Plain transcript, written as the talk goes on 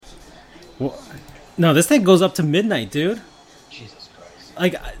Well, no, this thing goes up to midnight, dude. Jesus Christ.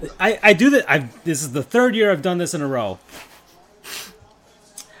 Like, I do that. This is the third year I've done this in a row.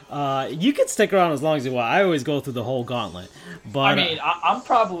 You can stick around as long as you want. I always go through the whole gauntlet. But I mean, I'm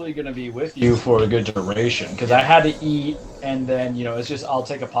probably going to be with you for a good duration because I had to eat, and then it's just I'll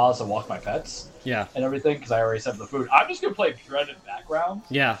take a pause to walk my pets. Yeah. And everything because I already set the food. I'm just going to play Dread in background.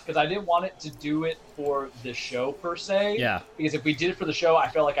 Yeah. Because I didn't want it to do it for the show per se. Yeah. Because if we did it for the show, I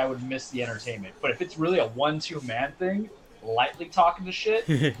felt like I would miss the entertainment. But if it's really a 1-2 man thing, lightly talking to shit,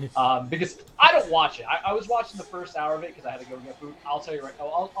 because I don't watch it. I was watching the first hour of it because I had to go get food. I'll tell you right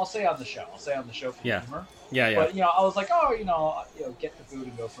now. I'll say on the show. I'll say on the show for humor. Yeah. But I was like, get the food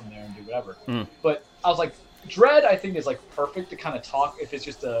and go from there and do whatever. But I was like, Dread, I think is like perfect to kind of talk if it's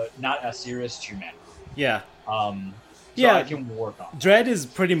just not a serious 2-man. Yeah. So I can work on. Dread is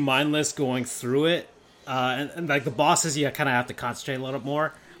pretty mindless going through it, and like the bosses, you kind of have to concentrate a little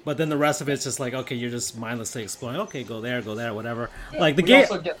more. But then the rest of it's just like, okay, you're just mindlessly exploring. Okay, go there, whatever. Yeah, like the we game.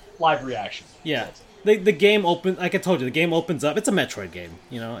 also get live reaction. Yeah, the game open. Like I told you, the game opens up. It's a Metroid game.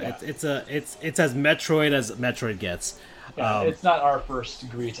 It's as Metroid as Metroid gets. Yeah, it's not our first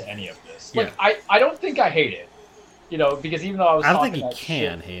degree to any of this. Like I don't think I hate it. Because even though I was I don't talking think you that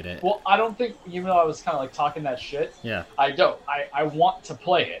can shit, hate it. Well, I don't think, even though I was kind of like talking that shit, Yeah. I don't. I want to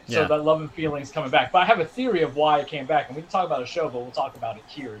play it. So that love and feeling's coming back. But I have a theory of why it came back. And we can talk about a show, but we'll talk about it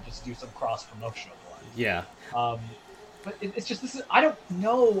here just to do some cross-promotional one. Yeah. But it's just, I don't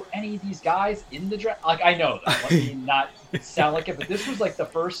know any of these guys in the draft. Like, I know them. Let me not sound like it. But this was like the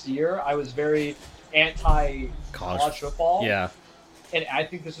first year I was very anti-college football. Yeah. And I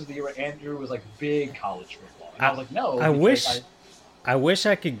think this was the year where Andrew was like big college football. And I was like, no. I wish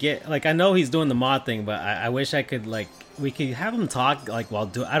I could get, like, I know he's doing the mod thing, but I wish I could, like, we could have him talk, like,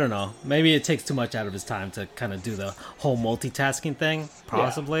 I don't know. Maybe it takes too much out of his time to kind of do the whole multitasking thing,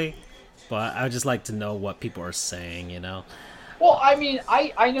 possibly. Yeah. But I would just like to know what people are saying, Well, I mean,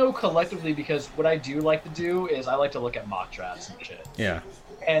 I know collectively because what I do like to do is I like to look at mock drafts and shit. Yeah.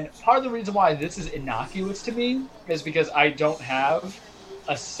 And part of the reason why this is innocuous to me is because I don't have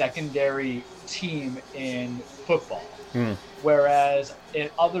a secondary team in football. Whereas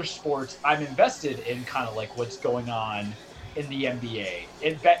in other sports, I'm invested in kind of like what's going on in the NBA.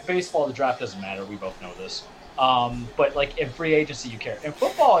 In baseball, the draft doesn't matter. We both know this. But like in free agency, you care. In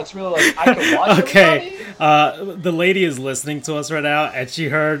football, it's really like I can watch. Okay, the lady is listening to us right now, and she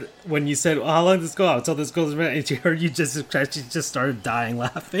heard when you said, "How long does this go out?" Until this goes, and she heard you she just started dying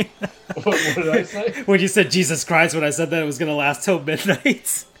laughing. What did I say? When you said Jesus Christ, when I said that it was going to last till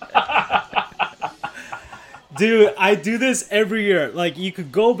midnight. Dude, I do this every year. Like, you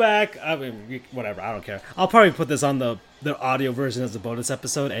could go back. I mean, whatever. I don't care. I'll probably put this on the audio version as a bonus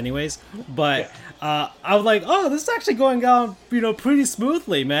episode anyways. But I was like, oh, this is actually going down, pretty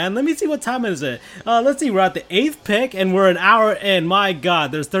smoothly, man. Let me see what time is it. Let's see. We're at the 8th pick, and we're an hour in. My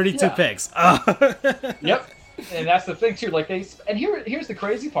God, there's 32 picks. Yep. And that's the thing, too. Like here's the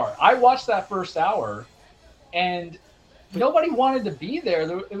crazy part. I watched that first hour, and nobody wanted to be there.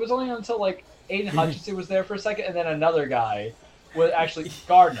 It was only until, like, Aiden Hutchinson was there for a second, and then another guy was actually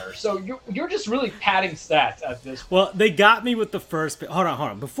Gardner. So you're just really padding stats at this point. Well, they got me with the first pick. Hold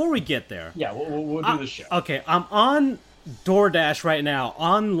on. Before we get there. Yeah, we'll do the show. Okay, I'm on DoorDash right now,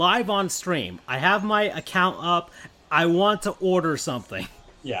 live on stream. I have my account up. I want to order something.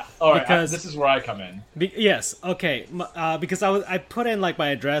 Yeah. All right. This is where I come in. Yes. Okay. Because I put in like my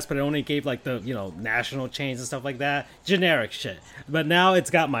address, but it only gave like the national chains and stuff like that, generic shit. But now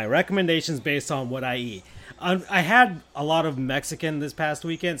it's got my recommendations based on what I eat. I had a lot of Mexican this past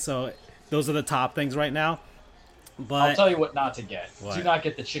weekend, so those are the top things right now. But I'll tell you what not to get. What? Do not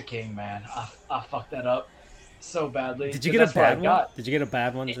get the chicken, man. I fucked that up so badly. Did you get a bad one? Did you get a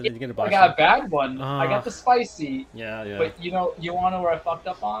bad one? Did you get a I got a bad one. I got the spicy. Yeah. But you want to know where I fucked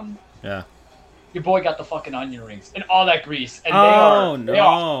up on? Yeah. Your boy got the fucking onion rings and all that grease, and they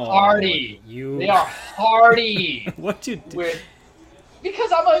are hearty. They are hearty. What you do?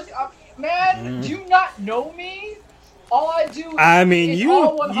 Because I'm man. Do you not know me? All I do. I mean,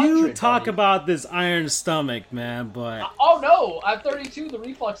 you talk about this iron stomach, man, but oh no, I'm 32. The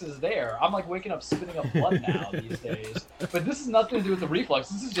reflux is there. I'm like waking up spitting up blood now these days. But this has nothing to do with the reflux.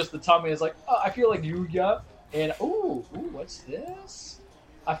 This is just the tummy is like, oh, I feel like Yuya, and ooh, what's this?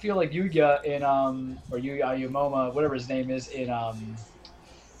 I feel like Yuya in or Yuya Yamoma, whatever his name is in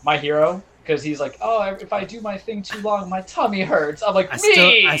My Hero. Because he's like, oh, if I do my thing too long, my tummy hurts. I'm like,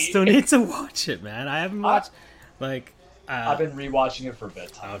 I still need to watch it, man. I haven't watched I've been rewatching it for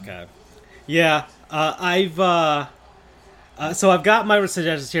bedtime. Okay. Yeah, I've So I've got my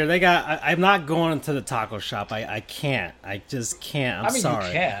suggestions here. I'm not going to the taco shop. I can't. I just can't. I'm sorry.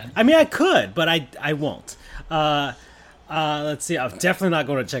 You can. I mean, I could, but I won't. Let's see. I'm definitely not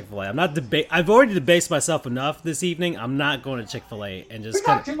going to Chick-fil-A. I've already debased myself enough this evening. I'm not going to Chick-fil-A and just. We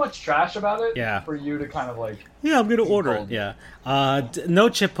talk too much trash about it. Yeah. For you to kind of like. Yeah, I'm gonna order it. Yeah. No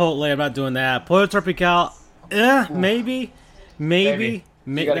Chipotle. I'm not doing that. Pollo Tropical. Maybe.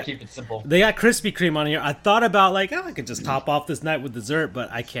 You gotta keep it simple. They got Krispy Kreme on here. I thought about I could just top off this night with dessert,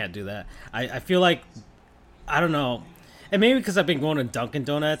 but I can't do that. I feel like I don't know, and maybe because I've been going to Dunkin'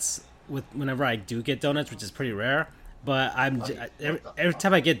 Donuts whenever I do get donuts, which is pretty rare. But every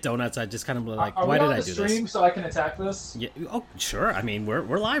time I get donuts, I just kind of like, why did I do this? Are we on the stream so I can attack this? Yeah. Oh, sure. I mean,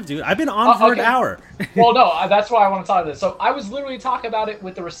 we're live, dude. I've been on for an hour. Well, no, that's why I want to talk about this. So I was literally talking about it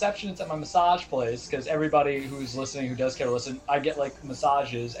with the receptionist at my massage place because everybody who's listening, who does care to listen, I get like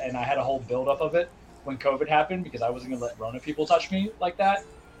massages, and I had a whole buildup of it when COVID happened because I wasn't gonna let Rona people touch me like that.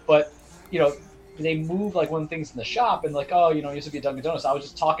 But they moved like one of the things in the shop and it used to be a Dunkin' Donuts. I was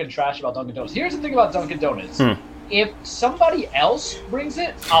just talking trash about Dunkin' Donuts. Here's the thing about Dunkin' Donuts. If somebody else brings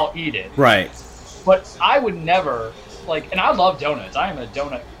it, I'll eat it. Right. But I would never, and I love donuts. I am a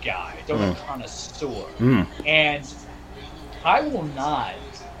donut guy, donut connoisseur. And I will not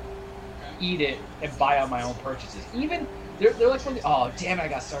eat it and buy out my own purchases. Even, they're like, oh, damn it, I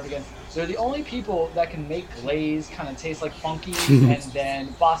got started again. They're the only people that can make glaze kind of taste like funky and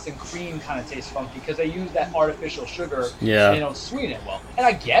then Boston cream kind of tastes funky because they use that artificial sugar and they don't sweeten it well. And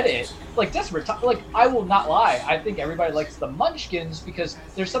I get it. I will not lie. I think everybody likes the munchkins because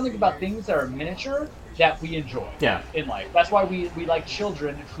there's something about things that are miniature that we enjoy in life. That's why we like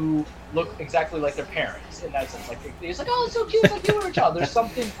children who look exactly like their parents in that sense. It's like, oh, it's so cute, it's like you were a child. There's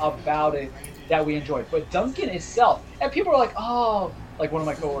something about it that we enjoy. But Dunkin' itself, and people are like, oh, like one of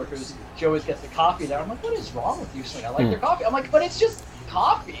my coworkers, she always gets the coffee there. I'm like, what is wrong with you? She's like, I like their coffee. I'm like, but it's just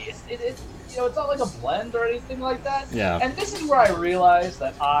coffee. It's it's not like a blend or anything like that. Yeah. And this is where I realize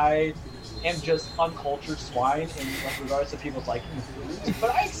that I am just uncultured swine in regards to people's liking foods.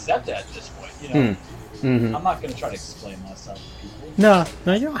 But I accept it at this point. I'm not going to try to explain myself to people.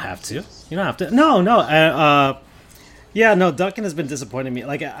 No, you don't have to. You don't have to. No. Yeah, no, Dunkin' has been disappointing me.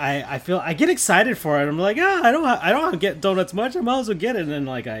 I feel I get excited for it. I'm like, I don't get donuts much. I might as well get it. And then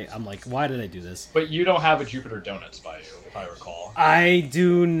I'm like, why did I do this? But you don't have a Jupiter Donuts by you, if I recall. I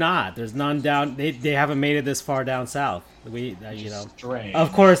do not. There's none down. They haven't made it this far down south. Strange.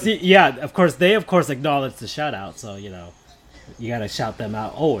 Of course, they acknowledge the shout out. So you gotta shout them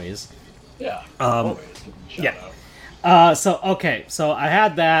out always. Yeah. Always. Shout out. So I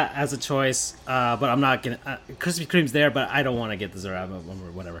had that as a choice, but I'm not gonna. Krispy Kreme's there, but I don't want to get dessert or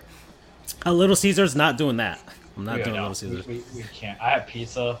whatever. Little Caesars, not doing that. I'm not doing Little Caesars. We can't. I had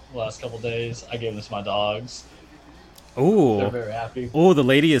pizza the last couple days. I gave this to my dogs. Ooh, they're very happy. Oh, the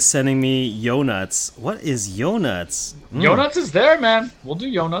lady is sending me Yo Nuts. What is Yo Nuts? Yo Nuts is there, man. We'll do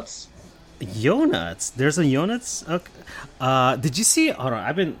Yo Nuts. Yo Nuts. There's a Yo Nuts. Okay. Did you see? Hold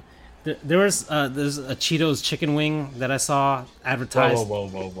on. There's a Cheetos chicken wing that I saw advertised.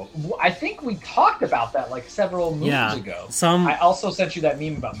 Whoa. I think we talked about that several moons ago. I also sent you that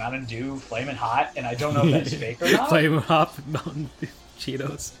meme about Mountain Dew Flamin' Hot, and I don't know if that's fake or not. Flamin' Hot Mountain Dew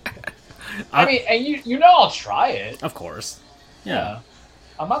Cheetos. I mean, and I'll try it. Of course. Yeah.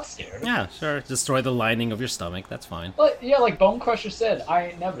 I'm not scared. Yeah, sure. Destroy the lining of your stomach. That's fine. But yeah, like Bone Crusher said, I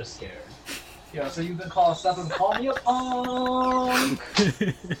ain't never scared. So you've been calling stuff and call me a punk.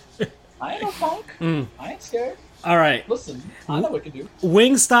 I ain't no punk. I ain't scared. All right. Listen, I know what to do.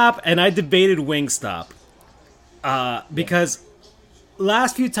 Wingstop, and I debated Wingstop. Because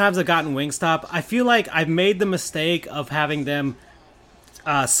last few times I've gotten Wingstop, I feel like I've made the mistake of having them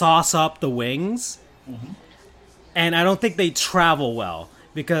sauce up the wings. Mm-hmm. And I don't think they travel well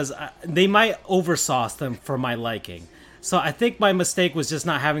because they might oversauce them for my liking. So I think my mistake was just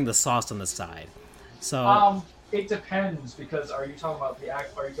not having the sauce on the side. So it depends because are you talking about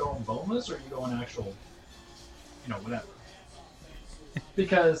are you going boneless or are you going actual, whatever?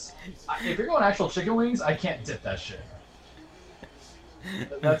 Because if you're going actual chicken wings, I can't dip that shit.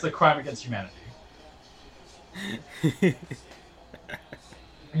 That's a crime against humanity.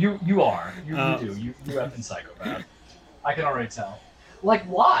 You are. You do. You effing psychopath. I can already tell. Like,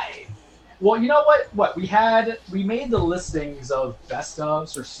 why? Well, you know what? We made the listings of best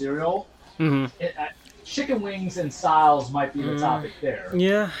ofs or cereal. Mm-hmm. Chicken wings and styles might be the topic there.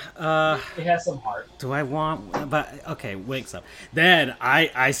 Yeah. It has some heart. Do I want... But, okay, Wingstop. Then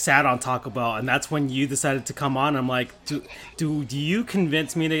I sat on Taco Bell, and that's when you decided to come on. I'm like, do you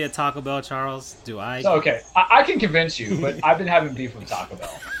convince me to get Taco Bell, Charles? Do I... So, okay, I can convince you, but I've been having beef with Taco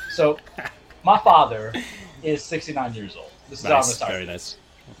Bell. So, my father is 69 years old. This is how I'm going to start. Very nice.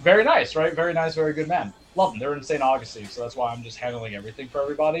 Very nice, right? Very nice, very good men. Love them. They're in St. Augustine, so that's why I'm just handling everything for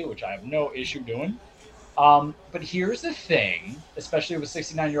everybody, which I have no issue doing. But here's the thing, especially with a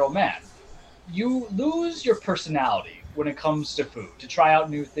 69-year-old man. You lose your personality when it comes to food, to try out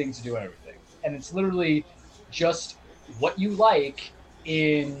new things, to do everything. And it's literally just what you like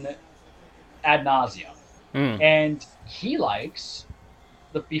in ad nauseum. And he likes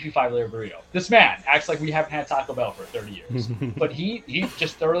the beefy 5-layer burrito. This man acts like we haven't had Taco Bell for 30 years. But he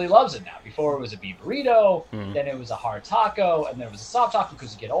just thoroughly loves it now. Before it was a beef burrito, then it was a hard taco, and then it was a soft taco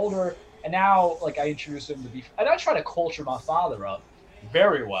because you get older. And now, like, I introduced him to beef. And I try to culture my father up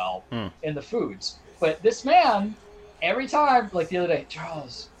very well in the foods. But this man, every time, like the other day,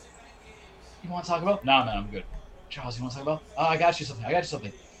 Charles, you want to talk about? Nah, man, I'm good. Charles, you want to talk about? Oh, I got you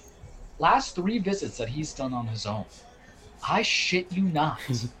something. Last 3 visits that he's done on his own, I shit you not.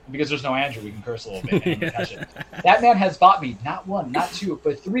 Because there's no Andrew, we can curse a little bit. And catch it. That man has bought me not 1, not 2,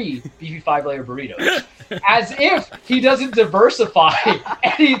 but 3 beefy 5-layer burritos. As if he doesn't diversify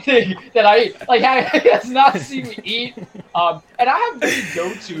anything that I eat. Like, he has not seen me eat. And I have many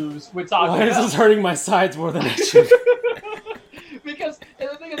go-tos with Taco Bell. Why is this hurting my sides more than it should? Because the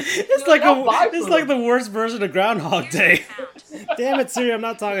thing is, it's like the worst version of Groundhog Day. Damn it, Siri, I'm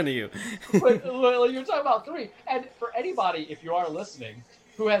not talking to you. But you're talking about 3. And for anybody, if you are listening,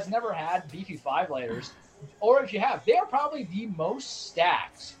 who has never had beefy 5-layers, or if you have, they are probably the most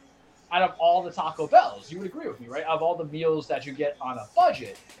stacked out of all the Taco Bells. You would agree with me, right? Of all the meals that you get on a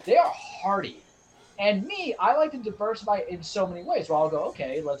budget, they are hearty. And me, I like to diversify in so many ways. Where I'll go,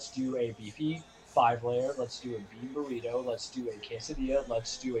 okay, let's do a beefy 5-layer. Let's do a bean burrito. Let's do a quesadilla.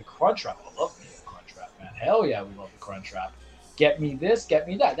 Let's do a crunch wrap. I love me a crunch wrap, man. Hell yeah, we love the crunch wrap. Get me this, get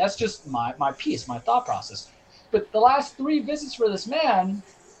me that. That's just my piece, my thought process. But the last 3 visits for this man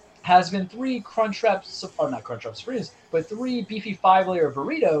has been 3 crunch wraps, or not crunch wraps, but 3 beefy 5-layer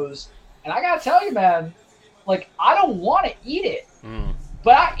burritos. And I gotta tell you, man, like, I don't want to eat it,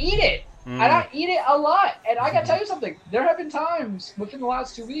 but I eat it. And I eat it a lot. And I gotta tell you something. There have been times within the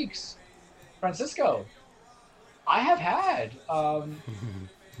last 2 weeks, Francisco, I have had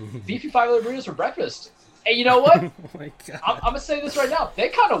beefy 5-layer burritos for breakfast. And you know what? Oh my God. I'm going to say this right now. They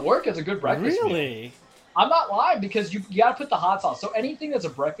kind of work as a good breakfast meal. I'm not lying, because you got to put the hot sauce. So anything that's a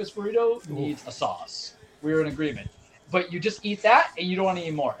breakfast burrito needs a sauce. We're in agreement. But you just eat that, and you don't want to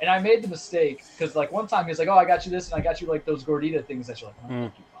eat more. And I made the mistake, because like one time he was like, oh, I got you this, and I got you like those gordita things that you're like, oh,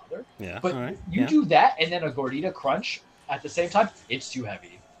 thank you, father. Yeah. But you do that, and then a gordita crunch at the same time, it's too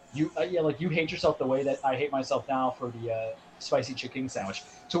heavy. You you hate yourself the way that I hate myself now for the spicy chicken sandwich,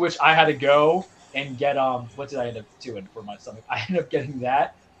 to which I had to go and get what did I end up doing for my stomach? I ended up getting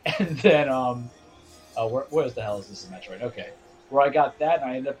that, and then where the hell is this in Metroid? Okay, where I got that, and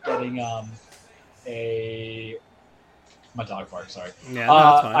I ended up getting my dog bark. Sorry. Yeah,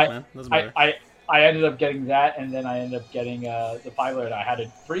 that's fine, man. Doesn't matter. I ended up getting that, and then I ended up getting the 5-layer. And I had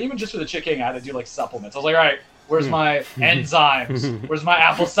to even just for the chicken, I had to do like supplements. I was like, all right. Where's my enzymes? Where's my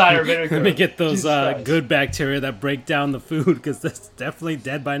apple cider vinegar? Let me get those good bacteria that break down the food, because that's definitely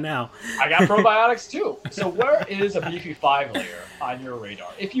dead by now. I got probiotics too. So where is a beefy 5-layer on your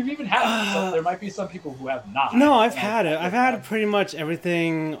radar? If you've even had it. So there might be some people who have not. No, I've had it. I've had pretty much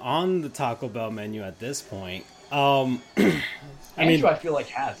everything on the Taco Bell menu at this point. Andrew, I feel like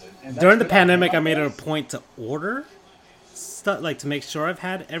has it. And during the pandemic, I made it a point to order stuff, like to make sure I've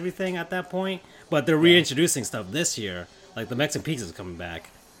had everything at that point. But they're reintroducing stuff this year. Like the Mexican pizza is coming back.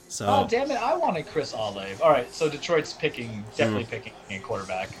 So. Oh, damn it. I wanted Chris Olave. All right, so Detroit's definitely picking a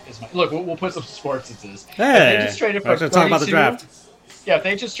quarterback. Look, we'll put some sports into this. Hey, they just traded from 32, talk about the draft. Yeah, if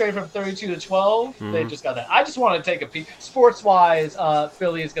they just traded from 32 to 12, they just got that. I just want to take a peek. Sports-wise,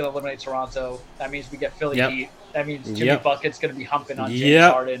 Philly is going to eliminate Toronto. That means we get Philly Heat. That means Jimmy Bucket's going to be humping on James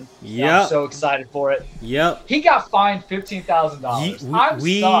Harden. I'm so excited for it. Yep. He got fined $15,000.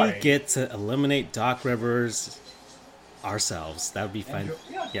 We sorry. get to eliminate Doc Rivers ourselves. That would be fine.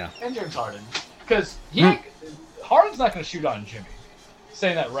 And James Harden. Because Harden's not going to shoot on Jimmy.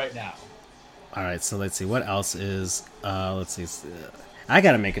 Saying that right now. All right, so let's see. What else is... let's see. I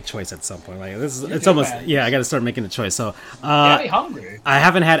got to make a choice at some point. Like this is, it's almost... Man. Yeah, I got to start making a choice. So, I'm hungry. I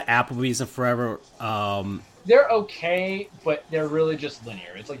haven't had Applebee's in forever. They're okay, but they're really just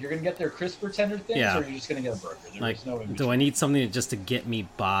linear. It's like you're going to get their crisper tender things, or you're just going to get a burger. There's no in-between. Do I need something just to get me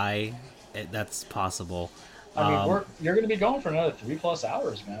by? That's possible. I mean, you're going to be going for another 3+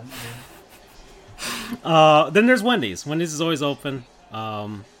 hours, man. Then there's Wendy's. Wendy's is always open.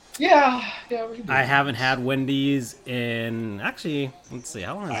 I haven't had Wendy's in... Actually, let's see.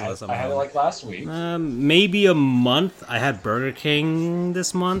 How long has this? I had it like last week. Maybe a month. I had Burger King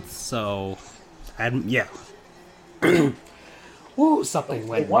this month, so... Ooh, something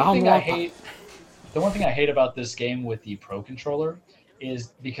went one wrong. thing I hate. The one thing I hate about this game with the Pro Controller is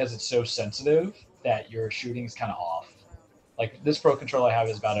because it's so sensitive that your shooting is kind of off. Like this Pro Controller I have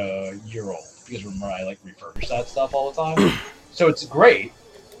is about a year old because remember I like refurbish that stuff all the time. So it's great.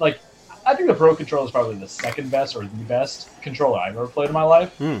 Like I think the Pro Controller is probably the second best or the best controller I've ever played in my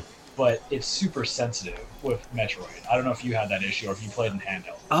life. But it's super sensitive with Metroid. I don't know if you had that issue or if you played in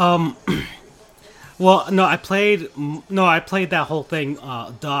handheld. Well, no, I played that whole thing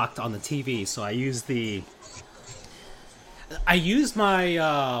docked on the TV. So I used my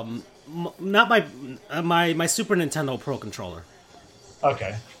not my Super Nintendo Pro Controller.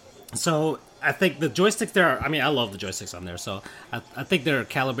 Okay. So I think the joysticks there. I mean, I love the joysticks on there. So I think they're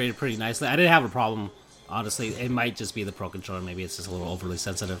calibrated pretty nicely. I didn't have a problem. Honestly, it might just be the Pro Controller. Maybe it's just a little overly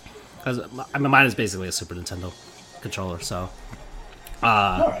sensitive. Because I mean, mine is basically a Super Nintendo controller. So,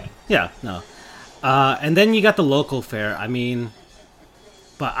 All right. Yeah, no. And then you got the local fare. I mean,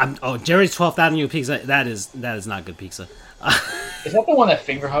 but Jerry's 12th Avenue Pizza. That is not good pizza. Is that the one that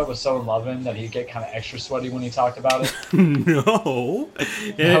Fingerhut was so in love in that he'd get kind of extra sweaty when he talked about it? No.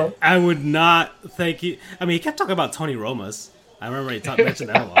 I would not thank you. I mean, he kept talking about Tony Roma's. I remember he mentioned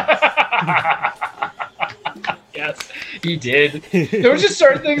that a lot. Yes, he did. There was just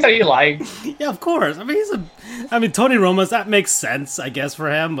certain things that he liked. Yeah, of course. I mean, Tony Roma's, that makes sense, I guess,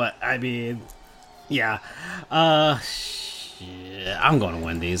 for him. But I mean, yeah. Shit. I'm going to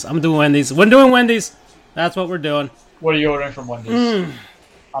Wendy's. I'm doing Wendy's. We're doing Wendy's. That's what we're doing. What are you ordering from Wendy's?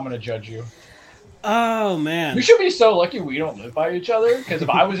 I'm gonna judge you. Oh man, we should be so lucky we don't live by each other. Because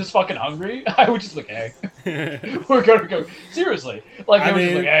if I was just fucking hungry, I would just like, hey, we're gonna go. Seriously, like I was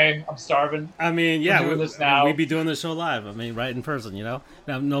just like, hey, I'm starving. I mean, yeah, we're doing this now. We'd be doing the show live. I mean, right in person. You know,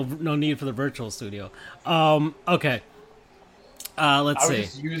 no need for the virtual studio. Okay. Let's see. I would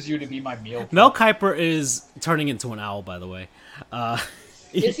just use you to be my meal. Mel Kiper is turning into an owl, by the way.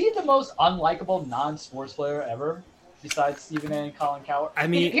 Is he the most unlikable non-sports player ever? Besides Stephen A. and Colin Cowherd. I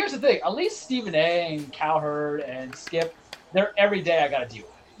mean, here's the thing. At least Stephen A. and Cowherd and Skip, they're every day I got to deal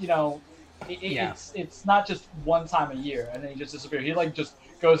with. You know, it's not just one time a year and then he just disappears. He like just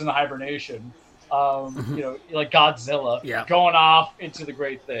goes into hibernation. You know, like Godzilla going off into the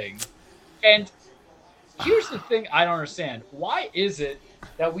great thing. And here's the thing I don't understand. Why is it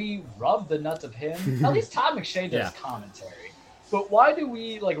that we rub the nuts of him? At least Todd McShane does commentary. But why do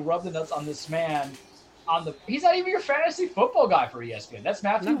we like rub the nuts on this man? He's not even your fantasy football guy for ESPN. That's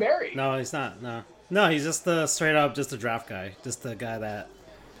Matthew Berry. No, he's not. No, he's just straight up just a draft guy, just the guy that.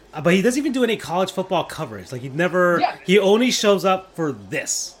 But he doesn't even do any college football coverage. Like he never. Yeah. He only shows up for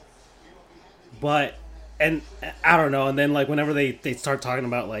this. But and I don't know. And then like whenever they start talking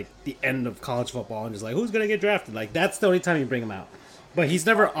about like the end of college football and just like who's gonna get drafted, like that's the only time you bring him out. But he's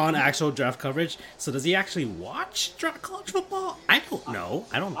never on actual draft coverage. So does he actually watch college football? I don't know.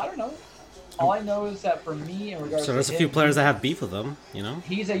 I don't know. All I know is that for me, in regards to there's a few players that have beef with him, you know?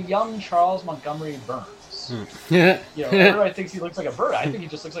 He's a young Charles Montgomery Burns. Yeah. You know, everybody thinks he looks like a bird. I think he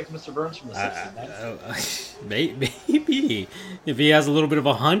just looks like Mr. Burns from the 60s. Maybe. If he has a little bit of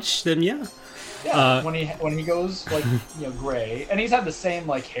a hunch, then yeah. Yeah, when he goes, like, you know, gray. And he's had the same,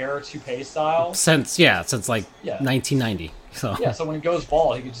 like, hair toupee style. Since 1990. So. Yeah, so when he goes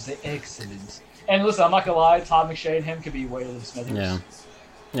bald, he could just say, excellent. And listen, I'm not going to lie, Todd McShane and him could be way than Smithers. Yeah.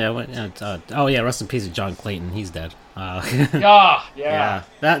 Yeah, rest in peace of John Clayton. He's dead. Yeah.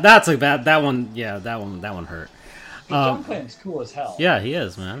 That's a bad. That one. Yeah, that one hurt. John Clayton's cool as hell. Yeah, he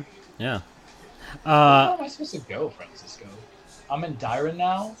is, man. Yeah. Where am I supposed to go, Francisco? I'm in Darien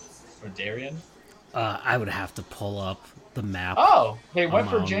now, or Darien. I would have to pull up the map. Oh, they went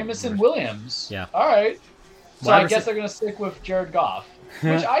for Jamison Williams. Yeah. All right. So I guess they're gonna stick with Jared Goff.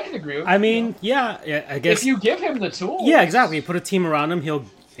 Which I can agree with. I mean, yeah, I guess if you give him the tools. Yeah, exactly. You put a team around him,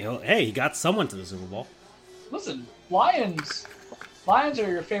 he got someone to the Super Bowl. Listen, Lions are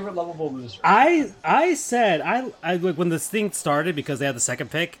your favorite lovable loser. I said I like when this thing started because they had the second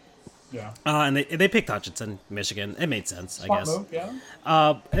pick. Yeah. And they picked Hutchinson, Michigan. It made sense, Smart I guess. Move,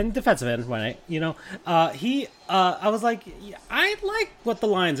 yeah. And defensive end, why not? You know, I was like, I like what the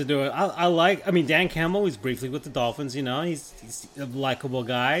Lions are doing. I mean, Dan Campbell, he's briefly with the Dolphins. You know, he's a likable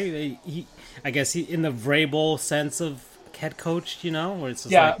guy. I guess he in the Vrabel sense of head coach. You know, where it's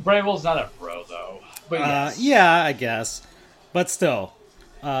just Vrabel's not a bro though. But yes. Yeah, I guess, but still.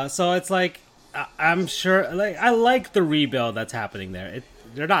 So it's like I'm sure. Like I like the rebuild that's happening there.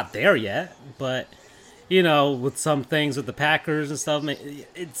 They're not there yet, but you know, with some things with the Packers and stuff,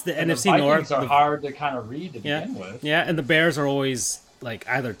 it's the NFC Vikings North. Vikings are hard to kind of read to begin with. Yeah, and the Bears are always like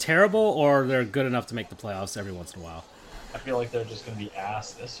either terrible or they're good enough to make the playoffs every once in a while. I feel like they're just going to be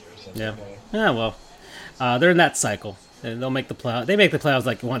ass this year. So yeah. Yeah. Well, They're in that cycle. And they'll make the playoffs. They make the playoffs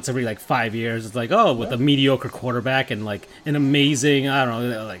like once every like 5 years. It's like, oh, with a mediocre quarterback and like an amazing, I don't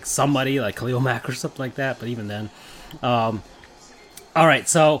know, like somebody like Khalil Mack or something like that. But even then, all right.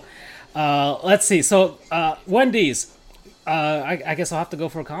 So let's see. So Wendy's. I guess I'll have to go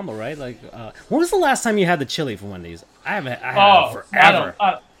for a combo, right? Like, when was the last time you had the chili from Wendy's? I haven't. I had it forever.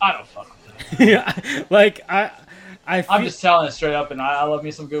 I don't fuck with that. Yeah, like I'm just telling it straight up, and I love me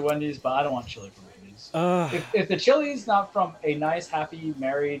some good Wendy's, but I don't want chili from Wendy's. If the chili's not from a nice, happy,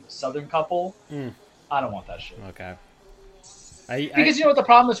 married Southern couple, I don't want that shit. Okay. Because you know what the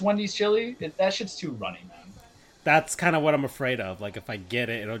problem is, Wendy's chili? That shit's too runny, man. That's kind of what I'm afraid of. Like, if I get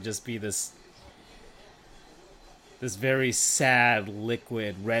it, it'll just be this very sad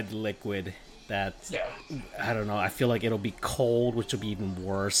liquid, red liquid that's, I don't know, I feel like it'll be cold, which will be even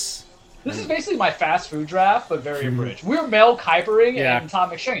worse. This is basically my fast food draft, but very abridged. We're Mel Kuypering and Tom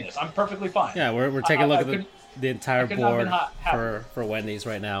McShane this. I'm perfectly fine. Yeah, we're taking a look at the entire board for Wendy's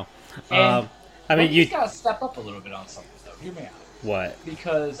right now. I mean, you gotta step up a little bit on something though. Hear me out. What?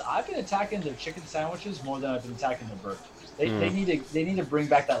 Because I've been attacking their chicken sandwiches more than I've been attacking their burgers. They need to bring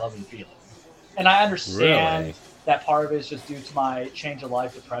back that love and feeling. And I understand that part of it is just due to my change of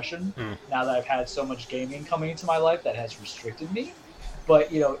life depression. Now that I've had so much gaming coming into my life that has restricted me.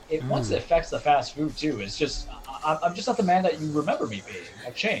 But, you know, once it affects the fast food, too, it's just, I'm just not the man that you remember me being.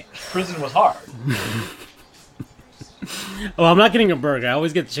 I've changed. Prison was hard. Well, I'm not getting a burger. I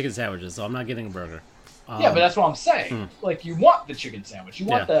always get the chicken sandwiches, so I'm not getting a burger. Yeah, but that's what I'm saying. Like, you want the chicken sandwich. You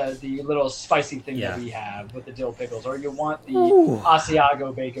want the little spicy thing that we have with the dill pickles, or you want the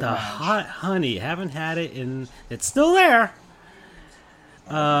Asiago bacon ranch. Hot honey. Haven't had it in... It's still there.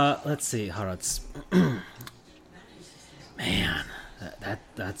 Let's see. Hold on. Man...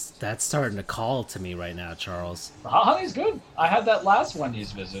 That's starting to call to me right now, Charles. The hot honey's good. I had that last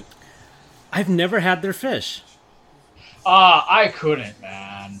Wendy's visit. I've never had their fish. I couldn't,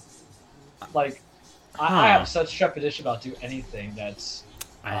 man. Like, I have such trepidation about doing anything that's...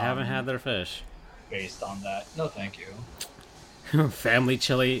 I haven't had their fish. Based on that. No, thank you. Family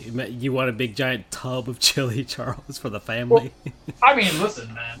chili? You want a big giant tub of chili, Charles, for the family? Well, I mean,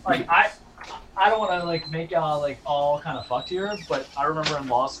 listen, man. Like, I don't want to like make all kind of fucked here, but I remember in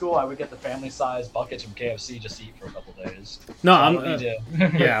law school I would get the family-sized buckets from KFC just to eat for a couple days. No,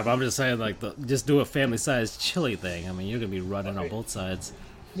 yeah, but I'm just saying like just do a family-sized chili thing. I mean, you're gonna be running on both sides.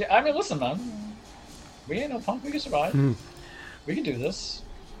 Yeah, I mean, listen, man, we ain't no punk. We can survive. We can do this.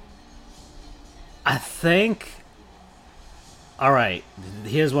 I think. All right,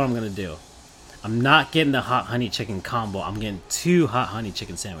 here's what I'm gonna do. I'm not getting the hot honey chicken combo. I'm getting 2 hot honey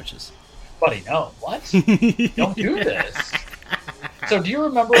chicken sandwiches. Buddy, no. What? Don't do this. So do you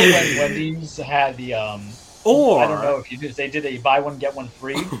remember when Wendy's had the I don't know if you did. They did a buy one get one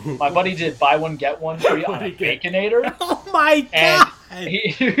free. My buddy did buy one get one free on a Baconator. Oh my god! And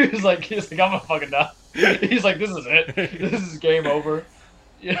he was like, I'm gonna fucking die. He's like, this is it. This is game over.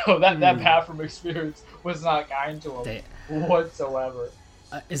 You know that path from experience was not kind to him whatsoever.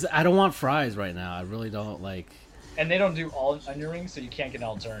 I don't want fries right now. I really don't like. And they don't do all onion rings, so you can't get an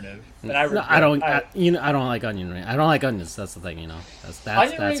alternative. And I don't like onion rings. I don't like onions. That's the thing, you know. That's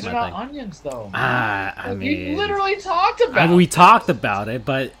onion rings are not onions, though. I mean, you literally talked about it. We talked about it,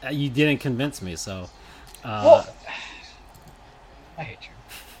 but you didn't convince me. So, well, I hate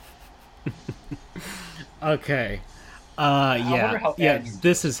you. Okay.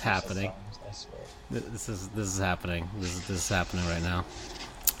 This is happening. This is happening. This is happening right now.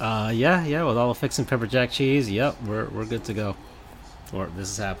 With all the fixing pepper jack cheese, yep, we're good to go. This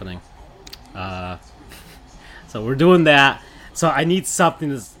is happening. So we're doing that. So I need something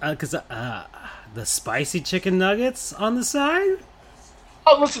because the spicy chicken nuggets on the side.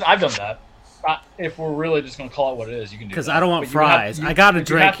 Oh, listen, I've done that. If we're really just gonna call it what it is, you can do. Because I don't want fries. I got a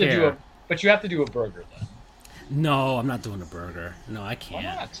drink here. But you have to do a burger then. No, I'm not doing a burger. No, I can't.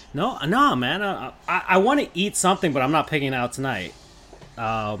 Why not? No, man. I want to eat something, but I'm not picking it out tonight.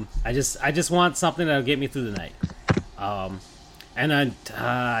 I just want something that'll get me through the night. And I'm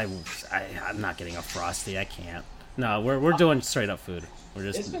not getting a Frosty. I can't. No, we're doing straight up food.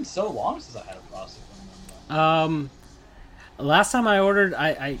 It's been so long since I had a Frosty. Last time I ordered,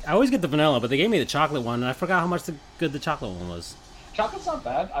 I always get the vanilla, but they gave me the chocolate one, and I forgot how much good the chocolate one was. Chocolate's not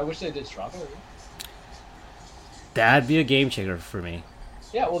bad. I wish they did strawberry. That'd be a game changer for me.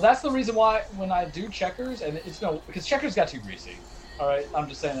 Yeah, well, that's the reason why when I do Checkers, and it's because Checkers got too greasy. All right, I'm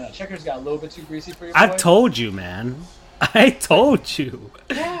just saying that Checkers got a little bit too greasy for you. I've told you, man. I told you.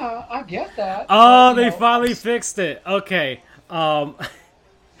 Yeah, I get that. Oh, they finally fixed it. Okay.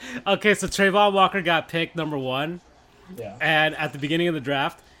 Okay, so Trayvon Walker got picked number 1. Yeah. And at the beginning of the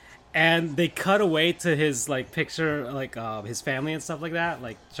draft, and they cut away to his like picture, like his family and stuff like that,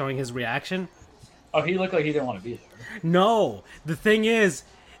 like showing his reaction. Oh, he looked like he didn't want to be there. No, the thing is,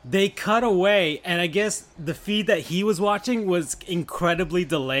 they cut away, and I guess the feed that he was watching was incredibly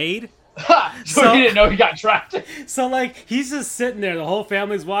delayed. So he didn't know he got trapped. So, like, he's just sitting there. The whole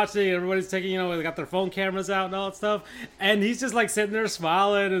family's watching. Everybody's taking, they got their phone cameras out and all that stuff. And he's just, like, sitting there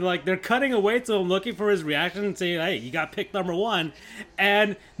smiling. And, like, they're cutting away to him looking for his reaction and saying, hey, you got pick number 1.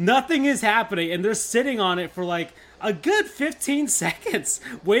 And nothing is happening. And they're sitting on it for, like, a good 15 seconds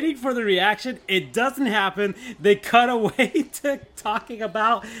waiting for the reaction. It doesn't happen. They cut away to talking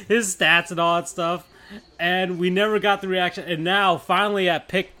about his stats and all that stuff. And we never got the reaction. And now, finally, at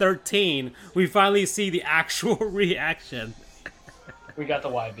pick 13, we finally see the actual reaction. We got the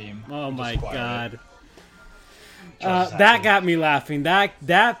Y beam. Oh my god! That got me laughing. That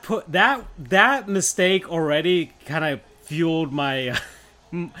mistake already kind of fueled my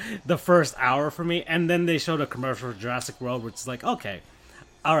the first hour for me. And then they showed a commercial for Jurassic World, which is like, okay,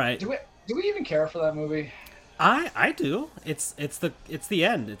 all right. Do we even care for that movie? I do. It's the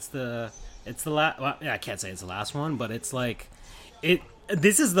end. It's the last. Well, I can't say it's the last one, but it's like it.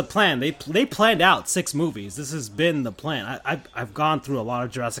 This is the plan. They planned out 6 movies. This has been the plan. I've gone through a lot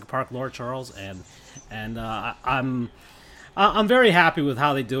of Jurassic Park lore, Charles, and I'm very happy with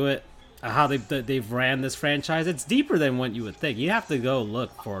how they do it. How they've ran this franchise. It's deeper than what you would think. You have to go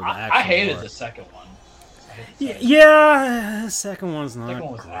look for the actual I hated lore. The second one. Yeah, the second one's not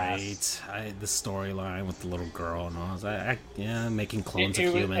great. The storyline with the little girl and all that. Making clones of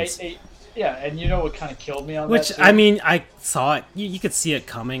humans. Yeah, and you know what kind of killed me on Which, that? Which, I mean, I saw it. You could see it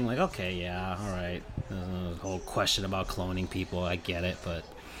coming. Like, okay, yeah, all right. The whole question about cloning people, I get it, but...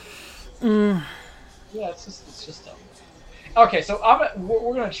 Yeah, it's just dumb. Okay, so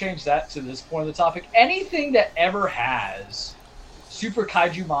we're going to change that to this point of the topic. Anything that ever has super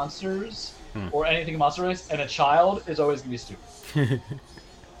kaiju monsters or anything monster race and a child is always going to be stupid.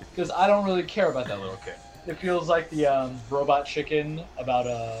 Because I don't really care about that little kid. It feels like the robot chicken about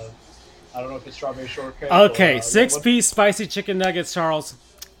I don't know if it's strawberry shortcake. Okay, 6-piece spicy chicken nuggets, Charles.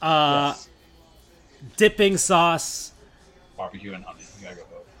 Yes. Dipping sauce. Barbecue and honey. You gotta go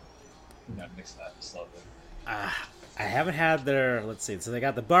both. You gotta mix that slowly. I haven't had their. Let's see. So they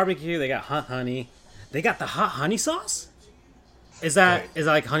got the barbecue. They got hot honey. They got the hot honey sauce. Is that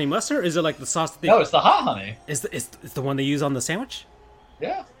like honey mustard? Or is it like the sauce? That No, it's the hot honey. Is the one they use on the sandwich?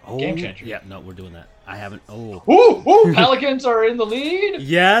 Yeah. Oh, game changer. Yeah. No, we're doing that. I haven't. Oh. Ooh! Pelicans are in the lead.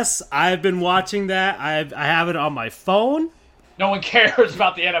 Yes, I've been watching that. I have it on my phone. No one cares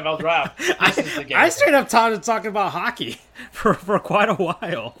about the NFL draft. I straight up talking about hockey for quite a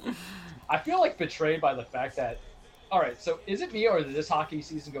while. I feel like betrayed by the fact that. All right, so is it me or did this hockey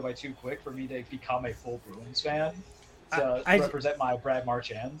season go by too quick for me to become a full Bruins fan to represent my Brad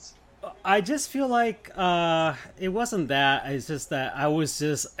Marchands? I just feel like it wasn't that. It's just that I was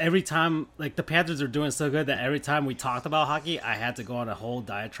just every time like the Panthers are doing so good that every time we talked about hockey, I had to go on a whole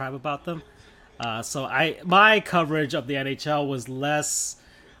diatribe about them. So my coverage of the NHL was less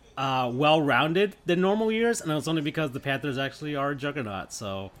well-rounded than normal years, and it was only because the Panthers actually are a juggernaut.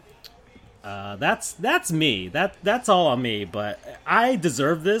 So that's me. That's all on me. But I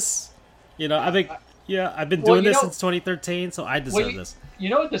deserve this. I've been doing this since 2013, so I deserve this. You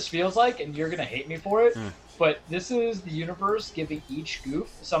know what this feels like, and you're gonna hate me for it, but this is the universe giving each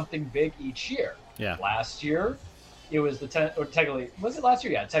goof something big each year. Yeah. Last year, it was technically was it last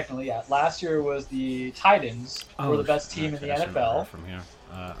year? Yeah, technically, yeah. Last year was the Titans were the best team in the NFL. From here.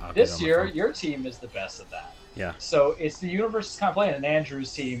 This year, your team is the best of that. Yeah. So it's the universe is kind of playing, and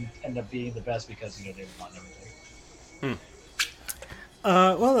Andrew's team ended up being the best because they won everything.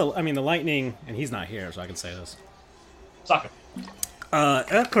 Well, I mean, the Lightning, and he's not here, so I can say this. Suck him.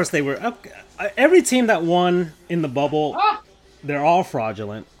 Of course, they were up. Every team that won in the bubble, they're all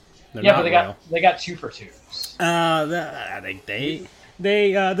fraudulent. They're but they got 2 for 2s.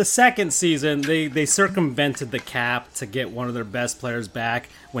 The second season they circumvented the cap to get one of their best players back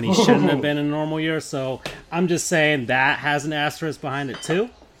when he shouldn't have been in a normal year. So I'm just saying that has an asterisk behind it too.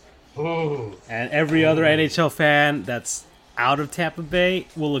 Ooh. And every other NHL fan that's out of Tampa Bay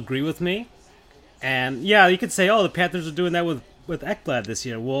will agree with me. And yeah, you could say, "Oh, the Panthers are doing that with Ekblad this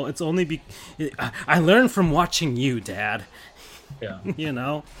year." Well, it's only I learned from watching you, Dad. Yeah.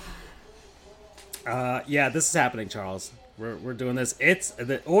 Yeah, this is happening, Charles. We're doing this.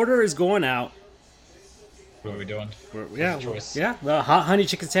 The order is going out. What are we doing? The hot honey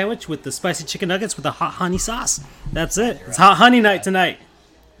chicken sandwich with the spicy chicken nuggets with the hot honey sauce. That's it. It's hot honey night tonight.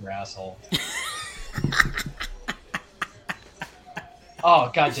 You're asshole.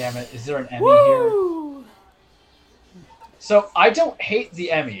 Oh, god damn it. Is there an Emmy here? So I don't hate the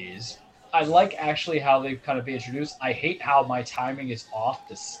Emmys. I like actually how they've kind of been introduced. I hate how my timing is off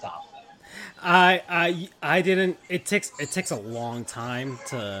to stop them. I didn't. It takes a long time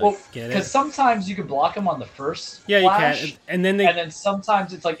to get it. Because sometimes you can block them on the first Yeah, flash, you can, and then and then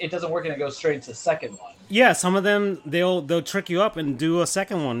sometimes it's like it doesn't work and it goes straight into the second one. Yeah, some of them they'll trick you up and do a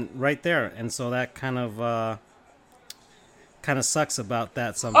second one right there, and so that kind of sucks about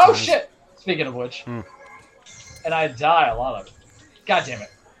that sometimes. Oh shit! Speaking of which, and I die a lot of it. God damn it!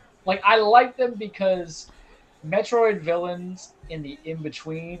 Like I like them because Metroid villains in the in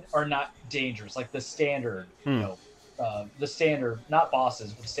between are not dangerous, like the standard, the standard, not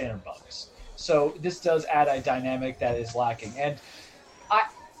bosses, but the standard bugs. So this does add a dynamic that is lacking, and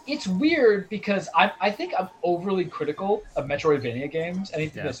it's weird because I think I'm overly critical of Metroidvania games.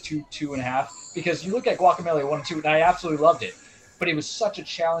 Anything that's 2.5, because you look at Guacamelee 1 and 2, and I absolutely loved it, but it was such a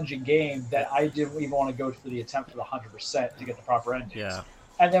challenging game that I didn't even want to go for the attempt for the 100% to get the proper endings. Yeah.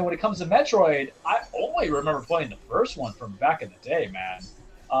 And then when it comes to Metroid, I only remember playing the first one from back in the day, man.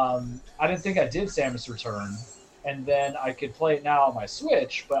 I didn't think I did Samus Return, and then I could play it now on my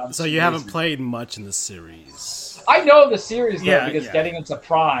Switch. But so you haven't played much in the series. I know the series though, because getting into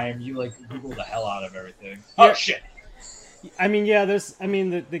Prime, you like Google the hell out of everything. Yeah. Oh shit! I mean, yeah,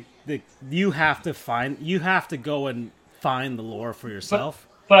 you have to go and find the lore for yourself.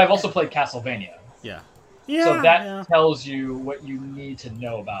 But I've also played Castlevania. Yeah. So that tells you what you need to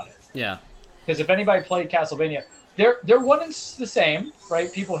know about it. Yeah. Because if anybody played Castlevania, they're one and the same,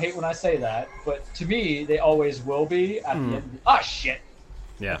 right? People hate when I say that, but to me, they always will be at the end. Shit.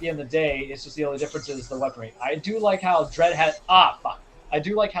 Yeah. At the end of the day, it's just the only difference is the weaponry. I do like how Dread has. I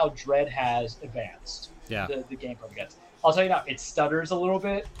do like how Dread has advanced. Yeah. The gameplay gets. I'll tell you now, it stutters a little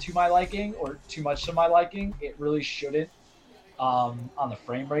bit to my liking, or too much to my liking. It really shouldn't. On the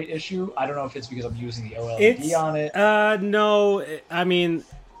frame rate issue, I don't know if it's because I'm using the OLED on it. No, I mean,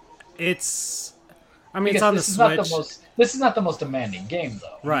 it's on the Switch. This is not the most demanding game,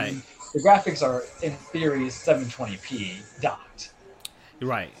 though. Right. I mean, the graphics are, in theory, 720p docked.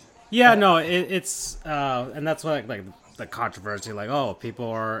 Right. Yeah. No. It's and that's what like the controversy. Like, oh, people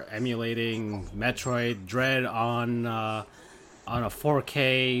are emulating Metroid Dread on a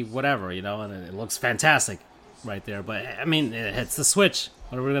 4K whatever, and it looks fantastic. Right there, but I mean, it's the Switch.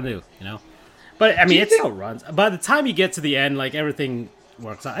 What are we gonna do, But I mean, it still runs. By the time you get to the end, like everything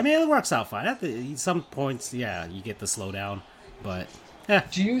works out. I mean, it works out fine. At some points, you get the slowdown, but yeah.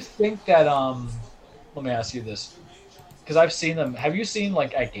 Do you think that? Let me ask you this, because I've seen them. Have you seen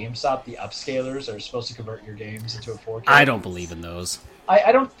like at GameStop the upscalers that are supposed to convert your games into a 4K? I don't believe in those.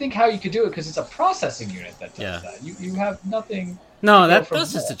 I don't think how you could do it because it's a processing unit that does that. You have nothing. No, that's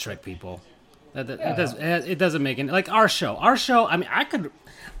just to trick people. It doesn't make any, like our show. I mean, I could,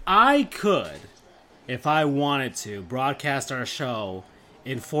 if I wanted to, broadcast our show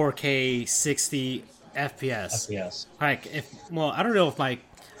in 4K 60 FPS. Like I don't know if I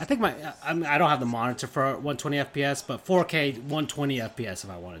don't have the monitor for 120 FPS, but 4K 120 FPS if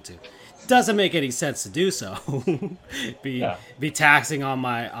I wanted to. Doesn't make any sense to do so. be taxing on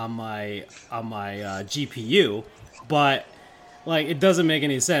my GPU, but. Like, it doesn't make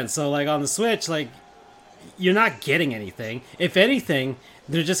any sense. So, like, on the Switch, like, you're not getting anything. If anything,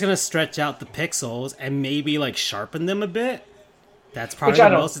 they're just going to stretch out the pixels and maybe, like, sharpen them a bit. That's probably the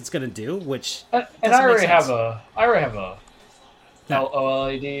most it's going to do, which and I already have a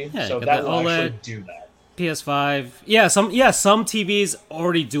OLED, so that will OLED, actually do that. PS5. Yeah, some TVs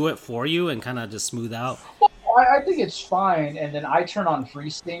already do it for you and kind of just smooth out. Well, I think it's fine, and then I turn on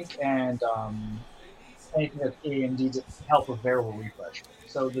FreeSync and... anything that's AMD to help with variable refresh.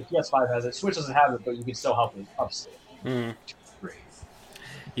 So the PS5 has it. Switch doesn't have it, but you can still help with upscale.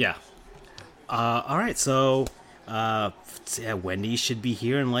 Yeah. All right. So, Wendy should be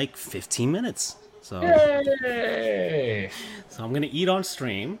here in like 15 minutes. So, yay! So I'm gonna eat on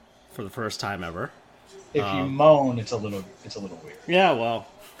stream for the first time ever. If you moan, it's a little weird. Yeah. Well.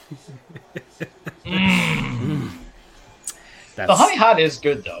 The honey hot is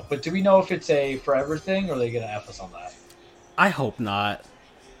good though, but do we know if it's a forever thing or are they going to F us on that? I hope not.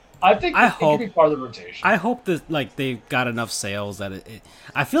 I think it could be part of the rotation. I hope that they've got enough sales that it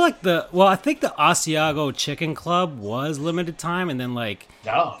I feel like I think the Asiago Chicken Club was limited time, and then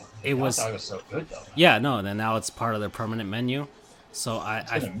it was so good though. Yeah, no, and then now it's part of their permanent menu. So I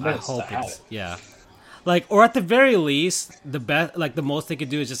hope it's or at the very least the best the most they could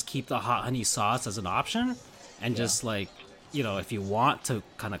do is just keep the hot honey sauce as an option, and just if you want to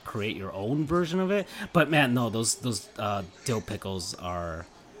kind of create your own version of it. But man, no, those dill pickles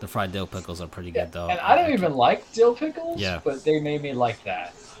the fried dill pickles are pretty good though. And I don't even like dill pickles, but they made me like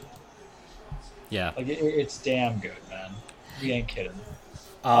that. Yeah. Like it's damn good, man. We ain't kidding.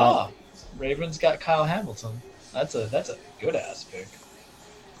 Ravens got Kyle Hamilton. That's a good ass pick.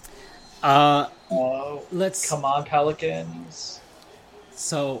 Let's come on, Pelicans.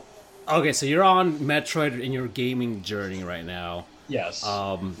 So, okay, so you're on Metroid in your gaming journey right now. Yes.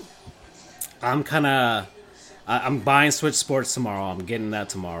 I'm buying Switch Sports tomorrow. I'm getting that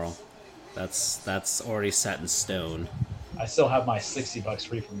tomorrow. That's already set in stone. I still have my $60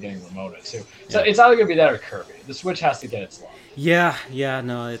 free from getting Ramona too. So it's either gonna be that or Kirby. The Switch has to get its love.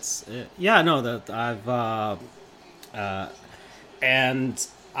 And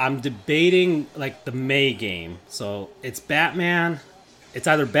I'm debating like the May game. So it's Batman. It's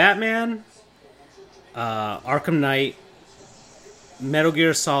either Batman, Arkham Knight, Metal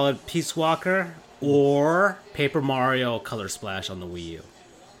Gear Solid Peace Walker, or Paper Mario Color Splash on the Wii U.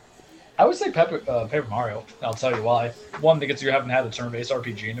 I would say Paper Mario. I'll tell you why. One, because you haven't had a turn-based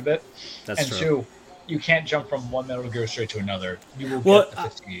RPG in a bit. That's true. And two, you can't jump from one Metal Gear straight to another. You will get the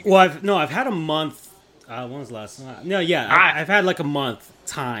 50 gig. I've had a month. When was the last time? No, yeah, I've had like a month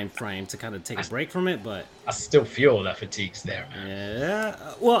time frame to kind of take a break from it, but I still feel that fatigue's there, man.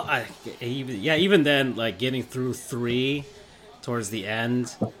 Yeah, well, even then, like getting through 3 towards the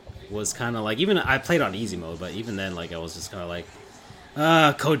end was kind of like, even I played on easy mode, but even then, like I was just kind of like,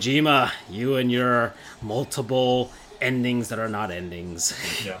 Kojima, you and your multiple endings that are not endings.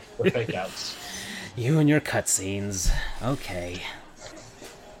 Yeah, the fake outs. You and your cutscenes. Okay.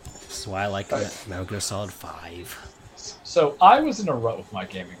 That's why I like Metal Gear Solid 5. So I was in a rut with my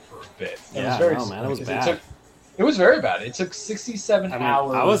gaming for a bit. It was bad. It was very bad. It took 67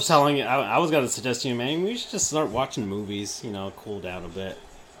 hours. I was telling you, I was going to suggest to you, man, we should just start watching movies, cool down a bit.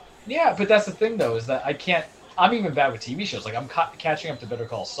 Yeah, but that's the thing, though, is that I can't... I'm even bad with TV shows. Like, I'm catching up to Better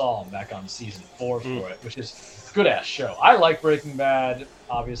Call Saul. I'm back on season 4 for it, which is a good-ass show. I like Breaking Bad,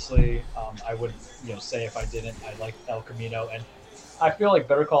 obviously. I wouldn't, say if I didn't. I like El Camino, and I feel like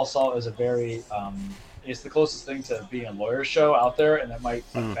Better Call Saul is a very... it's the closest thing to being a lawyer show out there, and that might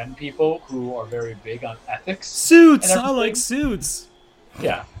offend people who are very big on ethics. Suits! I like Suits!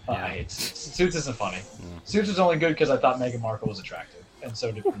 Yeah, I hate Suits. Suits isn't funny. Suits was only good because I thought Meghan Markle was attractive, and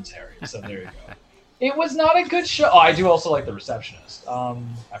so did Prince Harry, so there you go. It was not a good show. Oh, I do also like The Receptionist. I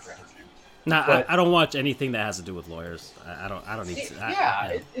forgot her name. Nah, I don't watch anything that has to do with lawyers. I don't need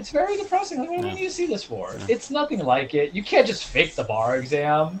to. It's very depressing. Like, what do you need to see this for? Yeah. It's nothing like it. You can't just fake the bar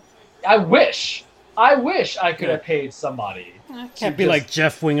exam. I wish I could have paid somebody. Can't be like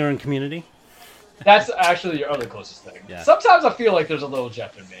Jeff Winger in Community. That's actually your other closest thing. Yeah. Sometimes I feel like there's a little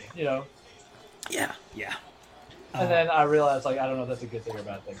Jeff in me, Yeah. And then I realized, I don't know if that's a good thing or a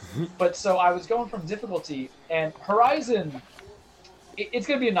bad thing. But so I was going from difficulty, and Horizon, it's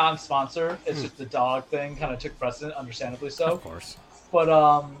going to be a non-sponsor. It's just the dog thing kind of took precedent, understandably so. Of course.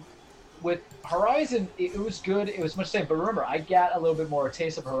 But with Horizon, it was good. It was much the same. But remember, I got a little bit more a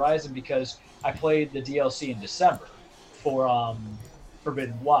taste of Horizon because I played the DLC in December for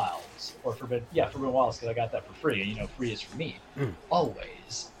Forbidden Wilds. Forbidden Wilds, because I got that for free. And, free is for me.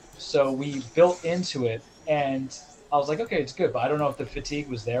 Always. So we built into it, and I was like, okay, it's good, but I don't know if the fatigue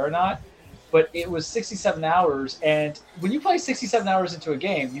was there or not. But it was 67 hours, and when you play 67 hours into a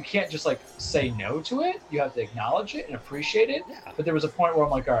game, you can't just, say no to it. You have to acknowledge it and appreciate it. Yeah. But there was a point where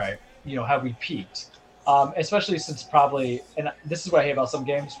I'm like, all right, have we peaked? Especially since probably, and this is what I hate about some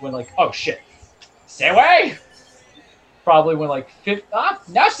games, when oh, shit, stay away! Probably when no,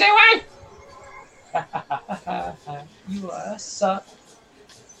 stay away! You suck.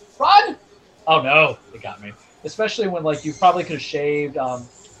 Run! Oh, no, it got me. Especially when, you probably could have shaved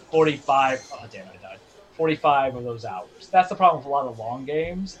 45... Oh, damn it, I died. 45 of those hours. That's the problem with a lot of long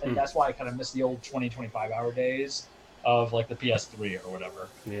games, and that's why I kind of miss the old 20, 25-hour days of, the PS3 or whatever.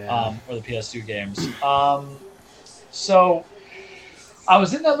 Yeah. Or the PS2 games. So, I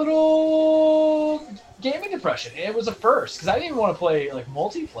was in that little gaming depression. It was a first, because I didn't even want to play,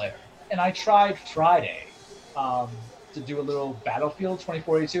 multiplayer. And I tried Friday, to do a little Battlefield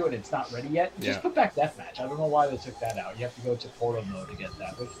 2042, and it's not ready yet. Just put back Deathmatch. I don't know why they took that out. You have to go to portal mode to get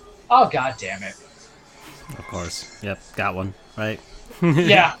that. But, oh, god damn it. Of course. Yep, got one. Right?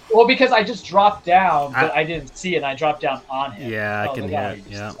 Yeah. Well, because I just dropped down, but I didn't see it, and I dropped down on him. Yeah, I can hear it.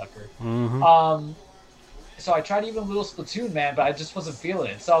 Yeah. Mm-hmm. So I tried even a little Splatoon, man, but I just wasn't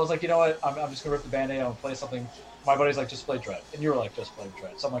feeling it. So I was like, you know what? I'm just going to rip the Band-Aid out and play something. My buddy's like, just play Dread. And you were like, just play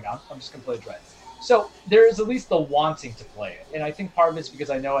Dread. So I'm like, I'm just going to play Dread. So there is at least the wanting to play it. And I think part of it's because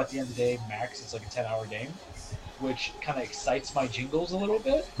I know at the end of the day, max, it's like a 10-hour game, which kind of excites my jingles a little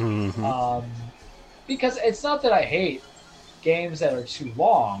bit. Mm-hmm. Because it's not that I hate games that are too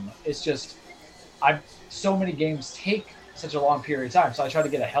long. It's just so many games take such a long period of time. So I try to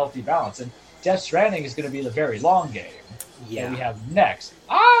get a healthy balance. And Death Stranding is going to be the very long game, Yeah. that we have next.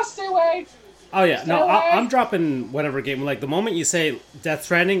 Stay away. Oh yeah, Stay no, away. I'm dropping whatever game. Like the moment you say Death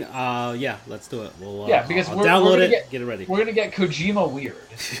Stranding, yeah, let's do it. We'll Because I'll we're download gonna it, get it ready. We're gonna get Kojima weird,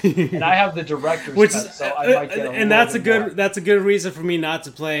 and I have the director's Which cut, is, so I might get. And that's a good reason for me not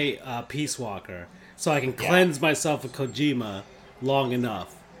to play Peace Walker, so I can cleanse myself of Kojima long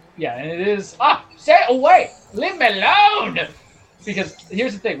enough. Yeah, and it is. Stay away! Leave me alone! Because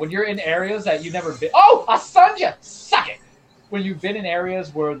here's the thing: when you're in areas that you've never been, I stunned you. Suck it. When you've been in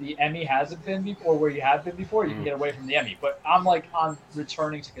areas where the Emmy hasn't been before, where you have been before, you can get away from the Emmy. But I'm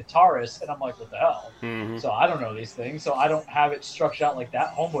returning to Guitarist, and I'm like, what the hell? Mm-hmm. So I don't know these things, so I don't have it structured out like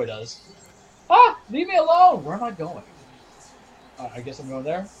that. Homeboy does. Leave me alone. Where am I going? I guess I'm going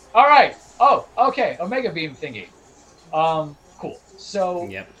there. All right. Oh, okay. Omega Beam thingy. Cool. So.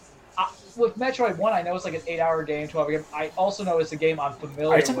 Yep. With Metroid 1, I know it's like an 8-hour game, 12-hour game. I also know it's a game I'm familiar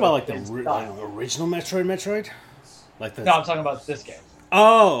with. Are you talking about like the original Metroid? No, I'm talking about this game.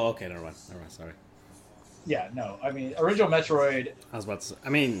 Oh, okay, never mind, sorry. Yeah, no, I mean, original Metroid... I was about to say, I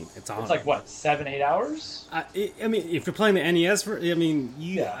mean, it's like, what, 7-8 hours? I mean, if you're playing the NES,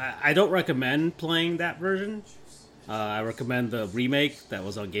 I don't recommend playing that version. I recommend the remake that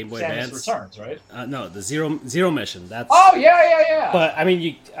was on Game Boy Advance. Returns, right? No, the Zero Mission. That's... Oh, yeah. But, I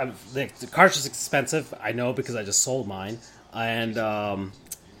mean, the cartridge is expensive, I know, because I just sold mine. And,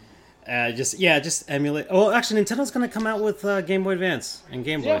 just emulate. Well, actually, Nintendo's going to come out with Game Boy Advance and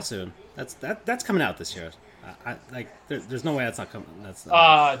Game Boy soon. That's coming out this year. There's no way that's not coming.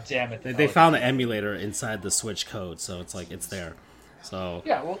 Damn it! They found the emulator inside the Switch code, so it's like it's there. So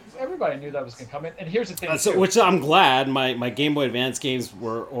yeah, well, everybody knew that was going to come in. And here's the thing, which I'm glad my Game Boy Advance games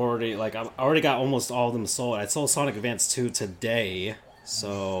were already I already got almost all of them sold. I sold Sonic Advance 2 today,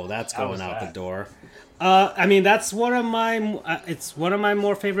 so that's going out the door. I mean, that's one of my. It's one of my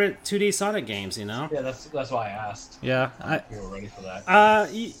more favorite 2D Sonic games. You know. Yeah, that's why I asked. Yeah, you were ready for that.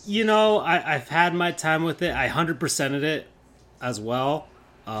 I've had my time with it. I 100%ed it as well.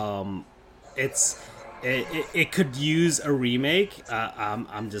 It could use a remake.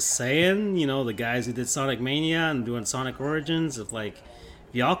 I'm just saying. The guys who did Sonic Mania and doing Sonic Origins, if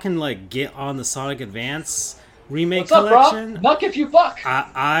y'all can get on the Sonic Advance remake collection. Bro? Nuck if you buck.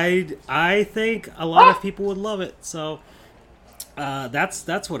 I think a lot of people would love it. So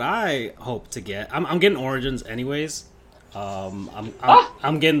that's what I hope to get. I'm getting Origins anyways.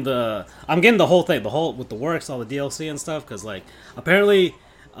 I'm getting the whole thing, with the works, all the DLC and stuff, because apparently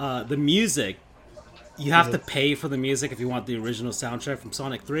the music, you have to pay for the music if you want the original soundtrack from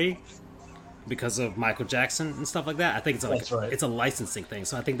Sonic 3 because of Michael Jackson and stuff like that. I think it's a licensing thing,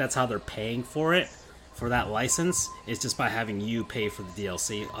 so I think that's how they're paying for it. For that license, is just by having you pay for the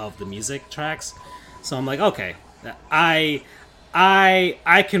DLC of the music tracks. So I'm like, okay, I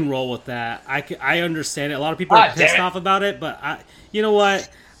can roll with that. I understand it. A lot of people are pissed off about it, but you know what?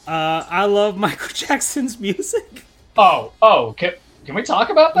 I love Michael Jackson's music. Can we talk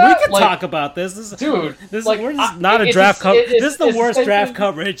about that? We can talk about this. We're just not a draft coverage. This is the worst draft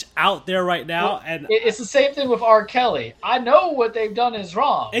coverage out there right now. Well, and it's the same thing with R. Kelly. I know what they've done is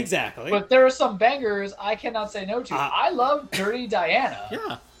wrong. Exactly. But there are some bangers I cannot say no to. I love Dirty Diana.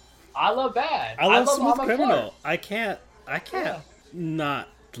 Yeah. I love Bad. I love Smooth Criminal. I can't not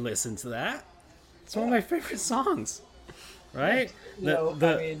listen to that. It's one of my favorite songs. Right?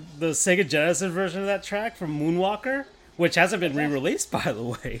 The Sega Genesis version of that track from Moonwalker, which hasn't been re-released, by the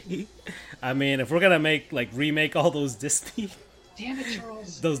way. I mean, if we're gonna remake all those Disney, damn it,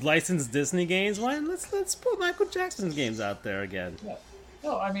 Charles, those licensed Disney games, let's put Michael Jackson's games out there again. Yeah.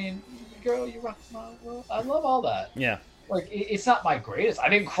 No, I mean, girl, you rock my world. I love all that. Yeah. It's not my greatest. I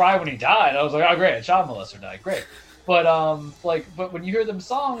didn't cry when he died. I was like, oh great, a child molester died, great. But but when you hear them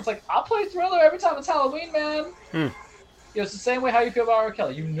songs, I'll play Thriller every time it's Halloween, man. It's the same way how you feel about R.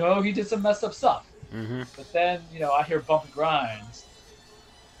 Kelly. He did some messed up stuff. Mm-hmm. But then, I hear Bump and Grinds,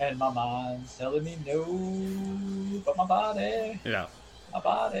 and my mind's telling me no, but my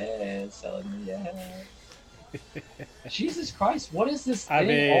body is telling me yes. Jesus Christ, what is this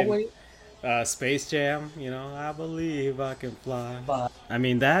thing? Space Jam, I believe I can fly. I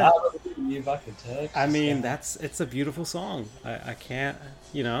mean, that... I believe I can touch. I mean, it's a beautiful song. I can't,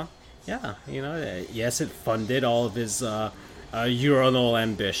 yeah, yes, it funded all of his... urinal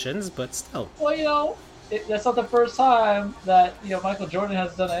ambitions, but still. Well, that's not the first time that Michael Jordan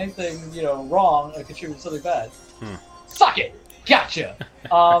has done anything wrong and contributed something bad. Suck it, gotcha.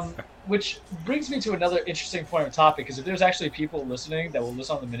 Which brings me to another interesting point of topic, because if there's actually people listening that will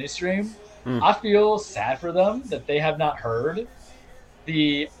listen on the mini stream, I feel sad for them that they have not heard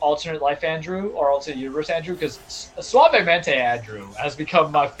the alternate life Andrew or alternate universe Andrew, because Suavemente Andrew has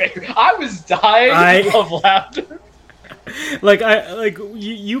become my favorite. I was dying of laughter.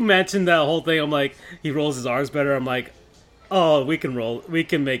 You mentioned that whole thing. I'm like, he rolls his R's better. I'm like, oh, we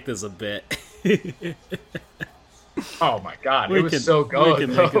can make this a bit. Oh my god, it was so good. We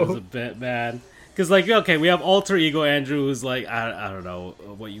can make it as a bit, man. Because like, okay, we have alter ego Andrew, who's like, I don't know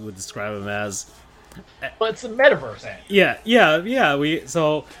what you would describe him as. But it's a metaverse Andrew. Yeah.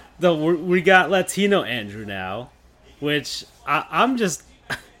 We got Latino Andrew now, which I'm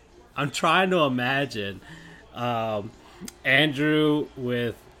trying to imagine Andrew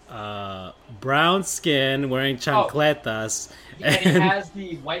with brown skin, wearing chancletas, and he has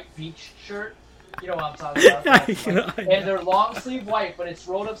the white beach shirt. You know what I'm talking about. And they're long sleeve white, but it's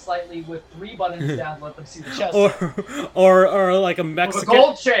rolled up slightly with 3 buttons down to let them see the chest. Or like a Mexican with a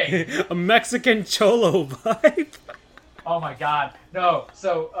gold chain. A Mexican cholo vibe. Oh my god. No.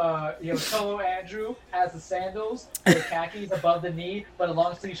 So Cholo Andrew has the sandals, the khakis above the knee, but a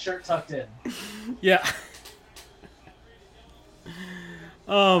long sleeve shirt tucked in. Yeah.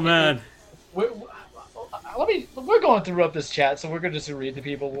 Oh man. We're going through up this chat, so we're going to just read to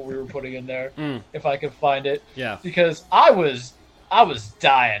people what we were putting in there, if I can find it. Yeah. Because I was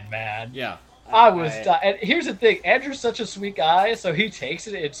dying, man. Yeah. I was dying. And here's the thing: Andrew's such a sweet guy, so he takes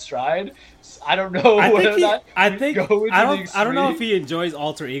it in stride. I don't know I don't know extreme. if he enjoys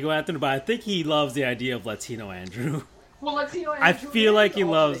alter ego Anthony, but I think he loves the idea of Latino Andrew. Well, Latino Andrew. I feel like he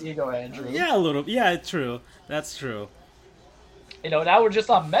loves ego Andrew. Yeah, a little. Yeah, true. That's true. Now we're just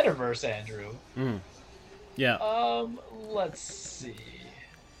on Metaverse Andrew. Yeah. Let's see.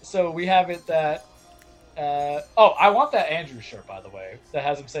 So we have it that. I want that Andrew shirt, by the way. That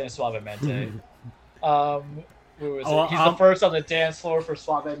has him saying Suavemente. Where was it? He's the first on the dance floor for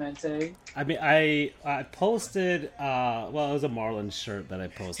Suavemente. I mean, I posted. It was a Marlins shirt that I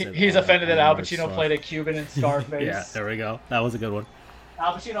posted. He's offended that Al Pacino played a Cuban in Scarface. Yeah, there we go. That was a good one.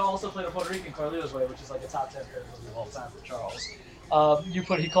 Al Pacino also played a Puerto Rican, Carlito's Way, which is like a top 10 favorite movie of all time for Charles.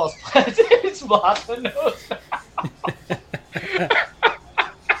 He calls plantains Platanos.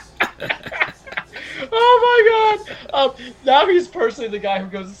 Oh my god! Now he's personally the guy who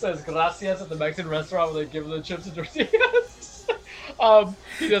goes and says gracias at the Mexican restaurant when they give him the chips and tortillas.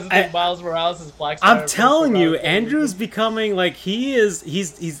 He doesn't think Miles Morales is black. I'm telling you, Andrew's becoming like he's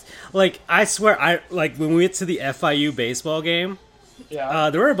like, I swear, when we went to the FIU baseball game,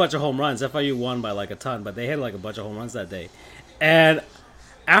 there were a bunch of home runs. FIU won by like a ton, but they had like a bunch of home runs that day. And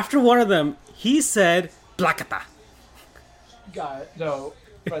after one of them, he said placata. No,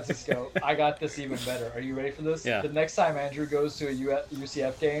 Francisco, I got this even better. Are you ready for this? Yeah. The next time Andrew goes to a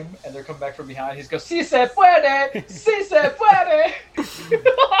UCF game and they're coming back from behind, he's goes, "Si se puede! Si se puede!"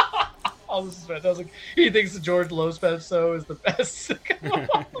 Oh, this is fantastic. He thinks that George Lopez is the best of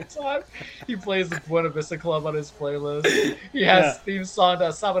all time. He plays the Buena Vista Club on his playlist. He has theme song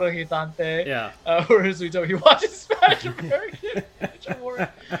Sábado Gigante. Yeah. Where he watches Spanish American.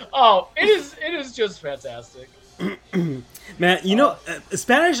 Oh, it is just fantastic. Man,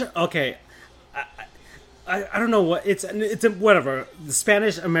 Spanish. Okay, I don't know what it's whatever. The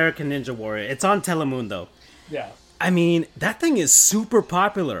Spanish American Ninja Warrior. It's on Telemundo. Yeah. I mean, that thing is super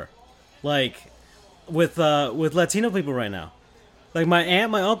popular, like with Latino people right now. Like my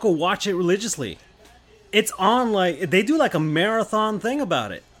aunt, my uncle watch it religiously. It's on, like, they do like a marathon thing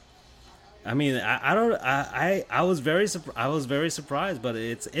about it. I mean, I was very surprised, but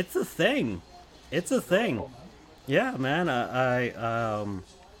it's a thing. It's a thing. Yeah, man.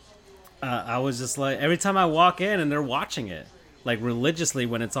 I was just like, every time I walk in and they're watching it, like religiously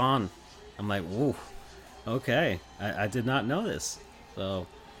when it's on, I'm like, whoa, okay. I did not know this. So,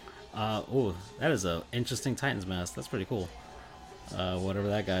 that is a interesting Titans mask. That's pretty cool. Whatever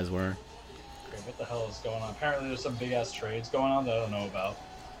that guy's wearing. Okay, what the hell is going on? Apparently there's some big ass trades going on that I don't know about.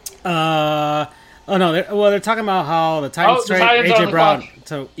 They're talking about how the Titans trade AJ Brown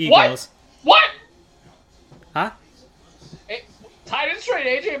to Eagles. What? Huh? Titans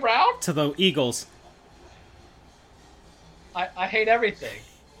trade AJ Brown to the Eagles. I hate everything.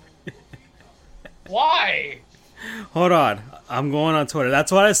 Why? Hold on, I'm going on Twitter.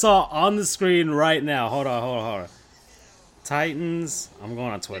 That's what I saw on the screen right now. Hold on. Titans. I'm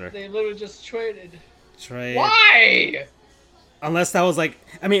going on Twitter. They literally just traded. Trade. Why? Unless that was like,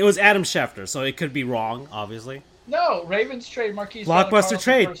 I mean, it was Adam Schefter, so it could be wrong, obviously. No, Ravens trade Marquise. Blockbuster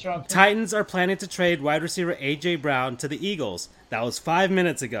trade. Titans are planning to trade wide receiver AJ Brown to the Eagles. That was 5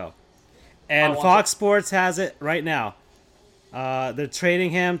 minutes ago, and Fox Sports has it right now. They're trading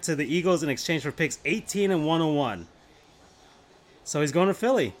him to the Eagles in exchange for picks 18 and 101. So he's going to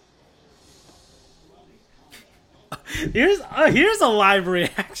Philly. Here's a live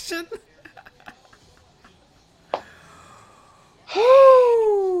reaction.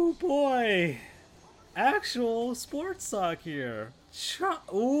 Oh boy, actual sports talk here.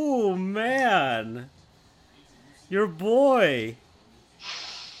 Oh man, your boy.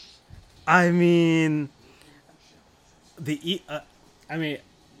 I mean, they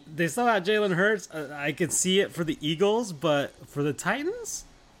still have Jalen Hurts. I could see it for the Eagles, but for the Titans,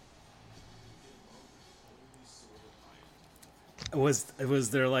 was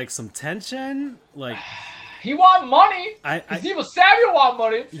there like some tension? Like he want money. Deebo Samuel want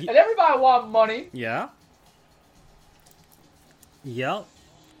money, and everybody want money. Yeah. Yep.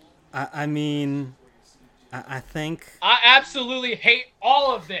 I mean, I think I absolutely hate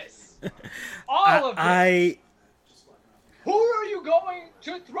all of this. All of this. Who are you going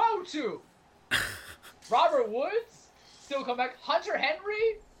to throw to? Robert Woods? Still come back. Hunter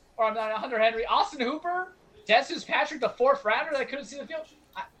Henry? Or I'm not Hunter Henry. Austin Hooper? Dez Patrick, the 4th rounder that couldn't see the field?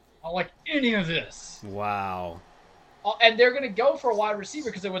 I don't like any of this. Wow. And they're going to go for a wide receiver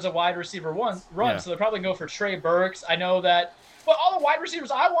because it was a wide receiver run. Yeah. So they'll probably go for Trey Burks. I know that. But all the wide receivers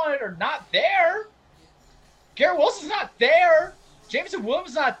I wanted are not there. Garrett Wilson's not there. Jameson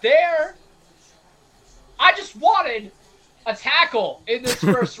Williams not there. I just wanted a tackle in this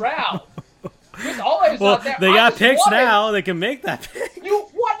first round. Not there. They got picks now. They can make that pick.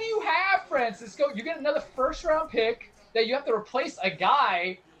 What do you have, Francisco? You get another first-round pick that you have to replace a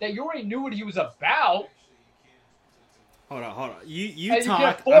guy that you already knew what he was about. Hold on. You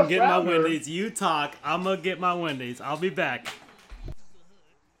talk. I'm getting my Wendy's. You talk. I'm going to get my Wendy's. I'll be back.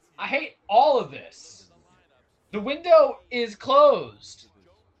 I hate all of this. The window is closed.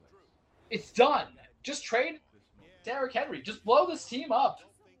 It's done. Just trade Derrick Henry. Just blow this team up.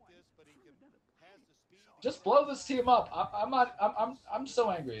 Just blow this team up. I'm so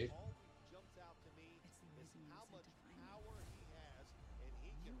angry.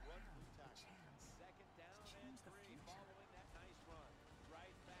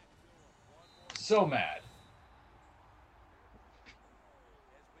 So mad.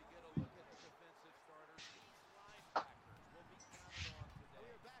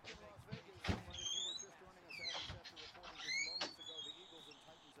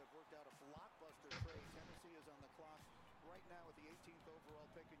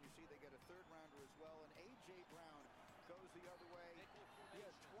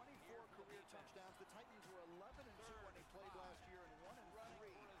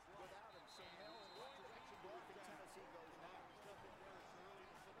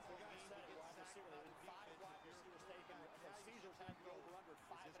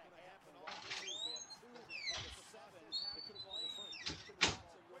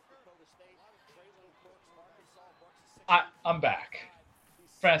 I'm back.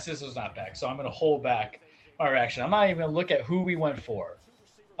 Francisco's not back, so I'm going to hold back my reaction. I'm not even going to look at who we went for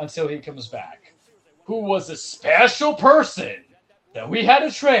until he comes back. Who was a special person that we had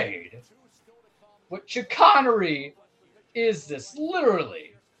to trade? What chicanery is this?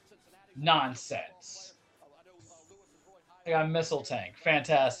 Literally nonsense. I got a missile tank.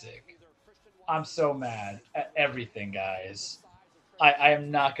 Fantastic. I'm so mad at everything, guys. I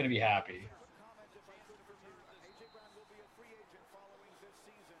am not going to be happy.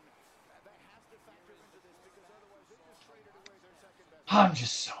 I'm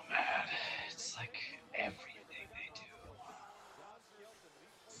just so mad. It's like everything they do.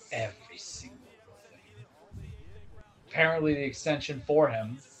 Every single thing. Apparently the extension for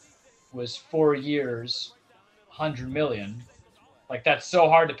him was 4 years, $100 million. Like, that's so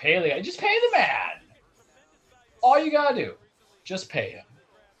hard to pay the guy. Just pay the man. All you gotta do, just pay him.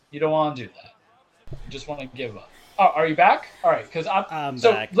 You don't want to do that. You just want to give up. Oh, are you back? All right, because I'm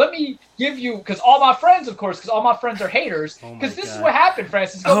so back. Let me give you, because all my friends are haters. Because this is what happened,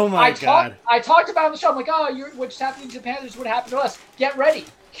 Francis. I talked about it on the show. I'm like, what's happening to the Panthers would happen to us. Get ready,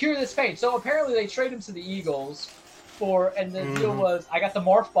 cure this pain. So apparently they trade him to the Eagles and the deal was, I got the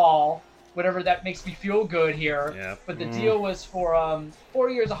morph ball, whatever that makes me feel good here. Yep. But the deal was for 4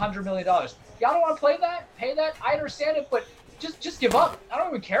 years, $100 million. Y'all don't want to pay that? I understand it, but just give up. I don't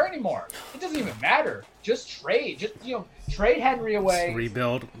even care anymore. It doesn't even matter. Just trade. Trade Henry away. Just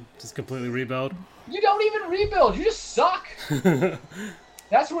rebuild. Just completely rebuild. You don't even rebuild. You just suck.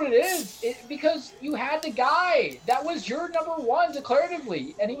 That's what it is. Because you had the guy. That was your number one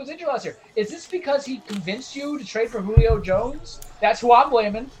declaratively, and he was injured last year. Is this because he convinced you to trade for Julio Jones? That's who I'm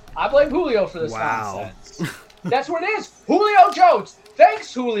blaming. I blame Julio for this nonsense. That's what it is. Julio Jones.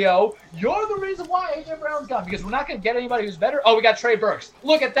 Thanks, Julio. You're the reason why A.J. Brown's gone, because we're not going to get anybody who's better. Oh, we got Trey Burks.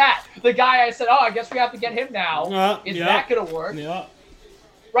 Look at that. The guy I said, I guess we have to get him now. Is that going to work? Yeah.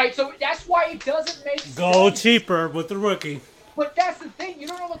 Right, so that's why it doesn't make sense. Go cheaper with the rookie. But that's the thing. You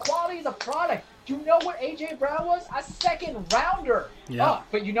don't know the quality of the product. Do you know what A.J. Brown was? A second rounder. Yeah.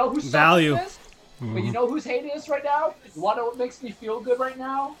 But you know who sucked this? But you know who's hating us right now? You want to know what makes me feel good right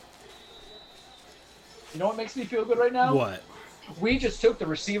now? You know what makes me feel good right now? What? We just took the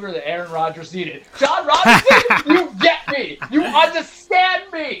receiver that Aaron Rodgers needed. John Robinson, you get me. You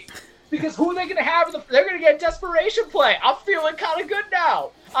understand me. Because who are they going to have? They're going to get desperation play. I'm feeling kind of good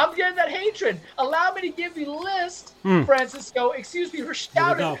now. I'm getting that hatred. Allow me to give you the list, Francisco. Excuse me for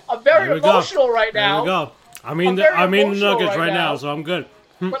shouting. I'm very emotional right now. There we go. I mean the Nuggets right now, so I'm good.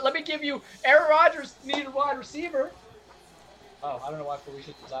 But let me give you Aaron Rodgers needed a wide receiver. Oh, I don't know why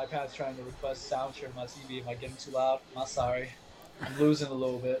Felicia's iPad's trying to request sound share my TV. Am I getting too loud? I'm sorry. I'm losing a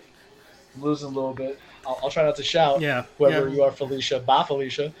little bit. I'll try not to shout. Yeah. Whoever you are, Felicia. Bye,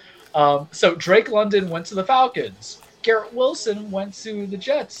 Felicia. So Drake London went to the Falcons. Garrett Wilson went to the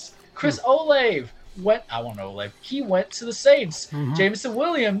Jets. Chris Olave went. I won't know Olave. He went to the Saints. Jameson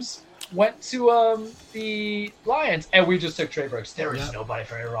Williams went to the Lions, and we just took Trey Brooks. There is nobody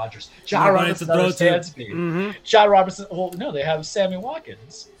for Aaron Rodgers. John Robinson understands me. John Robinson. Well, no, they have Sammy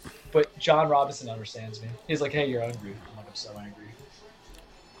Watkins, but John Robinson understands me. He's like, "Hey, you're angry." I'm like, "I'm so angry.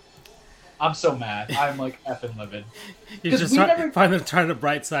 I'm so mad. I'm like effing livid." You just trying to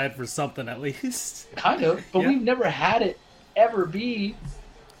bright side for something at least. Kind of, but we've never had it ever be.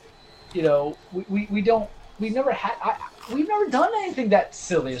 You know, we've never done anything that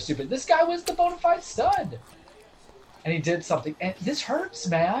silly or stupid. This guy was the bona fide stud, and he did something, and this hurts,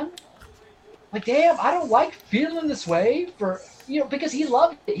 man. Like, damn, I don't like feeling this way because he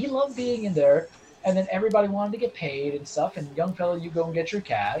loved it. He loved being in there. And then everybody wanted to get paid and stuff. And young fella, you go and get your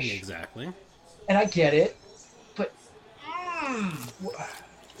cash. Exactly. And I get it. But where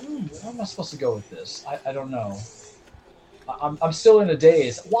am I supposed to go with this? I don't know. I'm still in a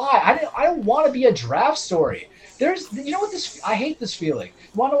daze. Why? I don't want to be a draft story. You know what I hate this feeling.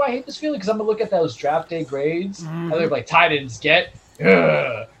 You want to know why I hate this feeling? Because I'm going to look at those draft day grades. And they're like, tight ends get.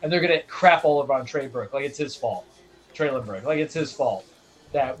 And they're going to crap all over on Trey Burke. Like it's his fault. Traylon Burke. Like it's his fault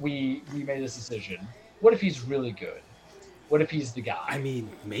that we made this decision. What if he's really good? What if he's the guy? I mean,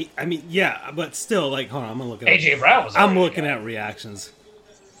 yeah, but still, like, hold on, I'm gonna look at AJ Brown was. I'm looking at reactions.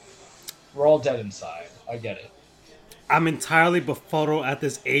 We're all dead inside. I get it. I'm entirely befuddled at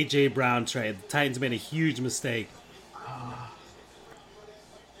this AJ Brown trade. The Titans made a huge mistake.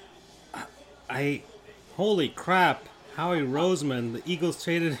 Holy crap! Howie Roseman, the Eagles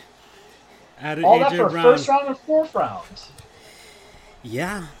added all AJ that for Brown. First round and fourth round.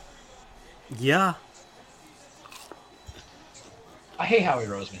 Yeah. I hate Howie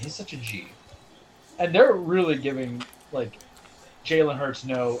Roseman. He's such a G. And they're really giving, like, Jalen Hurts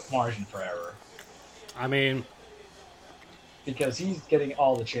no margin for error. I mean... because he's getting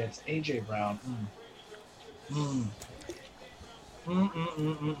all the chance. AJ Brown.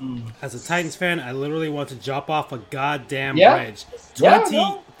 As a Titans fan, I literally want to jump off a goddamn bridge.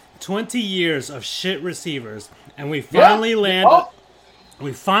 20 years of shit receivers, and we finally land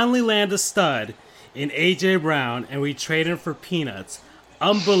a stud in AJ Brown, and we trade him for peanuts.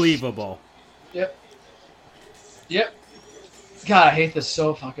 Unbelievable. Yep. God, I hate this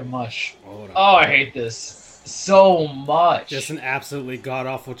so fucking much. Oh, I hate this so much. Just an absolutely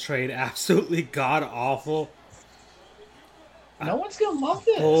god-awful trade. Absolutely god-awful. No one's going to love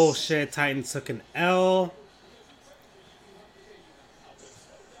this. Bullshit. Titans took an L.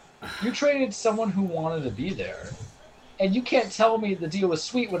 You traded someone who wanted to be there. And you can't tell me the deal was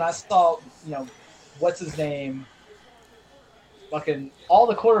sweet when I saw, what's his name? Fucking all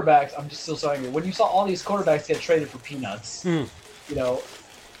the quarterbacks. I'm just still so angry. When you saw all these quarterbacks get traded for peanuts, you're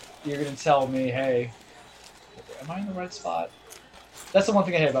going to tell me, hey, am I in the right spot? That's the one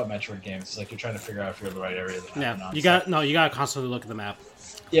thing I hate about Metroid games. It's like you're trying to figure out if you're in the right area. You got to constantly look at the map.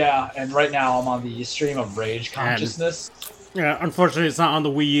 Yeah, and right now I'm on the stream of rage consciousness. Yeah, unfortunately it's not on the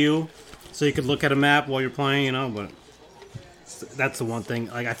Wii U, so you could look at a map while you're playing, but that's the one thing.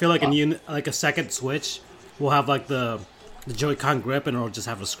 Like I feel like a second Switch will have like the Joy-Con grip and it'll just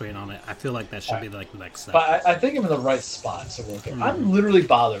have a screen on it. I feel like that should be like the next step. But I think I'm in the right spot, so we're okay. I'm literally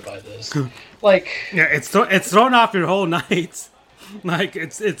bothered by this. It's thrown off your whole night. Like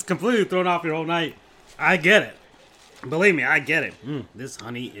it's completely thrown off your whole night. I get it. Believe me, I get it. This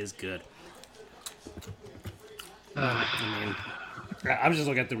honey is good. I'm just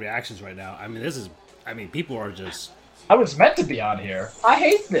looking at the reactions right now. People are just... I was meant to be on here. I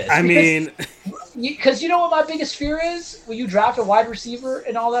hate this. Because you know what my biggest fear is? When you draft a wide receiver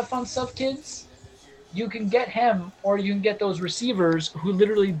and all that fun stuff, kids, you can get him or you can get those receivers who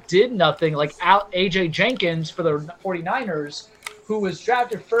literally did nothing, like A.J. Jenkins for the 49ers, who was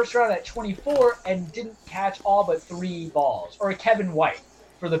drafted first round at 24 and didn't catch all but 3 balls. Or Kevin White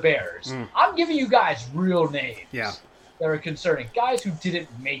for the Bears. I'm giving you guys real names that are concerning. Guys who didn't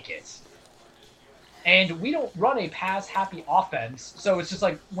make it. And we don't run a pass-happy offense, so it's just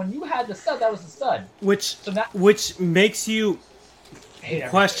like, when you had the stud, that was the stud. Which makes you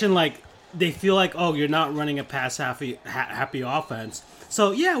question, like, they feel like, oh, you're not running a pass-happy offense.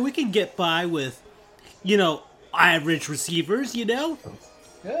 So, yeah, we can get by with, average receivers, Yeah.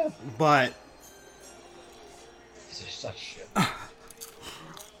 But... This is such shit.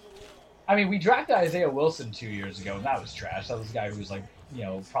 I mean, we drafted Isaiah Wilson 2 years ago, and that was trash. That was the guy who was, like,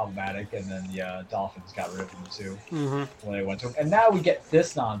 problematic, and then the Dolphins got rid of him too when they went to him. And now we get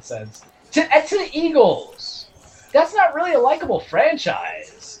this nonsense to the Eagles. That's not really a likable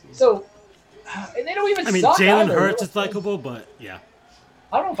franchise. So, and they don't even. I mean, Jalen Hurts is likable, but yeah.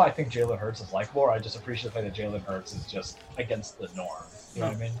 I don't know if I think Jalen Hurts is likable, or I just appreciate the fact that Jalen Hurts is just against the norm. You know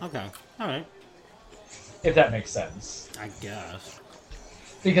what I mean? Okay, all right. If that makes sense. I guess.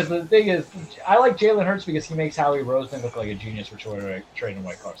 Because the thing is, I like Jalen Hurts because he makes Howie Roseman look like a genius for trading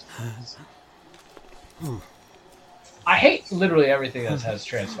white cars. I hate literally everything that has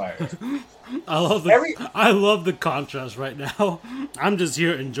transpired. I love the contrast right now. I'm just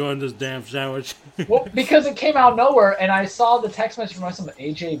here enjoying this damn sandwich. Well, because it came out of nowhere, and I saw the text message from some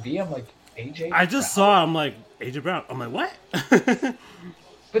AJB. I'm like, AJ? I just saw. I'm like, AJ Brown. I'm like, what?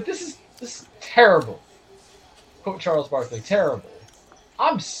 But this is terrible. Quote Charles Barkley, terrible.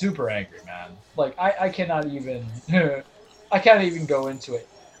 I'm super angry, man. Like, I cannot even... I can't even go into it.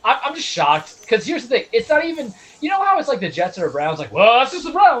 I'm just shocked. Because here's the thing. It's not even... You know how it's like the Jets or Browns? Like, well, that's just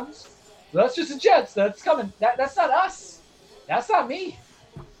the Browns. That's just the Jets. That's coming. That's not us. That's not me.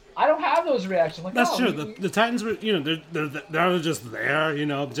 I don't have those reactions. Like, that's true. The Titans were... they're just there,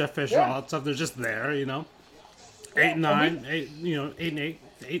 Jeff Fisher, all that stuff. They're just there, 8-9, 8-8.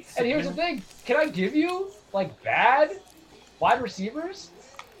 And here's the thing. Can I give you, like, bad... wide receivers,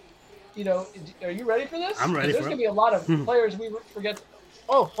 are you ready for this? I'm ready for it. There's going to be a lot of players we forget.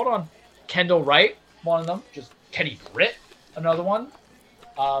 Oh, hold on. Kendall Wright, one of them. Just Kenny Britt, another one.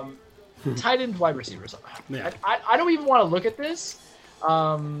 Tight end wide receivers. Yeah. I don't even want to look at this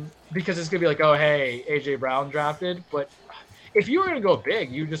because it's going to be like, oh, hey, A.J. Brown drafted. But if you were going to go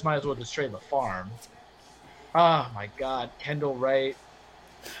big, you just might as well just trade the farm. Oh, my God. Kendall Wright.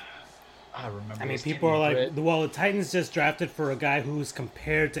 I remember. I mean, people are like, well, the Titans just drafted for a guy who's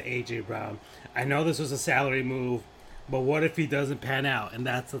compared to A.J. Brown. I know this was a salary move, but what if he doesn't pan out? And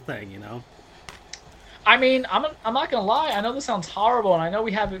that's the thing, I mean, I'm not gonna lie. I know this sounds horrible, and I know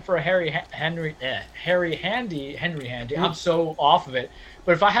we have it for a Harry Handy. I'm so off of it.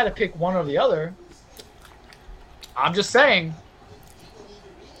 But if I had to pick one or the other, I'm just saying,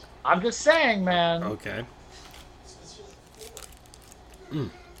 man. Okay.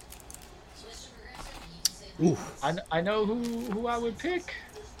 Oof. I know who I would pick,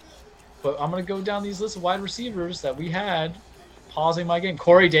 but I'm going to go down these lists of wide receivers that we had. Pausing my game.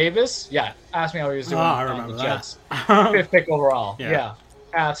 Corey Davis? Yeah, ask me how he was doing on the Jets. 5th pick overall. Yeah,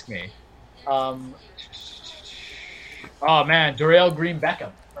 ask me. Oh, man, Darrell Green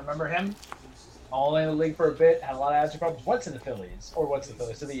Beckham. Remember him? Only in the league for a bit, had a lot of attitude problems. Went to the Phillies.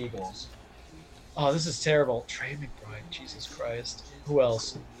 To the Eagles. Oh, this is terrible. Trey McBride. Jesus Christ. Who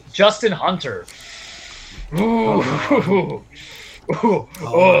else? Justin Hunter. Ooh.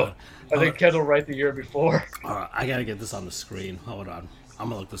 I think Kendall Wright the year before. I gotta get this on the screen. Hold on. I'm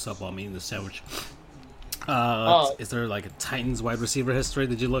gonna look this up while I'm eating the sandwich. Is there like a Titans wide receiver history?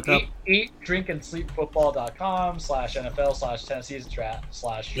 Did you look up? Eat, drink, and sleep football.com/NFL/Tennessee's draft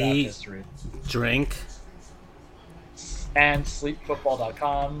history. Drink. And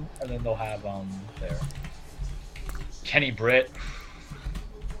sleepfootball.com, and then they'll have there. Kenny Britt.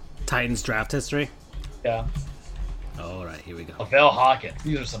 Titans draft history. Yeah. All right, here we go. Lavelle Hawkins.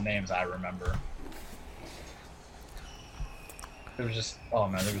 These are some names I remember. There was just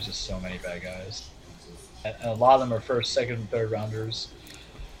so many bad guys, and a lot of them are first, second, and third rounders.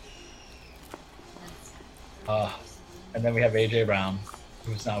 And then we have AJ Brown,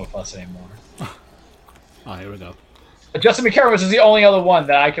 who's not with us anymore. Oh, here we go. But Justin McCarron was the only other one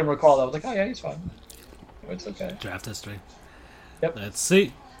that I can recall that was like, oh yeah, he's fine. It's okay. Draft history. Yep. Let's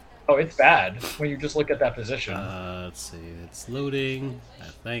see. Oh, it's bad when you just look at that position. Let's see. It's loading, I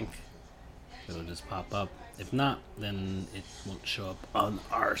think. It'll just pop up. If not, then it won't show up on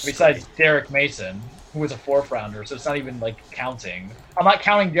our screen. Besides Derek Mason, who was a 4th rounder, so it's not even like counting. I'm not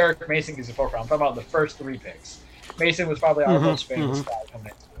counting Derek Mason because he's a 4th round. I'm talking about the first 3 picks. Mason was probably our most famous guy coming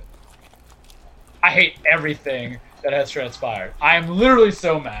into it. I hate everything that has transpired. I am literally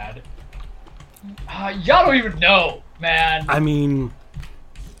so mad. Y'all don't even know, man. I mean,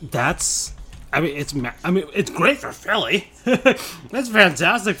 it's great for Philly. That's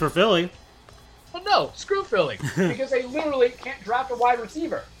fantastic for Philly. Well, no, screw Philly, because they literally can't draft a wide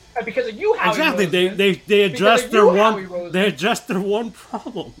receiver. And because of you, Howie exactly. Roseman, They addressed their one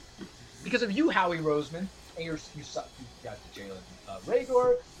problem. Because of you, Howie Roseman, and you got Jalen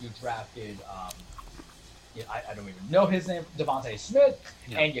Rager, you drafted I don't even know his name, Devontae Smith,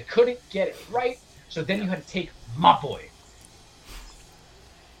 and you couldn't get it right. So then you had to take my boy.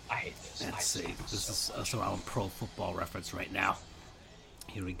 I hate this. Let's see. This is also on Pro Football Reference right now.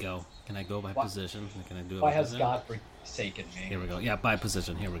 Here we go. Can I go by position? Can I do it? Why has God forsaken me? Here we go. Yeah, by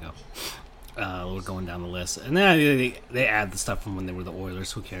position. Here we go. We're going down the list, and then they add the stuff from when they were the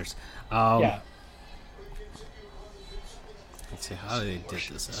Oilers. Who cares? Let's see how they did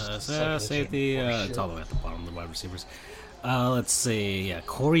this. Safety. It's all the way at the bottom. The wide receivers. Let's see. Yeah,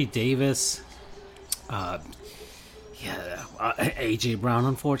 Corey Davis. AJ Brown,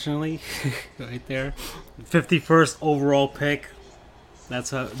 unfortunately, right there. 51st overall pick.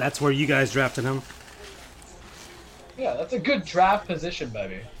 That's where you guys drafted him. Yeah, that's a good draft position,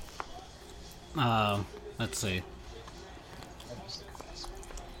 baby. Let's see.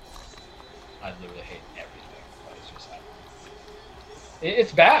 I literally hate everything that is just happening.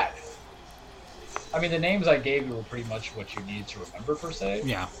 It's bad. I mean, the names I gave you were pretty much what you need to remember, per se.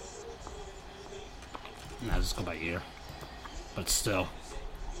 Yeah. No, just go by year. But still.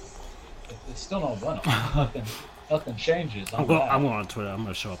 It's still no bueno. Nothing changes. I'm going on Twitter. I'm going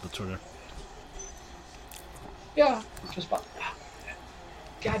to show up the Twitter. Yeah, just about.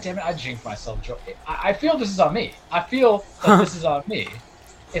 God damn it, I jinxed myself. I feel this is on me. I feel that this is on me.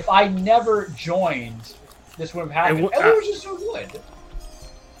 If I never joined, this wouldn't have happened. And we were just so good.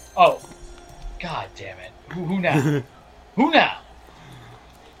 Oh, god damn it. Who now? Who now?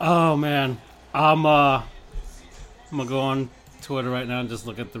 Oh, man. I'm going to go on Twitter right now and just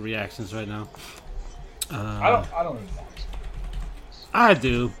look at the reactions right now. I don't even know. I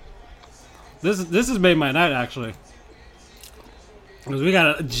do. This has made my night, actually. Because we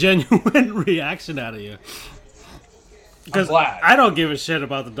got a genuine reaction out of you. Because I don't give a shit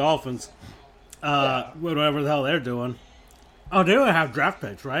about the Dolphins. Whatever the hell they're doing. Oh, they don't have draft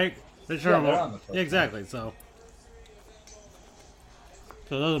picks, right? They're on the first exactly, so it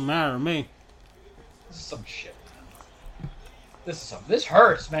doesn't matter to me. This is some shit, man. This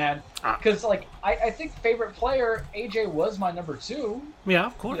hurts, man. Because, I think favorite player, AJ was my number 2. Yeah,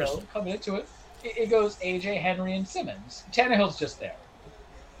 of course. Coming into it. It goes AJ, Henry, and Simmons. Tannehill's just there.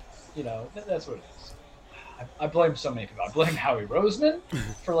 That's what it is. I blame so many people. I blame Howie Roseman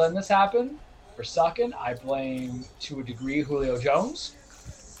for letting this happen, for sucking. I blame, to a degree, Julio Jones.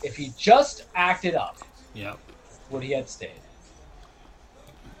 If he just acted up, would he have stayed?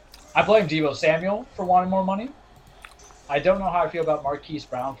 I blame Deebo Samuel for wanting more money. I don't know how I feel about Marquise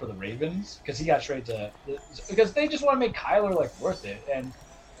Brown for the Ravens, because he got traded because they just want to make Kyler worth it, and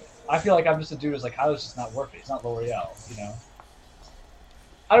I feel like I'm just a dude who's Kyler's just not worth it. He's not L'Oreal,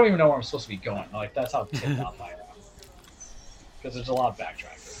 I don't even know where I'm supposed to be going. That's how tipped off I am, because there's a lot of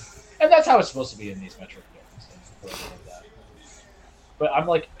backtracking, and that's how it's supposed to be in these metric games. But I'm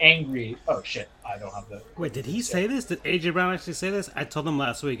angry. Oh shit! I don't have the. Wait, did he say this? Did AJ Brown actually say this? I told him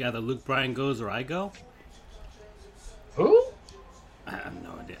last week either Luke Bryan goes or I go. Who? I have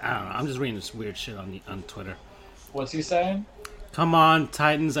no idea. I don't know. I'm just reading this weird shit on Twitter. What's he saying? Come on,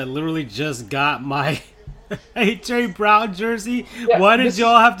 Titans! I literally just got my AJ Brown jersey. Yeah, why did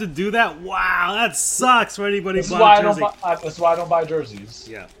y'all have to do that? Wow, that sucks for anybody buying a jersey. That's why I don't buy jerseys.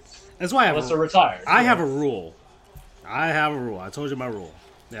 Yeah, that's why unless they're retired. I have a rule. I told you my rule.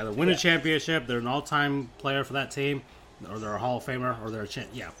 Yeah, they win a championship. They're an all-time player for that team, or they're a Hall of Famer, or they're a champ.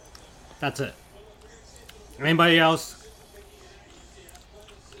 Yeah, that's it. Anybody else?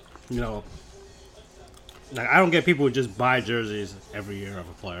 I don't get people who just buy jerseys every year of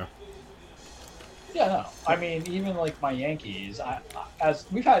a player. Yeah, no. I mean, even my Yankees, as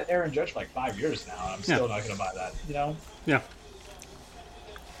we've had Aaron Judge for 5 years now, I'm still not going to buy that. Yeah.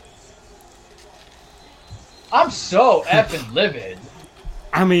 I'm so effing livid.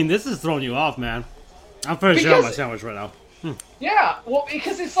 I mean, this is throwing you off, man. I'm finishing out my sandwich right now. Yeah, well,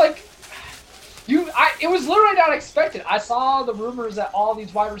 because it's it was literally not expected. I saw the rumors that all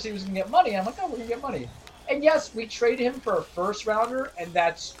these wide receivers can get money. I'm like, oh, we're going to get money. And yes, we traded him for a first rounder, and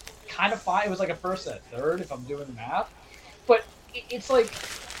that's kind of fine. It was a first and a third, if I'm doing the math. But it's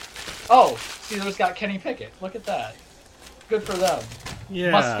oh, Steelers got Kenny Pickett. Look at that. Good for them.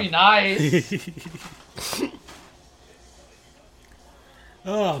 Yeah. Must be nice.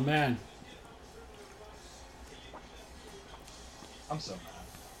 Oh, man. I'm so mad.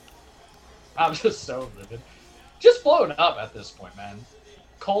 I'm just so livid. Just blow it up at this point, man.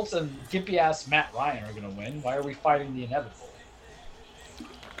 Colts and gimpy-ass Matt Ryan are going to win. Why are we fighting the inevitable?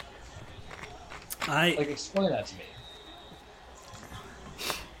 Explain that to me.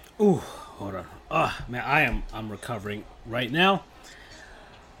 Ooh, hold on. Oh man, I'm recovering right now.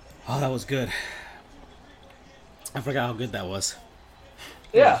 Oh, that was good. I forgot how good that was.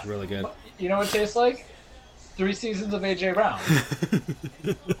 That Yeah. was really good. You know what it tastes like? 3 seasons of AJ Brown.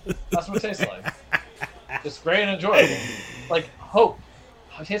 That's what it tastes like. Just great and enjoyable. Like hope.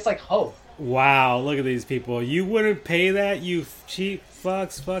 It tastes like hope. Wow, look at these people. You wouldn't pay that, you cheap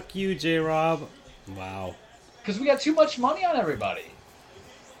fucks. Fuck you, J-Rob. Wow. Because we got too much money on everybody.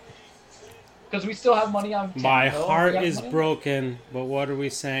 Because we still have money on... My heart is broken, but what are we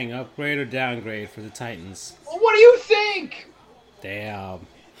saying? Upgrade or downgrade for the Titans? Well, what do you think? Damn.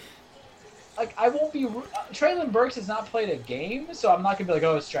 Like, I won't be... Traylon Burks has not played a game, so I'm not going to be like,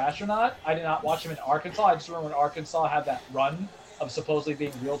 oh, it's trash or not. I did not watch him in Arkansas. I just remember when Arkansas had that run of supposedly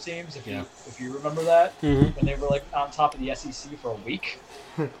being real teams, if you remember that, when they were, like, on top of the SEC for a week.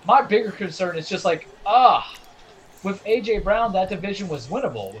 My bigger concern is just like, with A.J. Brown, that division was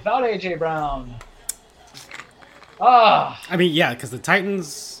winnable. Without A.J. Brown... I mean, yeah, because the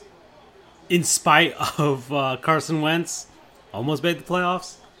Titans, in spite of Carson Wentz, almost made the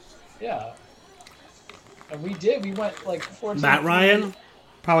playoffs. Yeah. And we did. We went, like, 14... Matt Ryan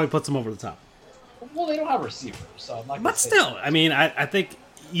probably puts them over the top. Well, they don't have receivers, so I'm not gonna But still, I mean, I think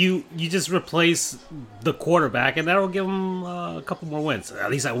you just replace the quarterback, and that'll give them a couple more wins.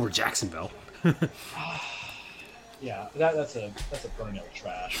 At least over Jacksonville. Yeah, that's a perennial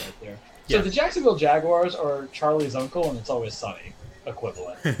trash right there. So the Jacksonville Jaguars are Charlie's uncle, and it's always sunny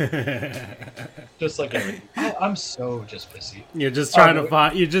equivalent. Just like everything. I'm so just pissy. You're just trying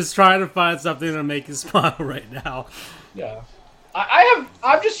to find something to make you smile right now. Yeah.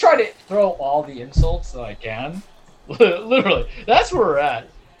 I'm just trying to throw all the insults that I can. Literally. That's where we're at.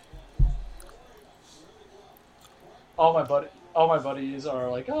 All my buddies are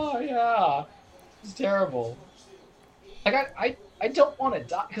like, oh yeah, it's terrible. Like I don't want to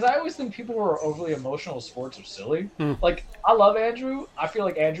die because I always think people who are overly emotional with sports are silly. Like I love Andrew. I feel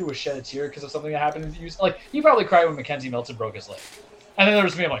like Andrew would shed a tear because of something that happened in the use. Like he probably cried when Mackenzie Milton broke his leg. And then there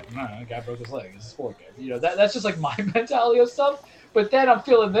was me, I'm like, that guy broke his leg. It's a sport game. You know, that's just like my mentality of stuff. But then I'm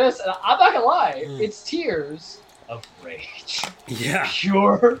feeling this, and I'm not gonna lie, it's tears of rage. Yeah.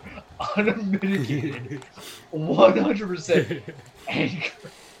 Pure, unmitigated, 100% anger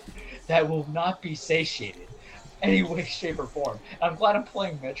that will not be satiated any way, shape, or form. And I'm glad I'm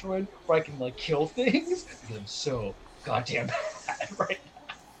playing Metroid where I can like kill things because I'm so goddamn mad right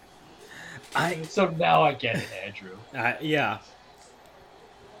now. So now I get it, Andrew. Yeah.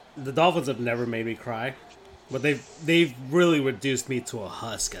 The Dolphins have never made me cry, but they've really reduced me to a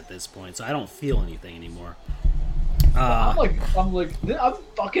husk at this point, so I don't feel anything anymore. I'm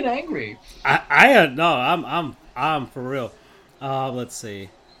fucking angry. I'm for real. Let's see.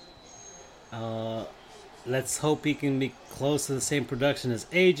 Let's hope he can be close to the same production as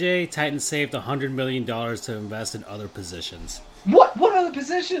AJ. Titans saved $100 million to invest in other positions. What other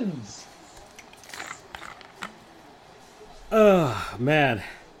positions? Oh man.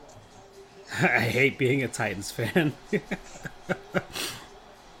 I hate being a Titans fan.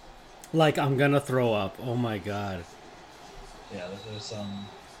 Like I'm gonna throw up. Oh my god. Yeah, there's some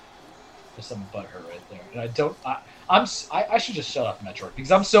butthurt right there, and I should just shut up Metroid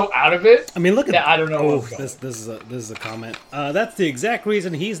because I'm so out of it. I mean, look at that. I don't know. Oh, this is a comment. That's the exact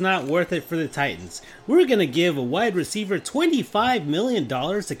reason he's not worth it for the Titans. We're gonna give a wide receiver $25 million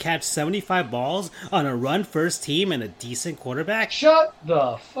to catch 75 balls on a run-first team and a decent quarterback. Shut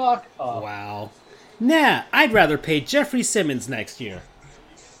the fuck up! Wow. Nah, I'd rather pay Jeffrey Simmons next year.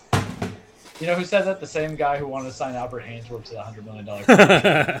 You know who said that? The same guy who wanted to sign Albert Haynesworth to the $100 million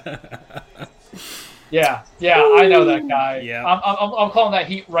contract. Yeah, I know that guy. Yeah. I'm calling that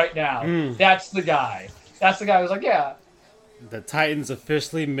heat right now. That's the guy. That's the guy who's like, yeah. The Titans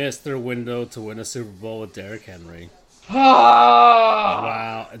officially missed their window to win a Super Bowl with Derrick Henry.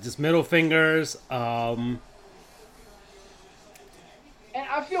 Wow. Just middle fingers. And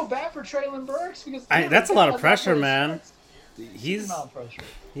I feel bad for Traylon Burks because that's a lot of pressure, man. He's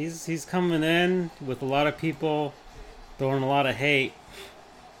coming in with a lot of people throwing a lot of hate.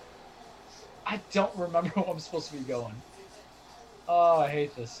 I don't remember where I'm supposed to be going. Oh, I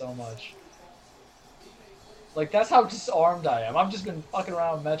hate this so much. Like, that's how disarmed I am. I've just been fucking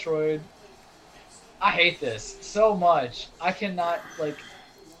around with Metroid. I hate this so much. I cannot, like...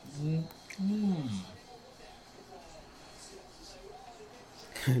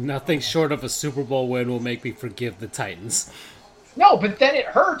 Nothing short of a Super Bowl win will make me forgive the Titans. No, but then it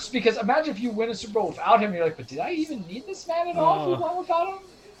hurts because imagine if you win a Super Bowl without him, you're like, but did I even need this man at all if we won without him?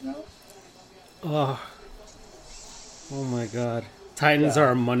 No. Oh my god. Titans are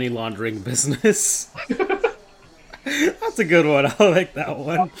a money laundering business. That's a good one. I like that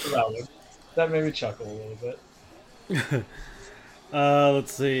one. That made me chuckle a little bit.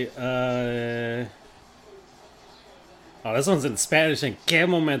 Let's see. Oh, this one's in Spanish. En qué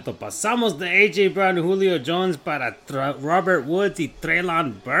momento pasamos de AJ Brown y Julio Jones para Robert Woods y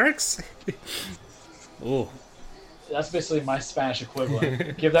Treylon Burks? Oh. That's basically my Spanish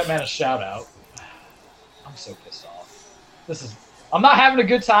equivalent. Give that man a shout out. I'm so pissed off. I'm not having a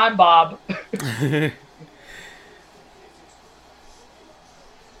good time, Bob.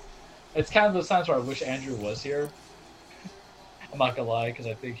 It's kind of those times where I wish Andrew was here. I'm not gonna lie, because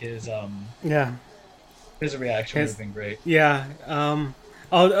I think his reaction would have been great. Yeah.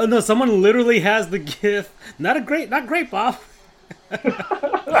 Oh no! Someone literally has the GIF. Not great, Bob.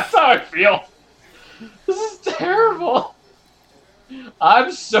 That's how I feel. This is terrible.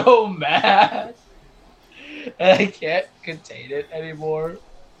 I'm so mad, and I can't contain it anymore.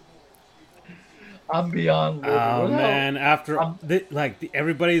 I'm beyond living. Oh man! After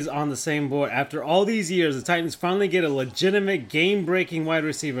everybody's on the same board. After all these years, the Titans finally get a legitimate game-breaking wide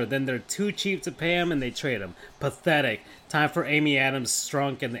receiver. Then they're too cheap to pay him, and they trade him. Pathetic. Time for Amy Adams,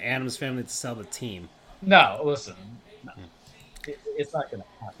 Strunk, and the Adams family to sell the team. No, listen. No. It's not gonna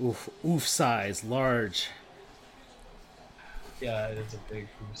happen. Oof size, large. Yeah, it's a big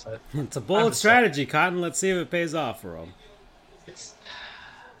oof size. It's a bold strategy, Cotton. Let's see if it pays off for him.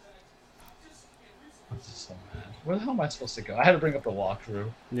 I'm just so mad. Where the hell am I supposed to go? I had to bring up the walkthrough.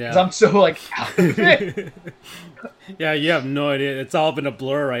 Yeah. Because I'm so, out of it. Yeah, you have no idea. It's all been a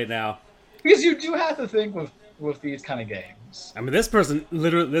blur right now. Because you do have to think with these kind of games. I mean, this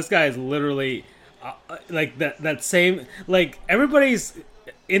guy is literally, that same, everybody's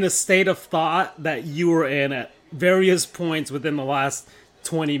in a state of thought that you were in at various points within the last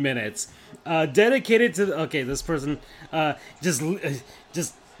 20 minutes. Dedicated to, this person, just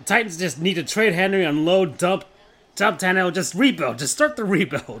Titans just need to trade Henry, unload, dump Tannehill, just rebuild. Just start the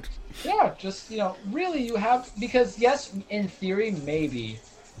rebuild. Yeah, just, really you have... Because, yes, in theory, maybe.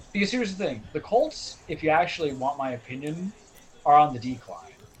 Because here's the thing. The Colts, if you actually want my opinion, are on the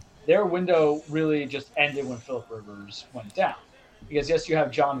decline. Their window really just ended when Phillip Rivers went down. Because, yes, you have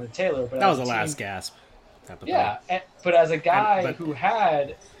Jonathan Taylor, but... That was the last gasp. Yeah, but as a guy who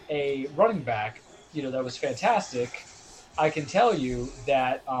had a running back, that was fantastic... I can tell you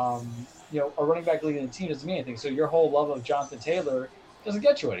that a running back leading the team doesn't mean anything. So your whole love of Jonathan Taylor doesn't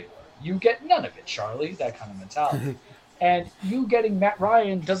get you anywhere. You get none of it, Charlie. That kind of mentality. And you getting Matt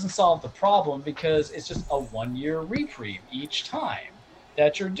Ryan doesn't solve the problem because it's just a 1-year reprieve each time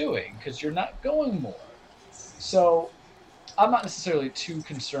that you're doing because you're not going more. So I'm not necessarily too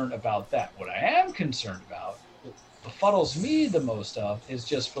concerned about that. What I am concerned about, what befuddles me the most of, is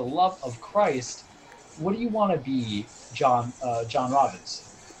just for the love of Christ, what do you want to be, John Robinson?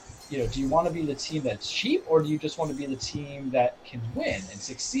 Do you want to be the team that's cheap, or do you just want to be the team that can win and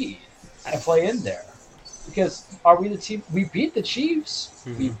succeed and play in there? Because are we the team? We beat the Chiefs.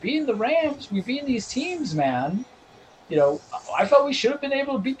 Mm-hmm. We've beaten the Rams. We've beaten these teams, man. I felt we should have been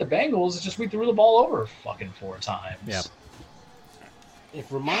able to beat the Bengals. It's just we threw the ball over fucking 4 times. Yeah. It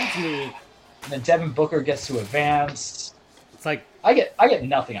reminds me. And then Devin Booker gets to advance. It's like I get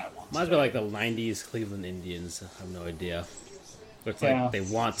nothing I want. Might be like the 90s Cleveland Indians. I have no idea. It's like they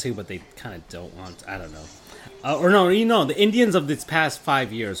want to, but they kind of don't want to. I don't know. The Indians of these past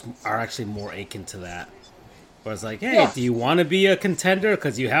 5 years are actually more akin to that. Where it's like, hey, do you want to be a contender?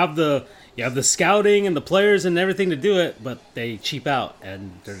 Because you have the scouting and the players and everything to do it, but they cheap out.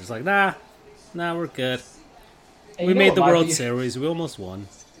 And they're just like, nah, we're good. And we made the World Series. We almost won.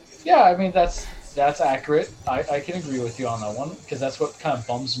 Yeah, I mean, that's accurate. I can agree with you on that one because that's what kind of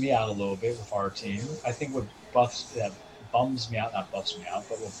bums me out a little bit with our team. I think what bums me out a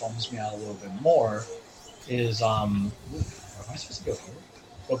little bit more is where am I supposed to go for?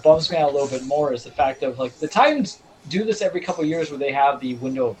 What bums me out a little bit more is the fact of the Titans do this every couple of years where they have the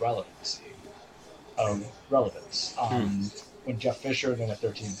window of relevance. When Jeff Fisher then at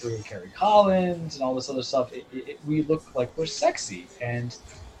 13-3 with Kerry Collins and all this other stuff, we look like we're sexy. And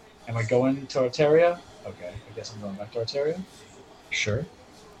am I going to Arteria? Okay, I guess I'm going back to Arteria. Sure.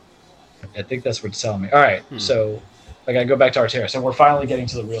 I think that's what it's telling me. All right, so I got to go back to Arteria. So we're finally getting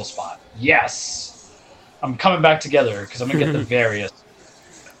to the real spot. Yes! I'm coming back together because I'm going to get the various.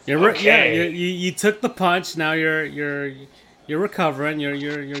 You took the punch. Now you're recovering.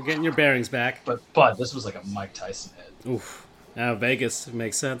 You're getting your bearings back. But this was like a Mike Tyson hit. Oof. Now Vegas, it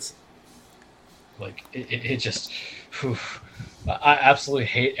makes sense. It just... Oof. I absolutely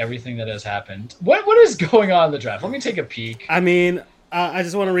hate everything that has happened. What is going on in the draft? Let me take a peek. I mean, I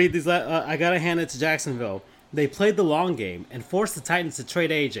just want to read these. I got to hand it to Jacksonville. They played the long game and forced the Titans to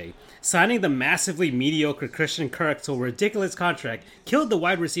trade AJ. Signing the massively mediocre Christian Kirk to a ridiculous contract killed the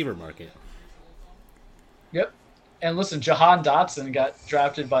wide receiver market. Yep. And listen, Jahan Dotson got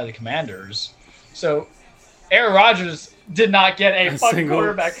drafted by the Commanders. So Aaron Rodgers did not get a fucking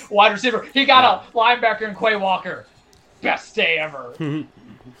quarterback, wide receiver. He got a linebacker in Quay Walker. Best day ever.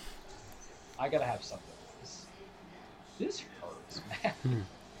 I got to have something. This hurts, man.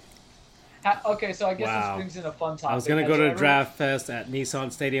 Okay, so I guess this brings in a fun topic. I was going to go to Draft Fest at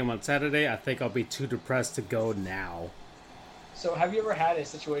Nissan Stadium on Saturday. I think I'll be too depressed to go now. So have you ever had a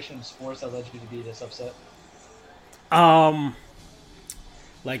situation in sports that led you to be this upset?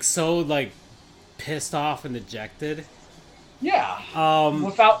 Pissed off and dejected. Yeah.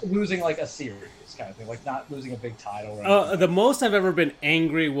 Without losing like a series kind of thing, like not losing a big title. Or the most I've ever been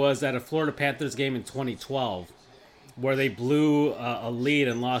angry was at a Florida Panthers game in 2012, where they blew a lead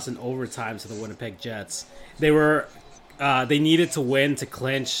and lost in overtime to the Winnipeg Jets. They needed to win to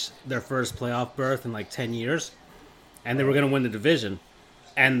clinch their first playoff berth in like 10 years, and they were going to win the division,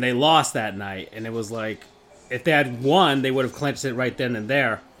 and they lost that night. And it was like, if they had won, they would have clinched it right then and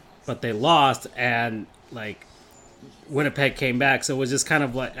there, but they lost, and like Winnipeg came back. So it was just kind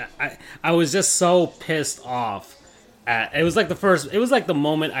of like I was just so pissed off. It was like the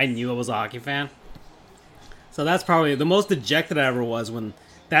moment I knew I was a hockey fan. So that's probably the most dejected I ever was when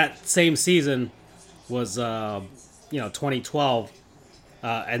that same season was 2012,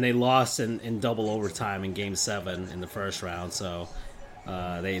 and they lost in double overtime in Game 7 in the first round. So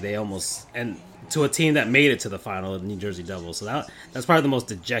they almost, and to a team that made it to the final, the New Jersey Devils. So that's probably the most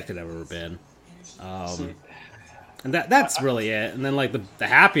dejected I've ever been. And that's really it. And then like the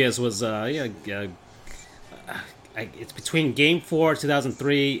happiest was it's between Game 4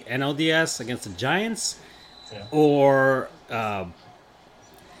 2003 NLDS against the Giants, or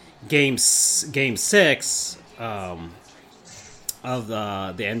Game 6 of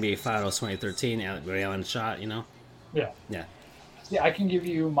the NBA Finals 2013 where Allen shot. Yeah. Yeah, I can give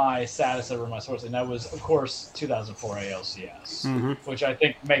you my status over my source, and that was, of course, 2004 ALCS, which I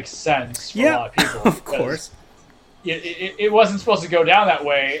think makes sense for a lot of people. Of course. It wasn't supposed to go down that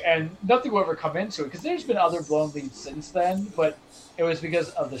way, and nothing will ever come into it, because there's been other blown leads since then, but it was because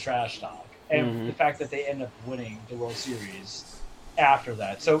of the trash talk, and the fact that they ended up winning the World Series after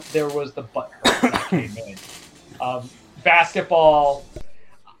that. So there was the butthurt that came in. Basketball,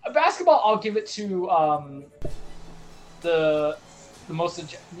 I'll give it to the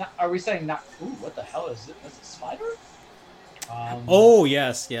most. Are we saying not? Ooh, what the hell is it? Is it Spider?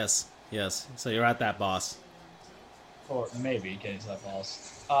 Yes. So you're at that boss. Or maybe getting to that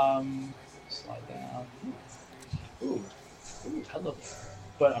boss. Slide down. Ooh, hello there.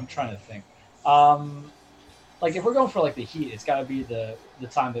 But I'm trying to think. Like if we're going for like the Heat, it's got to be the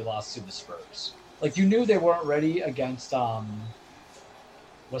time they lost to the Spurs. Like you knew they weren't ready against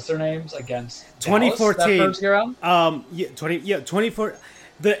what's their names against 2014. That first year round? 24.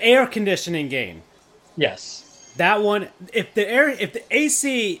 The air conditioning game. Yes. That one. If the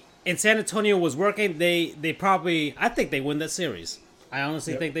AC in San Antonio was working, they probably, I think they win that series. I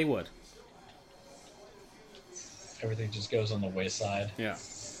honestly think they would. Everything just goes on the wayside. Yeah.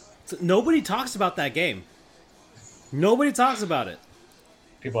 So nobody talks about that game. Nobody talks about it.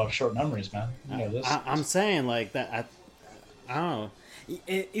 People have short memories, man. You know this. I'm saying like that. I don't know.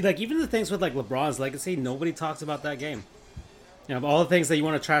 Like even the things with like LeBron's legacy, nobody talks about that game. Of all the things that you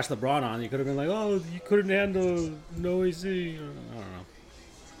want to trash LeBron on, you could have been like, oh, you couldn't handle no AC. I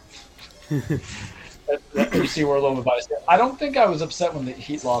don't know. You see, we're a little bit biased. I don't think I was upset when the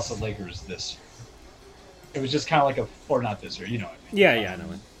Heat lost the Lakers this year. It was just kind of like or not this year, you know what I mean? Yeah, I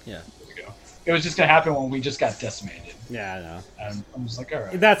know it. Yeah. It was just going to happen when we just got decimated. Yeah, I know. And I'm just like, all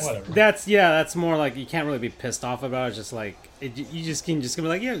right, whatever. That's more like you can't really be pissed off about it. It's just like, you just can be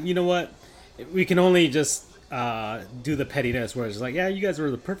like, yeah, you know what? We can only just do the pettiness where it's like, yeah, you guys were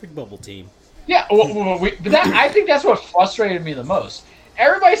the perfect bubble team. Yeah, but I think that's what frustrated me the most.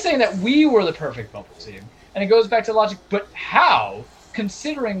 Everybody's saying that we were the perfect bubble team. And it goes back to logic, but how?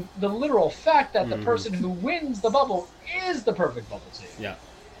 Considering the literal fact that the person who wins the bubble is the perfect bubble team. Yeah.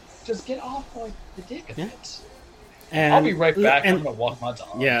 Just get off like the dick of it. And, I'll be right back. I'm gonna walk my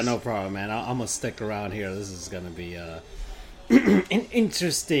dogs. Yeah, no problem, man. I'm gonna stick around here. This is gonna be an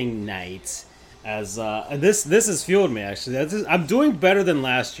interesting night. As this has fueled me actually. I'm doing better than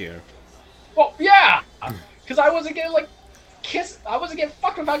last year. Well, yeah, because I wasn't getting kissed. I wasn't getting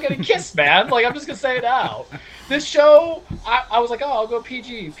fucked without getting kissed, man. Like I'm just gonna say it now. This show, I was like, oh, I'll go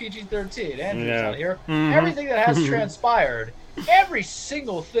PG-13. Andrew's out here. Everything that has transpired. Every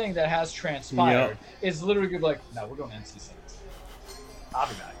single thing that has transpired is literally like, no, we're going to NC-17. I'll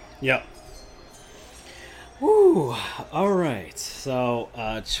be back. Yep. Whew. All right. So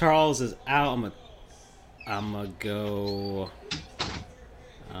Charles is out. I'm gonna go.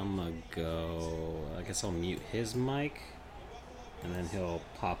 I guess I'll mute his mic, and then he'll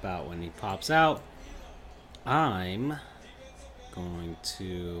pop out when he pops out. I'm going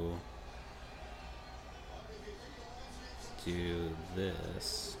to do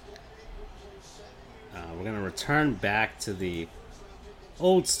this. We're gonna return back to the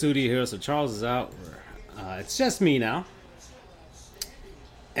old studio here. So Charles is out. It's just me now,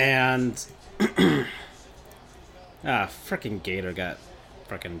 and frickin' Gator got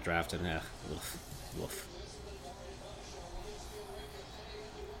frickin' drafted. Yeah, woof, woof.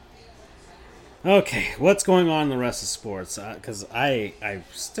 Okay, what's going on in the rest of sports? Because I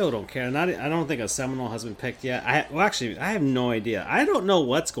still don't care. I don't think a Seminole has been picked yet. I have no idea. I don't know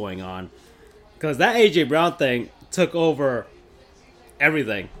what's going on because that AJ Brown thing took over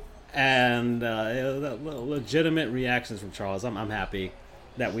everything, and legitimate reactions from Charles. I'm happy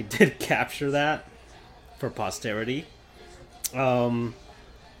that we did capture that for posterity. Where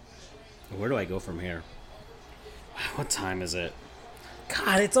do I go from here? What time is it?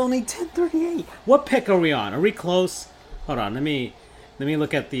 God, it's only 10:38. What pick are we on? Are we close? Hold on, let me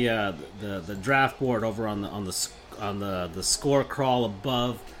look at the draft board over on the score crawl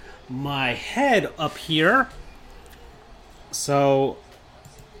above my head up here. So,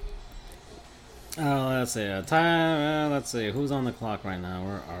 let's see. Let's see who's on the clock right now.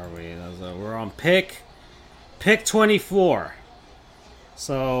 Where are we? We're on pick 24.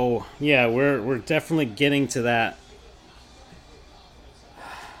 So yeah, we're definitely getting to that.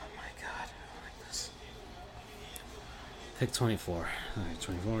 Pick 24. All right,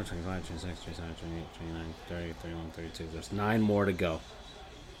 24, 25, 26, 27, 28, 29, 30, 31, 32. There's 9 more to go.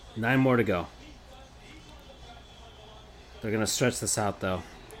 9 more to go. They're going to stretch this out, though,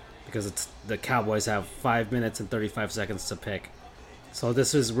 because the Cowboys have 5 minutes and 35 seconds to pick. So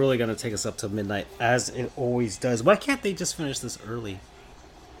this is really going to take us up to midnight, as it always does. Why can't they just finish this early?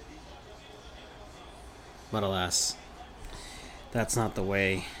 But alas, that's not the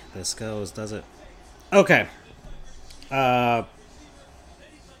way this goes, does it? Okay.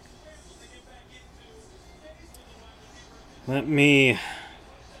 Let me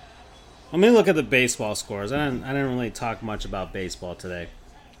look at the baseball scores. I didn't really talk much about baseball today.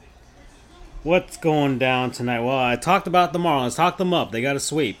 What's going down tonight? Well, I talked about the Marlins. Talked them up. They got a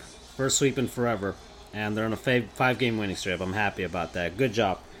sweep. First sweep in forever. And they're on a 5-game winning streak. I'm happy about that. Good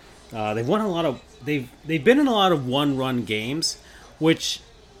job. They've won a lot of... They've been in a lot of one-run games, which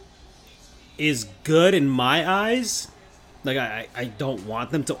is good in my eyes. Like, I don't want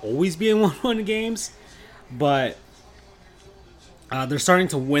them to always be in one-run games, but they're starting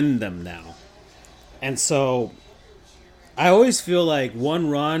to win them now. And so I always feel like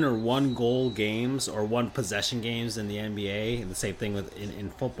one-run or one-goal games or one-possession games in the NBA, and the same thing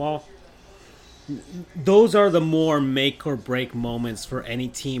in football, those are the more make-or-break moments for any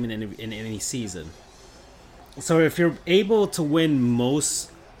team in any season. So if you're able to win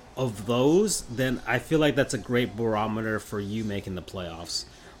most of those, then I feel like that's a great barometer for you making the playoffs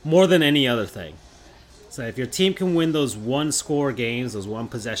more than any other thing. So if your team can win those one-score games, those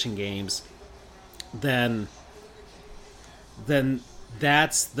one-possession games, then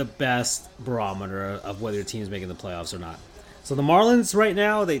that's the best barometer of whether your team's making the playoffs or not. So the Marlins right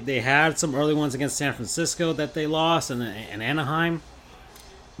now, they had some early ones against San Francisco that they lost and Anaheim,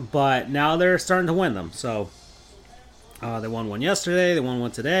 but now they're starting to win them. So they won one yesterday, they won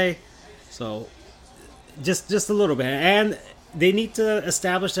one today, so just a little bit. And they need to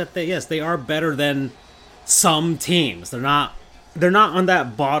establish that they are better than some teams. They're not on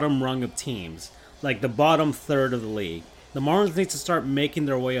that bottom rung of teams, like the bottom third of the league. The Marlins need to start making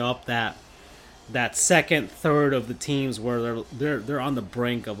their way up that second third of the teams where they're on the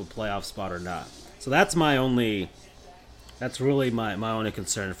brink of a playoff spot or not. So that's really my only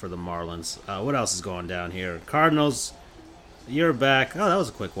concern for the Marlins. What else is going down here? Cardinals, you're back. Oh, that was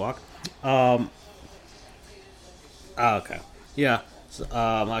a quick walk. Okay. Yeah. So,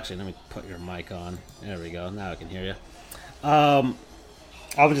 actually, let me put your mic on. There we go. Now I can hear you. I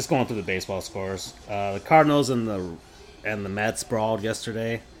was just going through the baseball scores. The Cardinals and the Mets brawled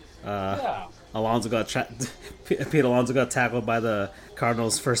yesterday. Yeah. Pete Alonso got tackled by the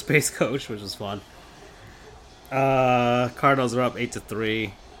Cardinals' first base coach, which was fun. Cardinals are up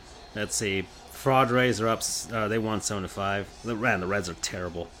 8-3. Let's see. Padres are up. They won 7-5. The Reds are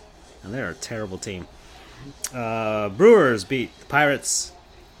terrible, and they're a terrible team. Brewers beat the Pirates.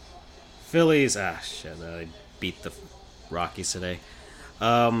 Phillies. They beat the Rockies today.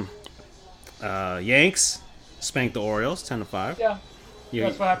 Yanks spanked the Orioles 10-5. Yeah.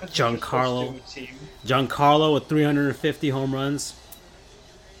 That's what happens. Giancarlo with 350 home runs.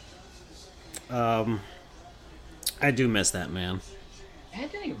 I do miss that man.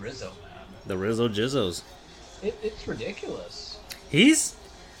 Anthony Rizzo, man. The Rizzo Jizzos. It's ridiculous.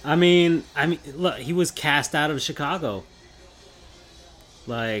 I mean, look, he was cast out of Chicago.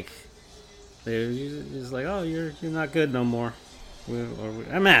 Like, he's like, oh, you're not good no more.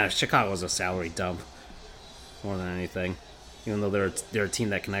 Chicago's a salary dump more than anything, even though they're a team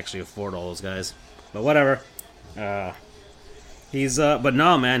that can actually afford all those guys. But whatever. But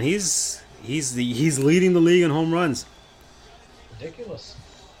no, man, he's leading the league in home runs. Ridiculous.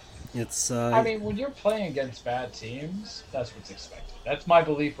 It's. When you're playing against bad teams, that's what's expected. That's my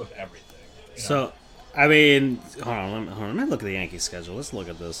belief with everything. So, hold on. Let me look at the Yankees schedule. Let's look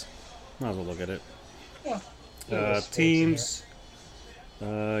at this. Might as well look at it. Yeah. Teams.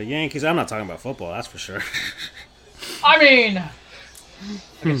 Yankees. I'm not talking about football. That's for sure. I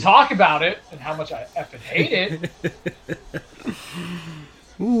can talk about it and how much I effing hate it.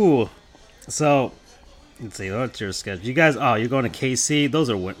 Ooh. So, let's see. What's your schedule? You guys. Oh, you're going to KC.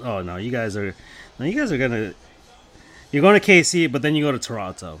 Those are. Oh no, you guys are gonna. You're going to KC, but then you go to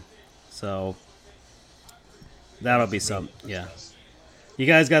Toronto. So that'll be something. Yeah. You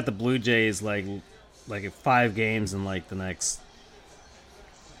guys got the Blue Jays like 5 games in like the next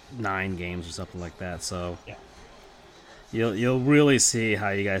 9 games or something like that. So yeah. You'll really see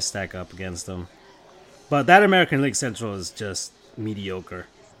how you guys stack up against them. But that American League Central is just mediocre.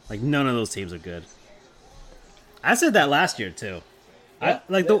 Like none of those teams are good. I said that last year too. Yeah,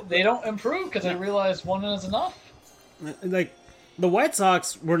 they don't improve because they realize one is enough. Like the White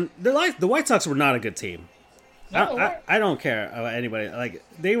Sox were not a good team. No, I don't care about anybody. Like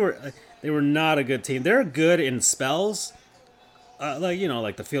they were not a good team. They're good in spells,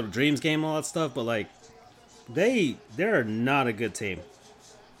 like the Field of Dreams game, all that stuff. But like they're not a good team.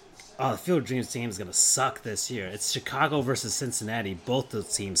 Oh, the Field of Dreams team is gonna suck this year. It's Chicago versus Cincinnati. Both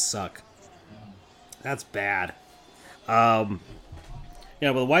those teams suck. That's bad. Yeah,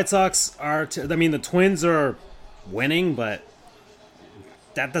 but the White Sox are. The Twins are winning, but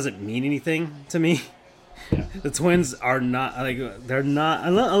that doesn't mean anything to me. Yeah. The Twins are not they're not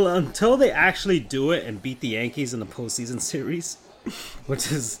until they actually do it and beat the Yankees in the postseason series,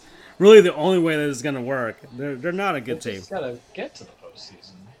 which is really the only way that it's going to work. They're not a good team. Just gotta get to the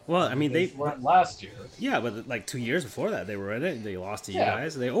postseason. Well, they weren't last year. Yeah, but like 2 years before that, they were in it. They lost to you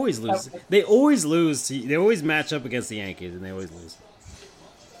guys. They always lose. They always match up against the Yankees, and they always lose.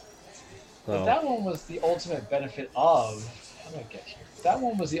 But that one was the ultimate benefit of. How did I get here? That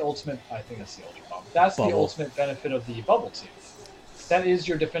one was the ultimate. I think that's the ultimate bubble. That's the ultimate benefit of the bubble team. That is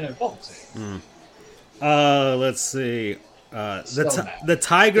your definitive bubble team. Let's see. The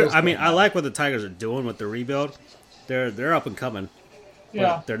Tigers. I like what the Tigers are doing with the rebuild. They're up and coming.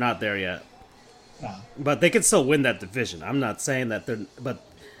 Yeah, they're not there yet. No. But they can still win that division. I'm not saying that they're. But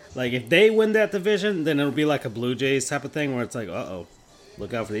like if they win that division, then it'll be like a Blue Jays type of thing where it's like,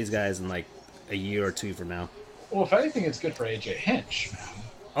 look out for these guys in like a year or two from now. Well, if anything, it's good for AJ Hinch.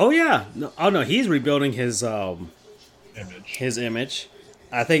 Oh yeah, no, he's rebuilding his image. His image.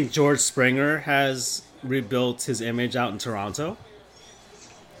 I think George Springer has rebuilt his image out in Toronto.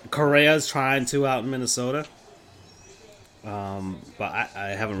 Correa's trying to out in Minnesota. But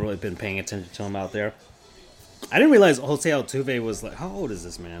I haven't really been paying attention to him out there. I didn't realize Jose Altuve was like, how old is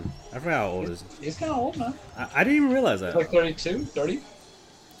this man? I forgot how old is he. He's kind of old, man. I didn't even realize that. Like 32, 30?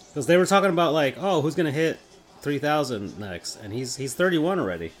 Because they were talking about like, who's going to hit 3,000 next? And he's 31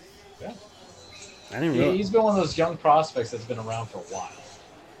 already. Yeah. I didn't realize. He's been one of those young prospects that's been around for a while.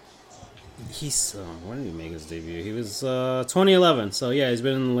 He's, when did he make his debut? He was 2011. So yeah, he's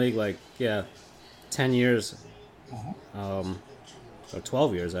been in the league 10 years. Or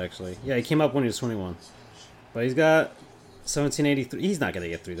 12 years actually. Yeah, he came up when he was 21. But he's got 1783. He's not gonna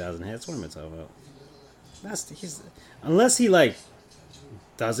get 3,000 hits. What am I talking about? Unless he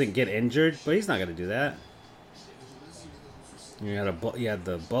doesn't get injured, but he's not gonna do that. You had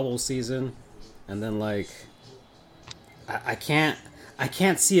the bubble season, and then I can't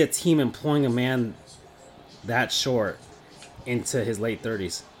see a team employing a man that short into his late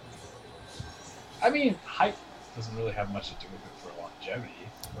 30s. I mean, height doesn't really have much to do with it for longevity,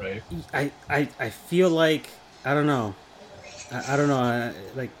 right? I feel like I don't know. I don't know.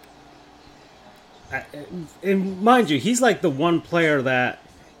 And mind you, he's like the one player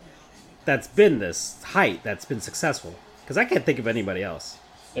that's been this height that's been successful. Because I can't think of anybody else.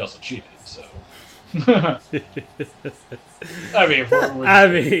 They also cheated, so.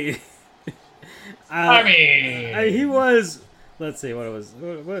 he was let's see what it was.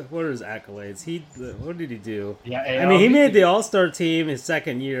 What are his accolades? What did he do? Yeah, I mean, he made the All-Star team his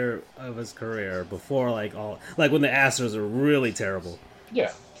second year of his career before like when the Astros were really terrible.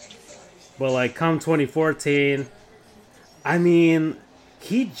 Yeah. But like come 2014, I mean,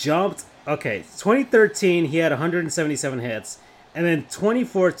 he jumped. Okay, 2013 he had 177 hits, and then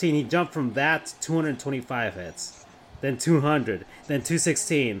 2014 he jumped from that to 225 hits, then 200, then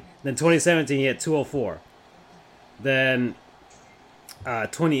 216, then 2017 he had 204. Then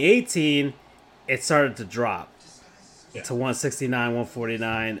 2018 it started to drop to 169,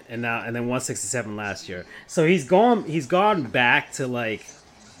 149, and then 167 last year. So he's gone back to like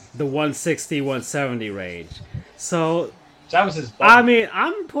the 160, 170 range. So that was his bubble. I mean,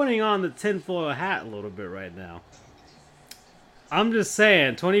 I'm putting on the tinfoil hat a little bit right now. I'm just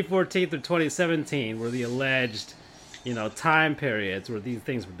saying 2014 through 2017 were the alleged, time periods where these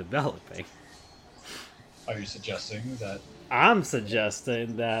things were developing. Are you suggesting that? I'm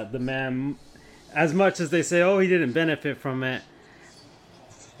suggesting that the man, as much as they say, he didn't benefit from it,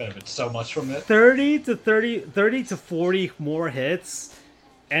 benefit so much from it. 30 to 40 more hits,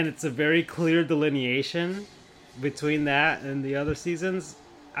 and it's a very clear delineation between that and the other seasons.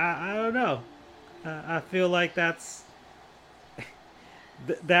 I don't know. I feel like that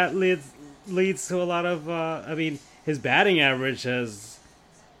leads to a lot of. I mean, his batting average has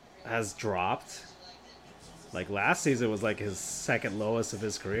dropped. Like last season was like his second lowest of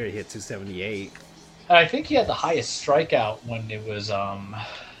his career. He hit 278. I think he had the highest strikeout when it was. I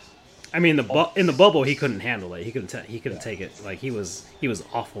mean, in the bubble, he couldn't handle it. He couldn't take it. Like he was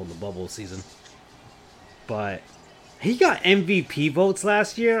awful in the bubble season. But he got MVP votes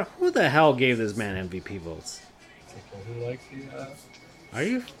last year. Who the hell gave this man MVP votes? People who like the. Are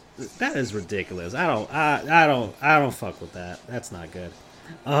you? That is ridiculous. I don't fuck with that. That's not good.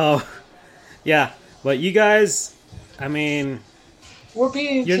 Oh, yeah. But you guys, I mean, we're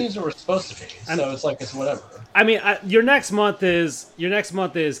beating teams that we're supposed to be, so it's whatever. I mean, your next month is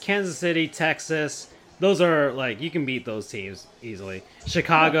Kansas City, Texas. Those are like you can beat those teams easily.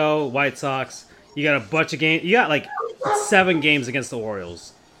 Chicago, White Sox. You got a bunch of games. You got like 7 games against the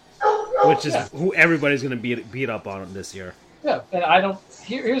Orioles, which is who everybody's going to beat up on this year. Yeah, and I don't.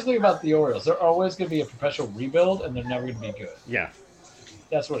 Here's the thing about the Orioles: they're always going to be a perpetual rebuild, and they're never going to be good. Yeah.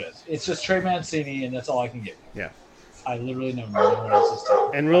 That's what it is. It's just Trey Mancini, and that's all I can give you. Yeah. I literally know no one else's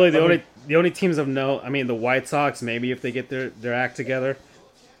team. And really, the only teams of note, I mean, the White Sox, maybe if they get their act together.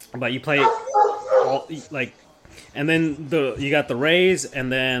 But you play and then you got the Rays, and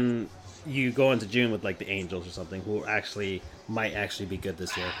then you go into June with like the Angels or something, who might actually be good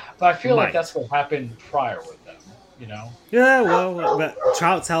this year. But I feel like that's what happened prior with them. Yeah. Well, but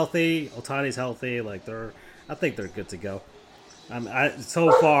Trout's healthy, Ohtani's healthy. Like I think they're good to go.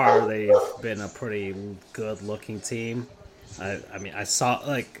 So far, they've been a pretty good-looking team. I mean, I saw,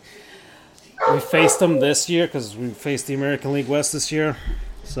 we faced them this year because we faced the American League West this year.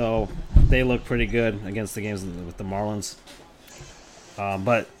 So they look pretty good against the games with the Marlins.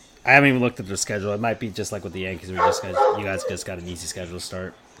 But I haven't even looked at their schedule. It might be just like with the Yankees. You guys just got an easy schedule to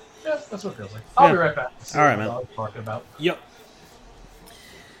start. Yeah, that's what it feels like. I'll be right back. All right, man. What I was talking about. Yep.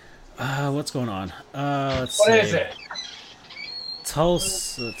 What's going on? Let's see. What is it?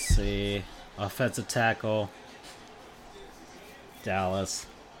 Tulsa, let's see. Offensive tackle. Dallas.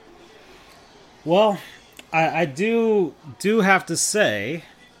 Well, I do have to say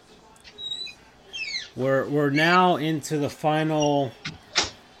we're now into the final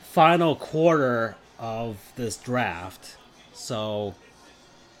quarter of this draft. So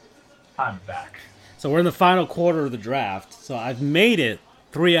I'm back. So we're in the final quarter of the draft. So I've made it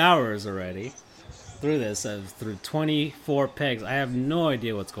 3 hours already through this, through 24 picks. I have no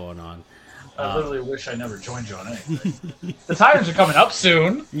idea what's going on. I literally wish I never joined you on anything. The Tigers are coming up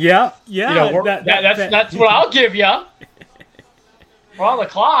soon. Yeah. That's what I'll give you. We're on the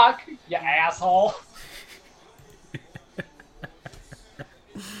clock, you asshole.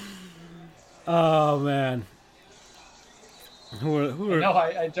 Oh man. Who are... No,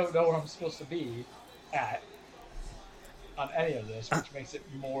 I don't know where I'm supposed to be at on any of this, which makes it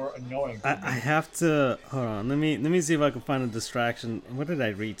more annoying. I have to hold on. Let me see if I can find a distraction. What did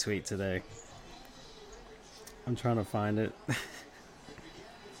I retweet today? I'm trying to find it.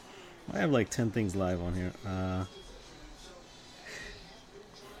 I have like 10 things live on here.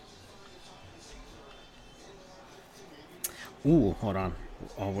 Ooh, hold on.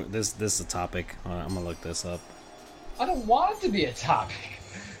 Oh, this is a topic. I'm gonna look this up. I don't want it to be a topic.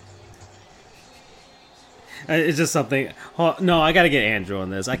 It's just something. No, I gotta get Andrew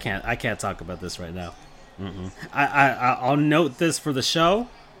on this. I can't talk about this right now. I'll note this for the show,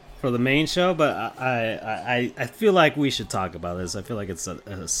 for the main show, but I feel like we should talk about this. I feel like it's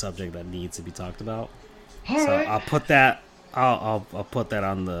a subject that needs to be talked about. All so right. I'll put that. I'll put that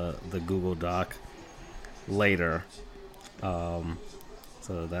on the Google Doc later. So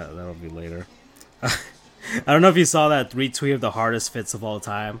that'll be later. I don't know if you saw that retweet of the hardest fits of all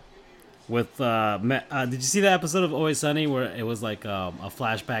time. With did you see that episode of Always Sunny where it was like a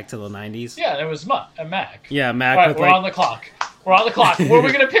flashback to the 90s? Yeah, it was Mac. Yeah, Mac. All right, we're on the clock. We're on the clock. Where are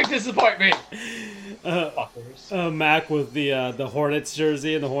we gonna pick this appointment? Mac with the Hornets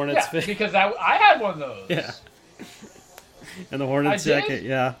jersey and the Hornets fit. Because I had one of those. Yeah. And the Hornets jacket,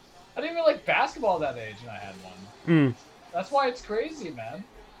 yeah. I didn't even like basketball at that age, and I had one. Mm. That's why it's crazy, man.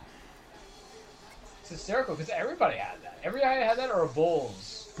 It's hysterical because everybody had that. Everybody had that or a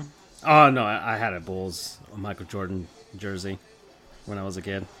Bulls. Oh no, I had a Bulls Michael Jordan jersey when I was a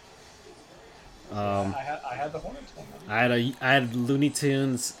kid. I had the Hornets one. I had Looney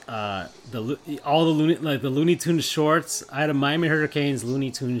Tunes, all the Looney Tunes shorts. I had a Miami Hurricanes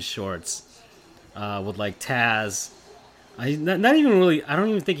Looney Tunes shorts, with like Taz. Not even really. I don't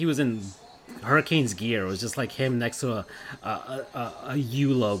even think he was in Hurricanes gear. It was just like him next to a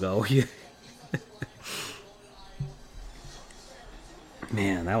U logo.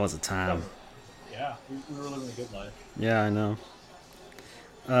 Man, that was a time. Yeah, we were living a good life. Yeah, I know.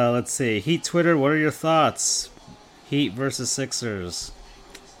 Let's see. Heat Twitter, what are your thoughts? Heat versus Sixers.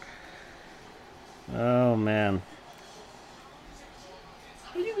 Oh, man.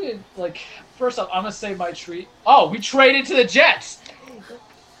 How do you even, like, first off, I'm going to say my treat. Oh, we traded to the Jets.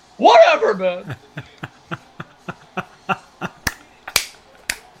 Whatever, man.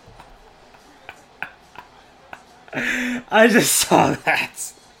 I just saw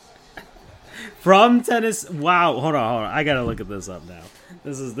that. From tennis. Wow, hold on. I gotta look at this up now.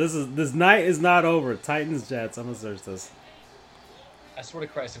 This night is not over. Titans Jets. I'm gonna search this. I swear to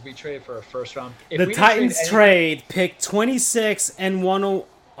Christ, if we traded for a first round, the Titans trade pick 26 and 10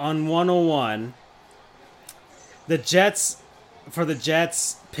 on 101. The Jets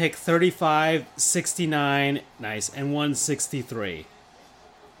pick 35, 69, nice, and 163.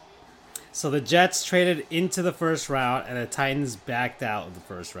 So the Jets traded into the first round, and the Titans backed out of the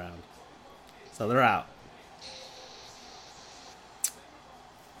first round. So they're out.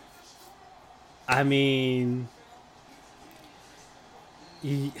 I mean,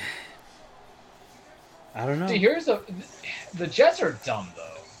 I don't know. See, the Jets are dumb though.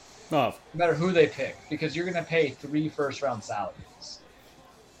 Oh. No matter who they pick, because you're going to pay 3 first-round salaries.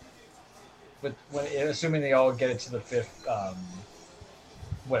 Assuming they all get it to the fifth,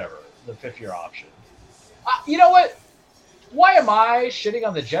 the 5th-year option. You know what? Why am I shitting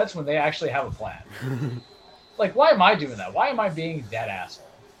on the Jets when they actually have a plan? Like, why am I doing that? Why am I being that asshole?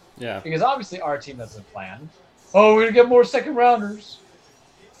 Yeah. Because obviously our team doesn't plan. Oh, we're going to get more second-rounders.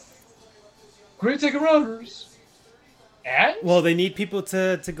 Great second-rounders. And? Well, they need people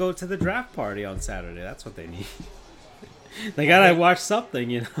to go to the draft party on Saturday. That's what they need. They gotta watch something,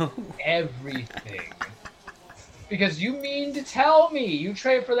 you know? Everything. Because you mean to tell me you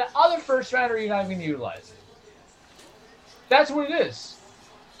trade for that other first rounder you're not even going to utilize it. That's what it is.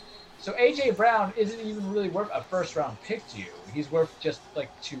 So A.J. Brown isn't even really worth a first-round pick to you. He's worth just, like,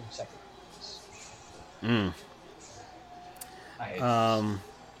 2 second rounds. I hate this.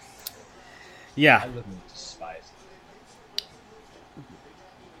 Yeah. I literally despise it.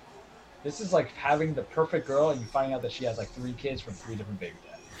 This is like having the perfect girl and you find out that she has like 3 kids from 3 different baby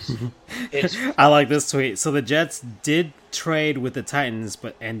daddies. I like this tweet. So the Jets did trade with the Titans,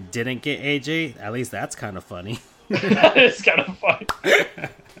 and didn't get AJ. At least that's kind of funny. That is kind of funny.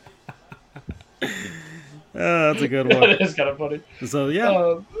 That's a good one. That is kind of funny. So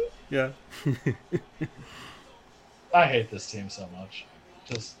yeah, yeah. I hate this team so much.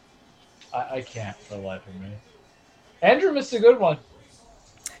 Just I can't for the life of me. Andrew missed a good one.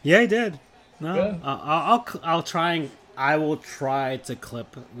 Yeah, he did. No, Good. I'll try. I will try to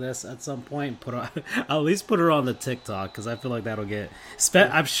clip this at some point. At least put her on the TikTok because I feel like that'll get.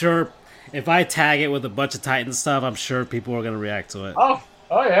 I'm sure if I tag it with a bunch of Titan stuff, I'm sure people are gonna react to it. Oh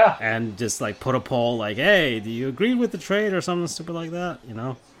yeah. And just like put a poll like, "Hey, do you agree with the trade?" or something stupid like that. You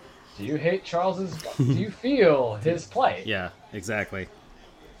know. Do you hate Charles's? Do you feel his play? Yeah, exactly.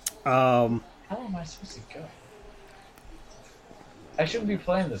 How am I supposed to go? I shouldn't be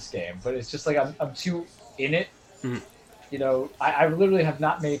playing this game, but it's just like I'm too in it. Mm. You know, I literally have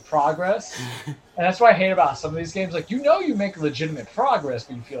not made progress, and that's what I hate about some of these games. Like, you know, you make legitimate progress,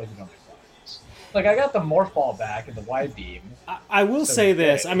 but you feel like you don't make progress. Like, I got the morph ball back and the wide beam. I will say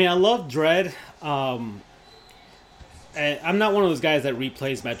this. I mean, I love Dread. And I'm not one of those guys that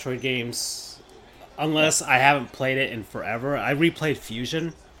replays Metroid games unless I haven't played it in forever. I replayed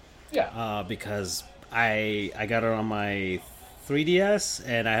Fusion. Yeah. Because I got it on my 3DS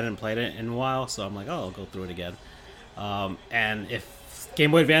and I hadn't played it in a while, so I'm like, oh, I'll go through it again. And if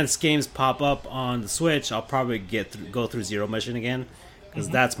Game Boy Advance games pop up on the Switch, I'll probably go through Zero Mission again because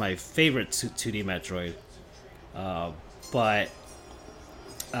that's my favorite 2D Metroid. But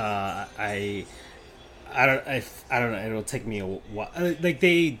I don't know. It'll take me a while. Like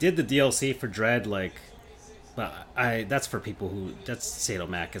they did the DLC for Dread, like, but that's for people who that's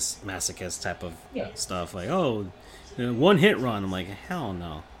sadomasochist type of stuff. Like, oh, one hit run. I'm like, hell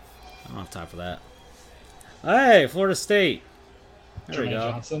no, I don't have time for that. Hey, Florida State. There we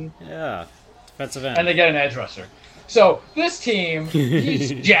go. Johnson. Yeah, defensive end. And they get an edge rusher. So this team,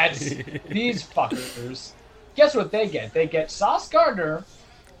 these Jets, these fuckers, guess what they get? They get Sauce Gardner,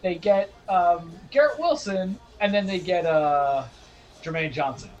 they get Garrett Wilson, and then they get Jermaine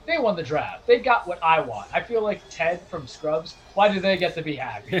Johnson. They won the draft. They got what I want. I feel like Ted from Scrubs. Why do they get to be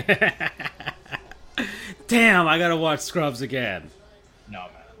happy? Damn, I gotta watch Scrubs again. No, man.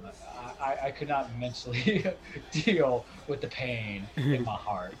 I could not mentally deal with the pain in my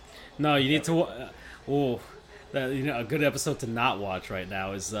heart. No, you need to. A good episode to not watch right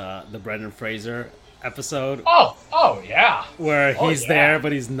now is the Brendan Fraser episode. Oh yeah. Where he's there,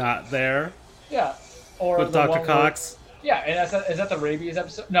 but he's not there. Yeah. Or with Dr. Cox. Yeah, and is that the rabies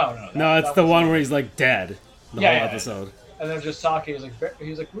episode? No. No, it's the one where he's like dead. The whole episode. And they're just talking.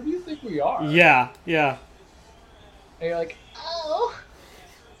 He's like, where do you think we are? Yeah. And you're like, oh,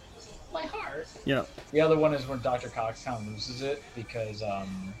 my heart. Yep. The other one is when Dr. Cox kind of loses it because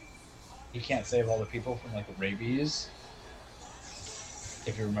he can't save all the people from like the rabies.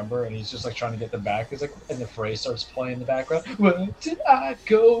 If you remember, and he's just like trying to get them back. It's like, and the phrase starts playing in the background. Where did I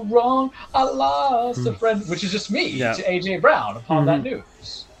go wrong? I lost a friend, which is just me to AJ Brown upon that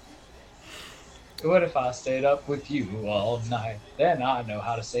news. What if I stayed up with you all night? Then I know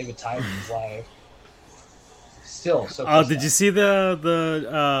how to save a Titan's life. Still, so. Oh, did you see what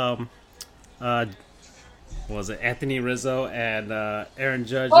was it Anthony Rizzo and Aaron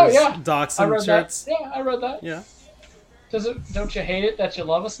Judge's Dachshund shirts? That. Yeah, I read that. Yeah. Don't you hate it that you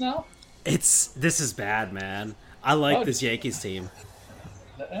love us now? This is bad, man. I like this Yankees team.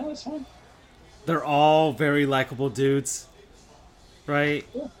 Yeah, that's fine. They're all very likable dudes, right?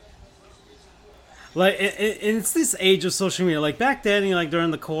 Yeah. Like, it's this age of social media. Like back then,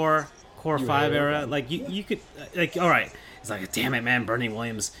 during the Core 5 era, like you could like, all right, it's like, damn it, man, Bernie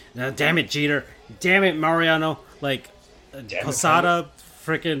Williams, damn it, Jeter, damn it, Mariano, like Posada,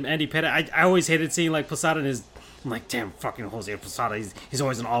 freaking Andy Pettitte. I always hated seeing like Posada and his. I'm like, damn, fucking Jose Posada. He's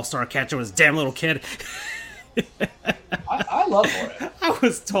always an all-star catcher with his damn little kid. I love it. I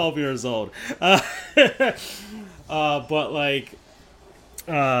was 12 years old. But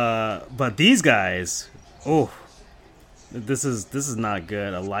these guys, this is not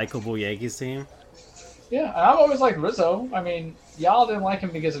good. A likable Yankees team. Yeah, and I've always liked Rizzo. I mean, y'all didn't like him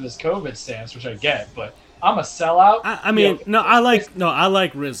because of his COVID stance, which I get, but I'm a sellout. I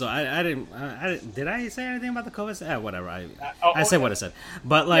like Rizzo. I didn't. Did I say anything about the COVID? Whatever. I said what I said.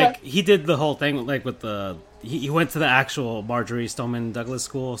 But he did the whole thing like with the. He went to the actual Marjorie Stoneman Douglas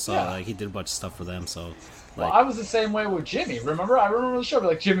school, so he did a bunch of stuff for them. So. Well, I was the same way with Jimmy. I remember the show,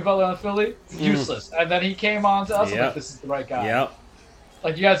 like Jimmy Butler on Philly, useless, and then he came on to us. Yep. Like, this is the right guy. Yep.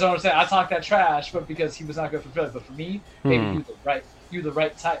 Like, you guys don't understand. I talk that trash, but because he was not good for Philly, but for me, maybe you're the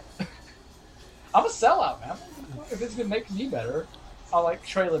right type. I'm a sellout, man. If it's gonna make me better, I like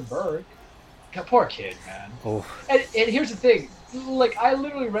Traylon Burke. God, poor kid, man. Oh. And here's the thing, like I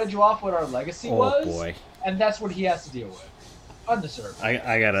literally read you off what our legacy was, boy. And that's what he has to deal with. Undeserved.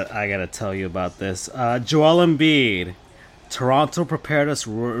 I gotta tell you about this. Joel Embiid, Toronto prepared us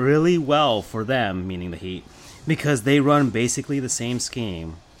really well for them, meaning the Heat, because they run basically the same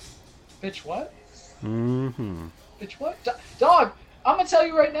scheme. Bitch, what? Mm-hmm. Bitch, what? Dog, I'm going to tell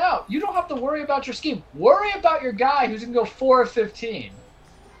you right now, you don't have to worry about your scheme. Worry about your guy who's going to go 4 of 15,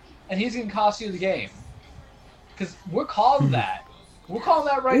 and he's going to cost you the game. Because we're calling that. We're calling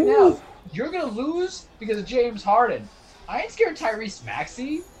that right now. You're going to lose because of James Harden. I ain't scared of Tyrese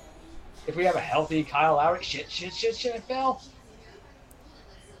Maxey. If we have a healthy Kyle Lowry. Shit, I fell.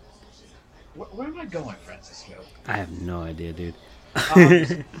 Where am I going, Francisco? I have no idea, dude. I'm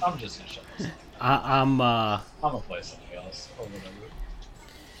just going to shut this. I'm going to play something else or whatever.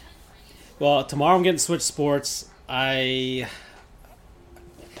 Well, tomorrow I'm getting Switch Sports. I'm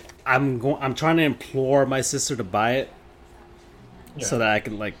trying to implore my sister to buy it so that I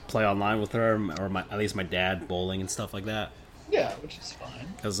can like play online with her or at least my dad bowling and stuff like that. Yeah, which is fine.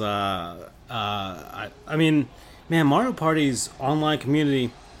 Because I mean, man, Mario Party's online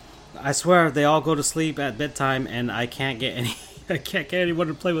community. I swear they all go to sleep at bedtime, and I can't get I can't get anyone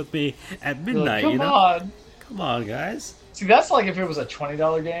to play with me at You're like, midnight. come on. Come on, guys. See, that's like if it was a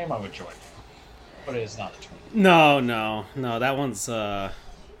 $20 game, I would join. But it is not a 20. No. That one's no,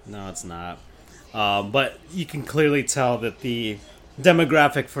 it's not. But you can clearly tell that the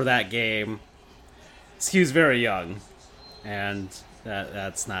demographic for that game skews very young, and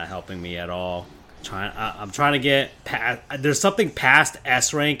that's not helping me at all. I'm trying to get past. There's something past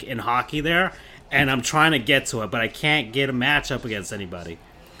S rank in hockey there, and I'm trying to get to it, but I can't get a matchup against anybody.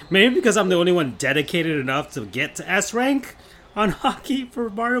 Maybe because I'm the only one dedicated enough to get to S rank on hockey for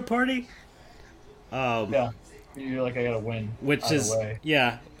Mario Party. Yeah, you're like, I gotta win. Which is way.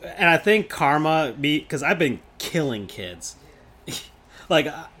 Yeah, and I think karma because I've been killing kids. Like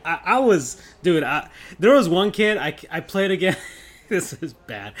I was, dude. There was one kid I played against. This is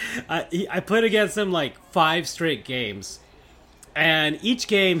bad. I played against him like 5 straight games, and each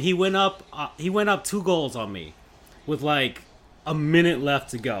game he went up 2 goals on me, with like a minute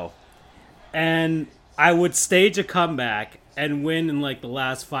left to go, and I would stage a comeback and win in like the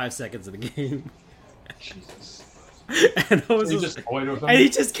last 5 seconds of the game. Jesus. And I was just toyed with him? And he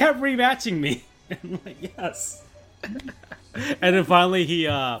just kept rematching me. And I'm like, yes. And then finally he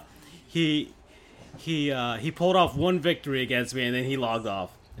pulled off one victory against me, and then he logged off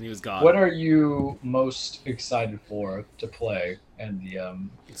and he was gone. What are you most excited for to play in the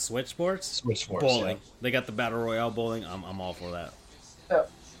Switch Sports? Switch Sports, bowling. Yeah. They got the Battle Royale bowling. I'm all for that. Yeah.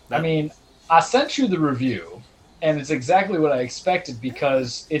 I mean, I sent you the review, and it's exactly what I expected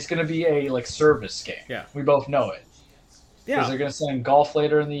because it's going to be a like service game. Yeah, we both know it. Yeah, because they're going to send golf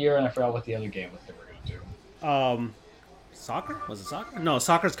later in the year, and I forgot what the other game was they were going to do. Soccer? Was it soccer? No,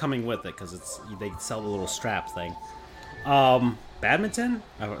 soccer's coming with it because they sell the little strap thing. Badminton?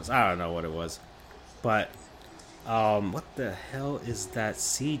 I don't know what it was, but what the hell is that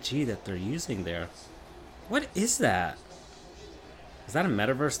CG that they're using there? What is that? Is that a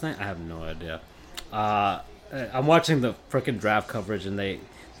metaverse thing? I have no idea. I'm watching the frickin' draft coverage, and they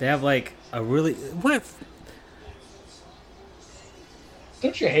have like a really what?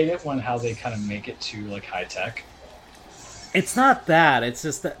 Don't you hate it when how they kind of make it too like high tech? It's not that. It's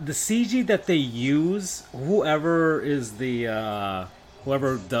just that the CG that they use, whoever does the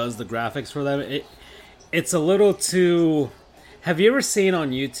graphics for them, it's a little too. Have you ever seen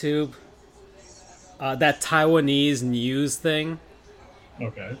on YouTube that Taiwanese news thing?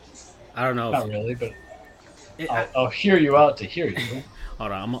 Okay. I don't know. Not really, but I'll hear you out to hear you.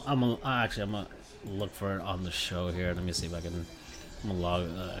 Hold on. I'm gonna look for it on the show here. Let me see if I can. I'm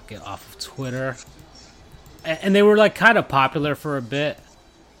gonna get off of Twitter. And they were like kind of popular for a bit,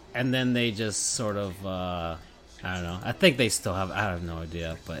 and then they just sort of I don't know. I think they still have. I have no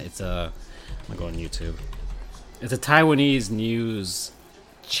idea, but it's I'm gonna go on YouTube. It's a Taiwanese news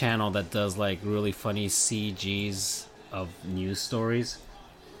channel that does like really funny CGs of news stories,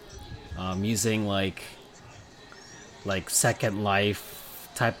 using like Second Life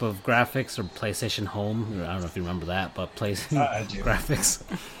type of graphics or PlayStation Home. I don't know if you remember that, but I do. graphics.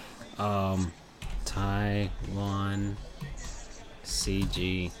 Taiwan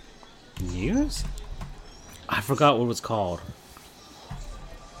CG News? I forgot what it was called.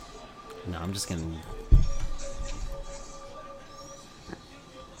 No, I'm just gonna.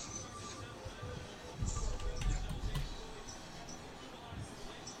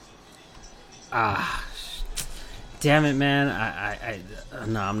 Damn it, man!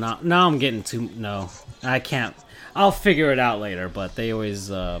 No, I'm not. Now I'm getting too. No, I can't. I'll figure it out later. But they always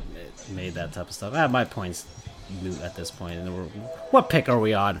made that type of stuff. My point's moot at this point. And what pick are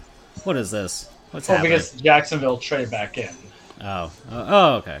we on? What is this? What's happening? Because Jacksonville trade back in. Oh,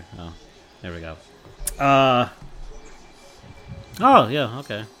 okay. Oh, there we go. Oh yeah,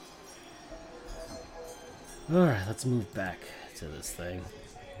 okay. All right, let's move back to this thing.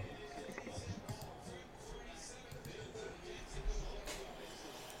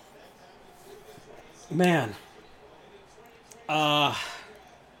 Man, I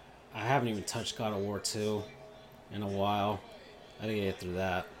haven't even touched God of War 2 in a while. I gotta get through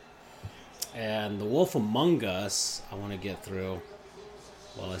that. And The Wolf Among Us, I want to get through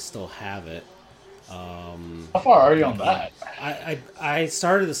while I still have it. How far are you on that? I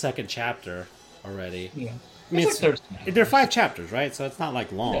started the second chapter already. Yeah. I mean, there are 5 chapters, right? So it's not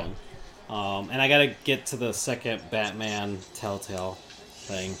like long. Yeah. And I gotta get to the second Batman Telltale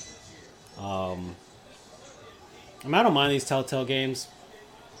thing. I don't mind these Telltale games,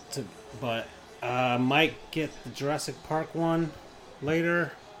 but I might get the Jurassic Park one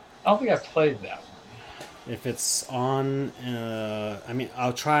later. I don't think I've played that one. If it's on,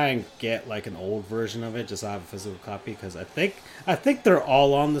 I'll try and get like an old version of it, just so I have a physical copy, because I think they're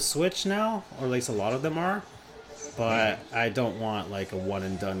all on the Switch now, or at least a lot of them are. but I don't want like a one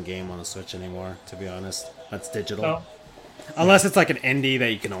and done game on the Switch anymore. To be honest, that's digital. No. Unless it's like an indie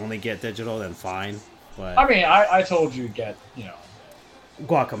that you can only get digital, then fine. But I mean, I told you to get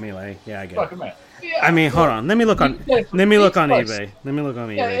Guacamelee. Yeah, I get it. Guacamole. Yeah, I mean, hold on. Let me look on. Let me look on eBay. Let me look on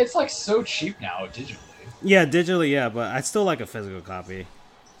eBay. Yeah, it's like so cheap now digitally. Yeah, digitally, yeah, but I still like a physical copy.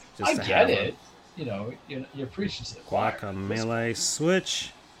 I get it. You're preaching to the choir. Guacamelee Switch.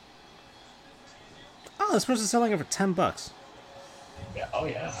 Oh, this person's selling it for $10. Yeah. Oh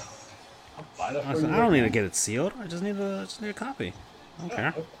yeah. I'll buy that for I you. don't need to get it sealed. I just need a copy. I don't care.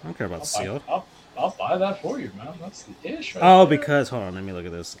 Okay. I don't care about sealed. I'll buy that for you, man. That's the ish. Right Oh, there. because hold on, let me look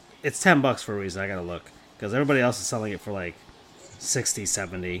at this. It's $10 for a reason. I gotta look because everybody else is selling it for like 60,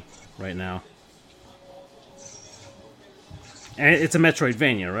 70 right now. And it's a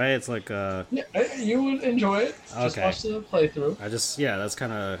Metroidvania, right? It's like Yeah, you would enjoy it. Just Okay. watch the playthrough. That's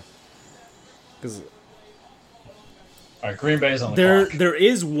kind of because All right, Green Bay's on the clock. there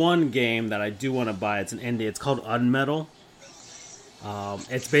is one game that I do want to buy. It's an indie. It's called Unmetal.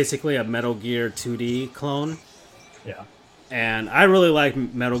 It's basically a Metal Gear 2D clone. Yeah. And I really like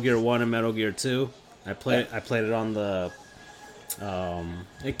Metal Gear 1 and Metal Gear 2. I played it on the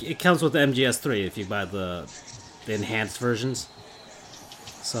it comes with the MGS3 if you buy the enhanced versions.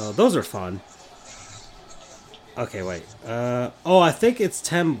 So those are fun. Okay, wait. I think it's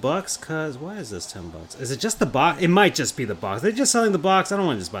 $10 cuz why is this $10? Is it just the box? It might just be the box. They're just selling the box. I don't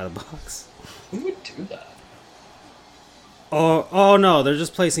want to just buy the box. Who would do that? Oh no, they're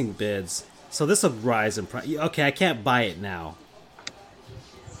just placing bids. So this will rise in price. Okay, I can't buy it now.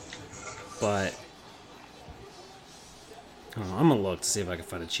 But I'm gonna look to see if I can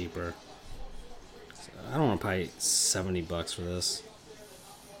find it cheaper. I don't want to pay $70 for this.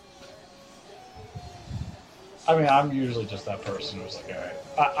 I mean, I'm usually just that person who's like, all right,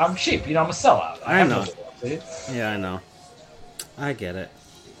 I'm cheap. I'm a sellout. I know. See? Yeah, I know. I get it.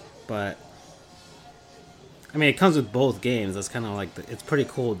 But I mean, it comes with both games. That's kind of like it's a pretty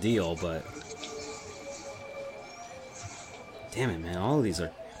cool deal, but damn it, man! All of these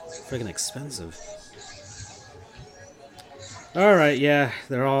are freaking expensive. All right, yeah,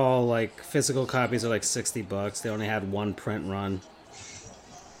 they're all like physical copies are like $60. They only had one print run,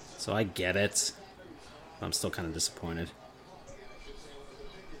 so I get it. I'm still kind of disappointed.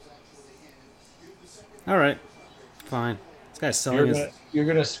 All right, fine. This guy's selling You're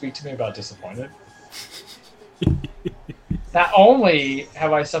gonna speak to me about disappointed. Not only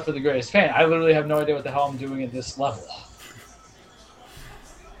have I suffered the greatest pain, I literally have no idea what the hell I'm doing at this level.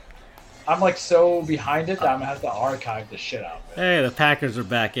 I'm like so behind it that I'm gonna have to archive the shit out of it. Hey, the Packers are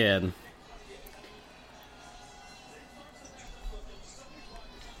back in.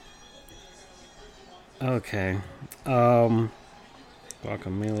 Okay.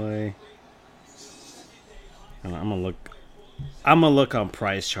 Guacamelee. I'm gonna look on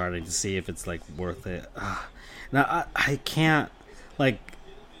price charting to see if it's like worth it. Now I can't like.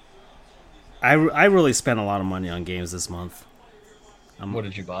 I really spent a lot of money on games this month. What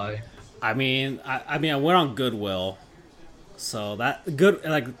did you buy? I mean, I went on Goodwill, so that good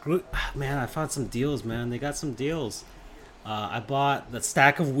man. I found some deals, man. They got some deals. I bought the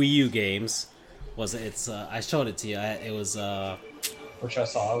stack of Wii U games. I showed it to you. It was Which I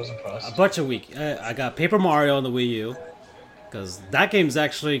saw. I was impressed. a bunch of I got Paper Mario on the Wii U because that game's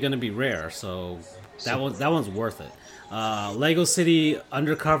actually going to be rare. So that one's worth it. Lego City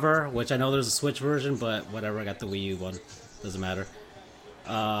Undercover, which I know there's a Switch version, but whatever. I got the Wii U one. Doesn't matter.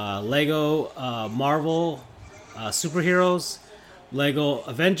 Lego Marvel Superheroes, Lego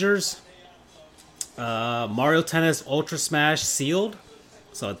Avengers, Mario Tennis Ultra Smash sealed,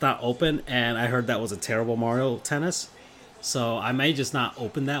 so it's not open, and I heard that was a terrible Mario Tennis, so I may just not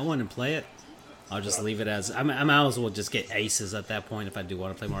open that one and play it. I'll just leave it as I might as well just get aces at that point if I do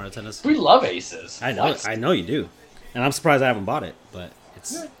want to play Mario Tennis. We love aces. I know you do, and I'm surprised I haven't bought it, but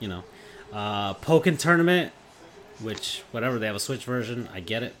it's Pokken Tournament. Which, whatever, they have a Switch version. I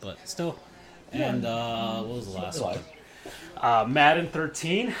get it, but still. And, what was the last one? Madden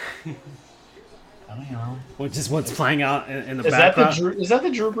 13. I don't know. Which is what's playing out in the background. Is that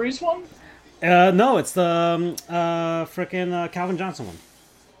the Drew Brees one? No, it's the frickin' Calvin Johnson one.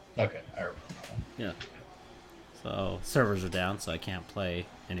 Okay, I remember. Yeah. So, servers are down, so I can't play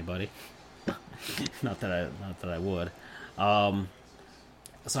anybody. not that I would.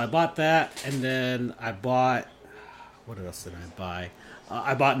 So I bought that, and then I bought... What else did I buy?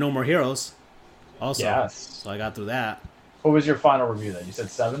 I bought No More Heroes also. Yes. So I got through that. What was your final review then? You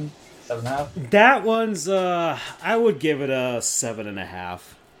said 7? 7.5? That one's, I would give it a 7.5.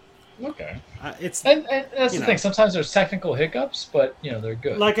 Okay. It's and that's the thing. Sometimes there's technical hiccups, but, they're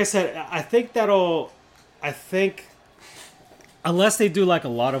good. Like I said, I think unless they do like a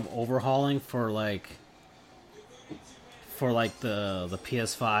lot of overhauling for like the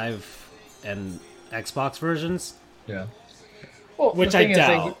PS5 and Xbox versions. Yeah. Well, which I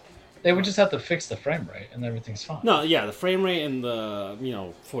doubt. They would just have to fix the frame rate and everything's fine. No, yeah, the frame rate and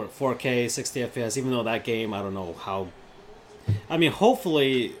the for 4K 60 FPS. Even though that game, I don't know how. I mean,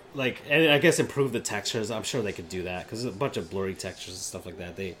 hopefully, like, and I guess improve the textures. I'm sure they could do that because there's a bunch of blurry textures and stuff like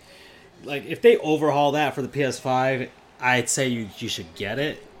that. They, like, if they overhaul that for the PS5, I'd say you should get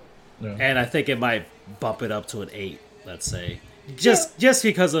it, and I think it might bump it up to an 8. Let's say, just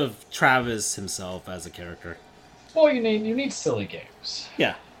because of Travis himself as a character. Well, you need silly games.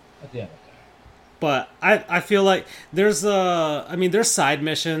 Yeah. At the end of the day. But I feel like there's side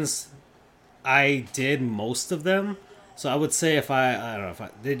missions. I did most of them. So I would say I don't know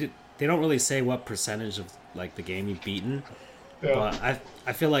they don't really say what percentage of like the game you've beaten, but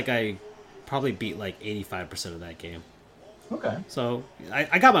I feel like I probably beat like 85% of that game. Okay. So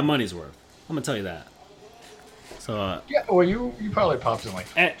I got my money's worth. I'm gonna tell you that. So well you probably popped in like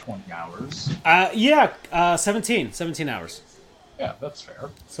 20 hours. 17 hours. Yeah, that's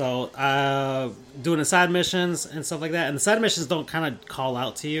fair. So doing the side missions and stuff like that, and the side missions don't kind of call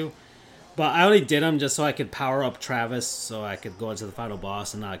out to you. But I only did them just so I could power up Travis, so I could go into the final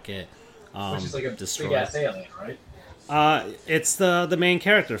boss and not get which is like a destroyed. Big ass alien, right? It's the main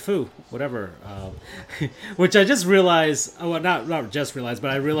character, Fu, whatever. Which I just realized. Well, not just realized,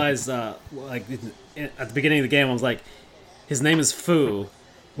 but I realized like at the beginning of the game, I was like, his name is Fu,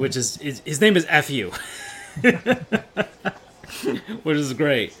 which is his name is Fu, which is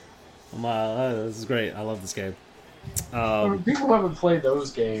great. This is great. I love this game. People who haven't played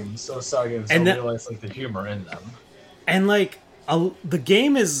those games, don't realize like the humor in them. And like the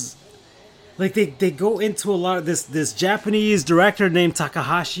game is like they go into a lot of this Japanese director named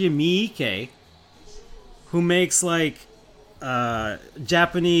Takahashi Miike, who makes like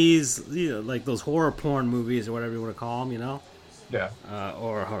Japanese, like those horror porn movies or whatever you want to call them, Yeah.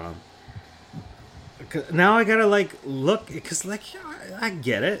 Or hold on. Now I gotta like look because like I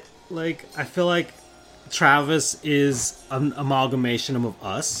get it. Like I feel like Travis is an amalgamation of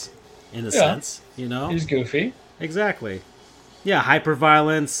us, in a sense, He's goofy. Exactly. Yeah,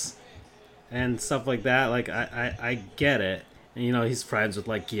 hyperviolence and stuff like that. Like, I get it. And, he's friends with,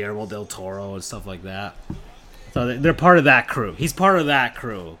 like, Guillermo del Toro and stuff like that. So they're part of that crew. He's part of that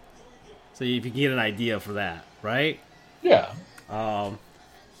crew. So if you can get an idea for that, right? Yeah. I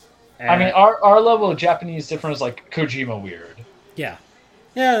mean, our level of Japanese difference is, like, Kojima weird. Yeah.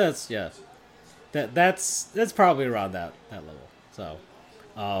 Yeah, that's probably around that level. So,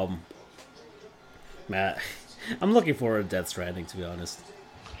 Matt, I'm looking forward to Death Stranding, to be honest.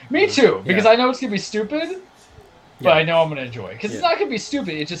 Me too, because I know it's gonna be stupid, but I know I'm gonna enjoy it because it's not gonna be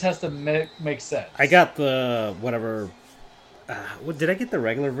stupid. It just has to make sense. I got the whatever. Did I get the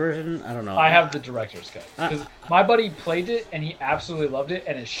regular version? I don't know. I have the director's cut because my buddy played it and he absolutely loved it,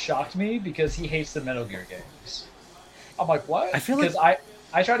 and it shocked me because he hates the Metal Gear games. I'm like, what? I feel like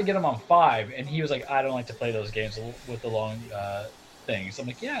I tried to get him on 5, and he was like, I don't like to play those games with the long things. I'm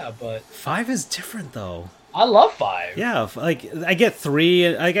like, yeah, but 5 is different though. I love 5. Yeah, like I get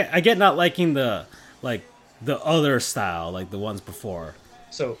 3. I get not liking the other style, like the ones before.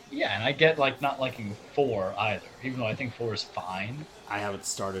 So yeah, and I get like not liking 4 either, even though I think 4 is fine. I haven't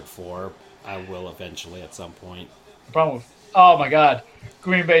started 4. I will eventually at some point. The problem with oh my god,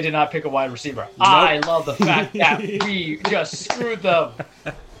 Green Bay did not pick a wide receiver. Nope. I love the fact that we just screwed them.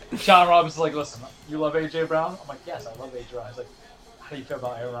 John Robinson's like, listen, you love A.J. Brown? I'm like, yes, I love A.J. Brown. He's like, how do you feel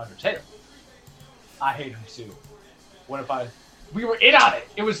about Aaron Rodgers? Hate him. I hate him too. What if we were in on it?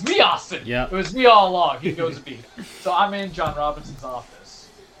 It was me, Austin. Yeah. It was me all along. He goes to beat. So I'm in John Robinson's office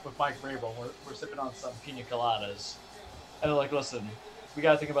with Mike Vrabel. We're sipping on some pina coladas. And they're like, listen, we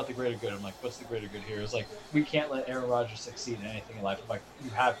got to think about the greater good. I'm like, what's the greater good here? It's like, we can't let Aaron Rodgers succeed in anything in life. I'm like, you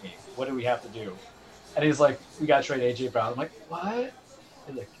have me. What do we have to do? And he's like, we got to trade A.J. Brown. I'm like, what?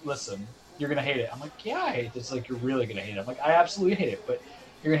 He's like, listen, you're going to hate it. I'm like, yeah, I hate this. Like, you're really going to hate it. I'm like, I absolutely hate it. But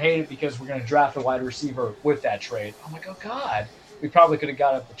you're going to hate it because we're going to draft a wide receiver with that trade. I'm like, oh, God. We probably could have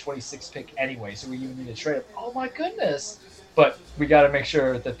got up the 26th pick anyway, so we even need to trade him. Oh, my goodness. But we got to make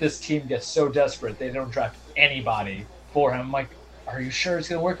sure that this team gets so desperate they don't draft anybody for him. I'm like, are you sure it's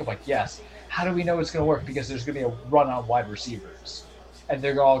going to work? I'm like, yes. How do we know it's going to work? Because there's going to be a run on wide receivers. And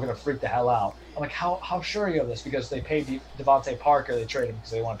they're all going to freak the hell out. I'm like, how sure are you of this? Because they paid Devontae Parker. They traded him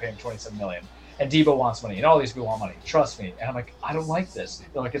because they want to pay him $27 million. And Debo wants money. And all these people want money. Trust me. And I'm like, I don't like this.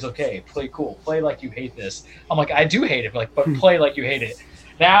 They're like, it's okay. Play cool. Play like you hate this. I'm like, I do hate it. But play like you hate it.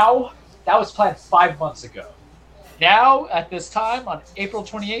 Now, that was planned 5 months ago. Now, at this time, on April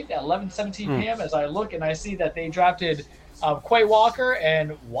 28th at 11:17 p.m., as I look and I see that they drafted Quay Walker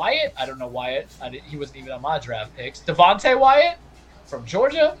and Wyatt. I don't know Wyatt. He wasn't even on my draft picks. Devontae Wyatt from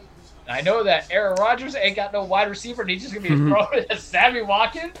Georgia. And I know that Aaron Rodgers ain't got no wide receiver, and he's just going to be throwing at Sammy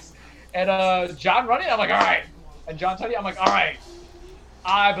Watkins. And John Runyon, I'm like, all right. And John Tunney, I'm like, all right.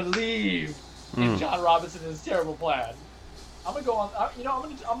 I believe in John Robinson and his terrible plan. I'm going to go on. I'm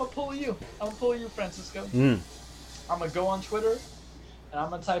going to pull you. I'm going to pull you, Francisco. I'm going to go on Twitter. And I'm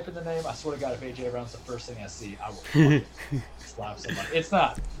going to type in the name. I swear to God, if A.J. Brown's the first thing I see, I will slap somebody. It's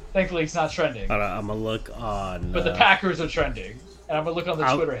not. Thankfully, it's not trending. I'm going to look on... But the Packers are trending. And I'm going to look on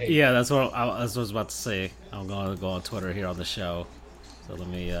the Twitter hate. Yeah, that's what I was about to say. I'm going to go on Twitter here on the show. So let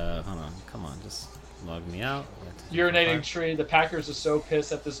me... hold on. Come on. Just log me out. Urinating tree. The Packers are so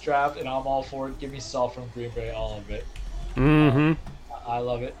pissed at this draft, and I'm all for it. Give me Saul from Green Bay, all of it. I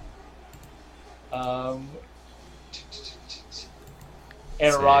love it.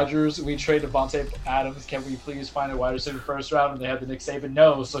 Aaron Rodgers, we trade Devontae Adams. Can we please find a wide receiver first round? And they have the Nick Saban.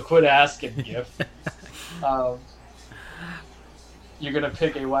 No, so quit asking, Gif. You're going to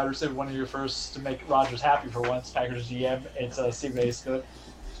pick a wide receiver, one of your first, to make Rodgers happy for once. Packers GM, it's Steve A. Squid.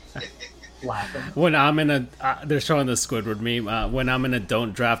 Laughing. When I'm in a... they're showing the Squidward meme. When I'm in a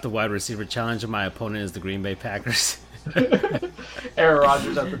don't draft a wide receiver challenge and my opponent is the Green Bay Packers. Aaron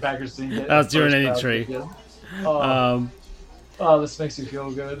Rodgers after Packers team. That's urinating tree. This makes me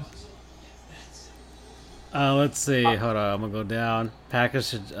feel good. Let's see. Hold on. I'm going to go down. Packers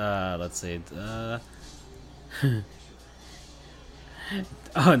should... let's see.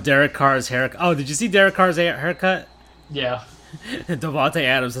 Derek Carr's haircut. Oh, did you see Derek Carr's haircut? Yeah. Devontae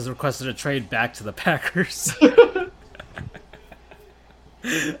Adams has requested a trade back to the Packers.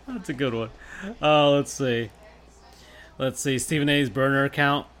 That's a good one. Let's see. Stephen A's burner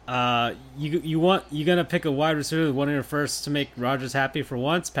account. You gonna pick a wide receiver with one of your first to make Rodgers happy for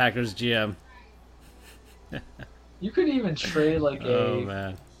once? Packers GM. You could even trade Oh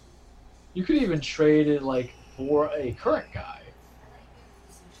man. You could even trade it for a current guy.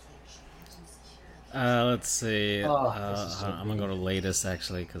 Let's see. I'm gonna go to weird. latest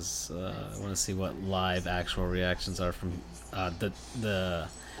actually because I want to see what live actual reactions are from the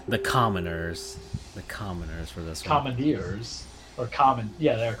commoners. The commoners for this one. Commandeers. Or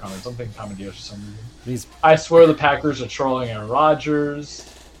yeah, they're commoners. I'm thinking commandeers for some reason. These I swear the Packers are trolling Aaron Rodgers.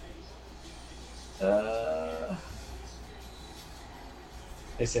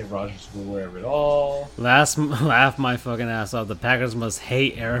 They say Rodgers will wear it all. laugh my fucking ass off. The Packers must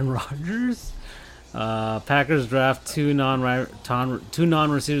hate Aaron Rodgers. Packers draft two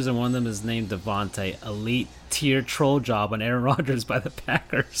non-receivers, and one of them is named Devontae. Elite tier troll job on Aaron Rodgers by the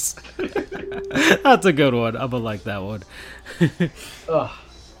Packers. That's a good one. I'm gonna like that one.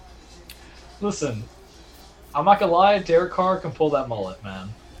 Listen, I'm not gonna lie. Derek Carr can pull that mullet, man.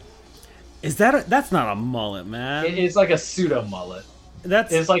 That's not a mullet, man. It's like a pseudo mullet.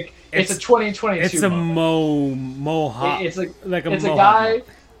 It's a 2022. It's a mohawk. It's a guy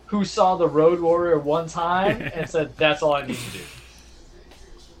who saw the Road Warrior one time and said, "That's all I need to do."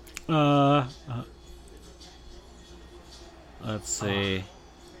 Let's see.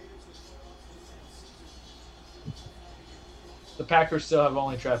 The Packers still have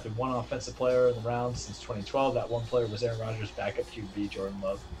only drafted one offensive player in the round since 2012. That one player was Aaron Rodgers' backup QB, Jordan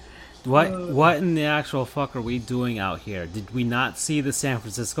Love. What in the actual fuck are we doing out here? Did we not see the San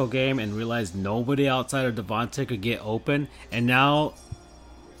Francisco game and realize nobody outside of Devontae could get open? And now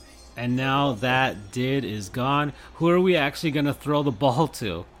that is gone. Who are we actually going to throw the ball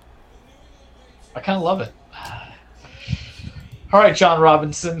to? I kind of love it. All right, John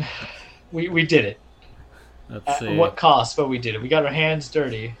Robinson, we did it. Let's see. At what cost? But we did it. We got our hands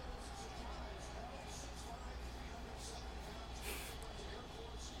dirty.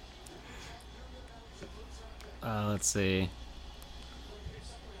 Let's see.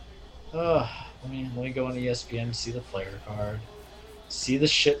 Let me go on ESPN, see the player card, see the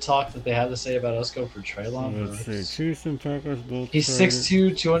shit talk that they have to say about us go for Treylon. Let's see. Chiefs and Packers both. He's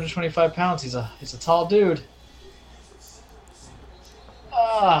 6'2", 225 pounds. He's a tall dude.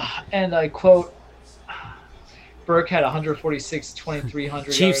 And I quote, Burke had 146, 2,300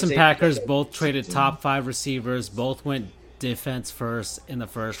 Chiefs yards, and Packers both traded top 5 receivers. Both went defense first in the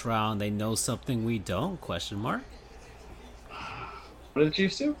first round. They know something we don't? Question mark. What did the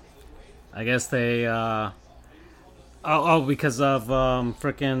Chiefs do? I guess they because of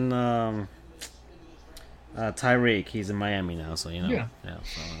freaking Tyreek. He's in Miami now, so you know. Yeah.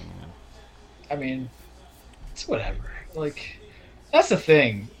 So, I mean, it's whatever. That's the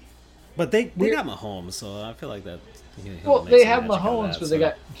thing. But they got Mahomes, so I feel like that. Well, they have Mahomes, but they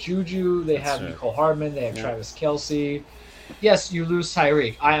got Juju. They have Nicole Hardman. They have Travis Kelce. Yes, you lose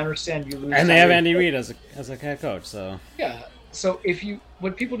Tyreek. I understand you lose. And they Tyreek, have Andy Reid as a head coach, so yeah. So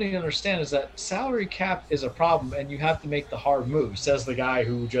what people need to understand is that salary cap is a problem, and you have to make the hard move. Says the guy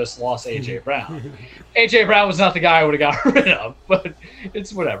who just lost AJ Brown. AJ Brown was not the guy I would have got rid of, but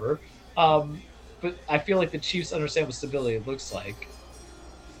it's whatever. But I feel like the Chiefs understand what stability looks like.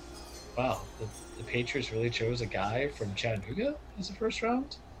 Wow, the Patriots really chose a guy from Chattanooga as a first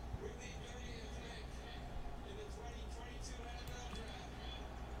round.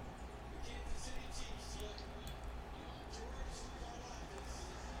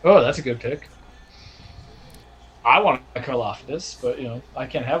 Oh, that's a good pick. I want to curl off this, but I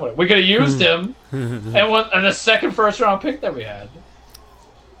can't have it. We could have used him, and the second first round pick that we had.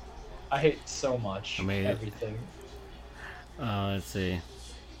 I hate so much everything. Let's see.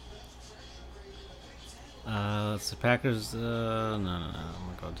 The Packers. No. I'm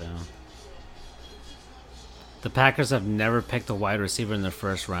gonna go down. The Packers have never picked a wide receiver in their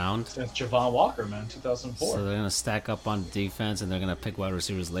first round. Since Javon Walker, man, 2004. So they're going to stack up on defense, and they're going to pick wide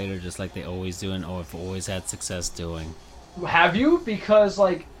receivers later, just like they always do and have always had success doing. Have you? Because,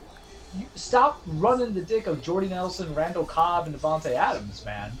 you stop running the dick of Jordy Nelson, Randall Cobb, and Devontae Adams,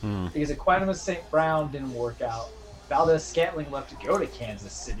 man. Because Equanimous St. Brown didn't work out. Valdez Scantling left to go to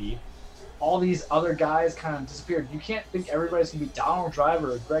Kansas City. All these other guys kind of disappeared. You can't think everybody's going to be Donald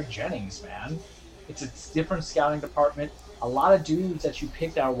Driver or Greg Jennings, man. It's a different scouting department. A lot of dudes that you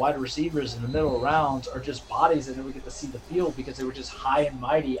picked out wide receivers in the middle rounds are just bodies that never get to see the field because they were just high and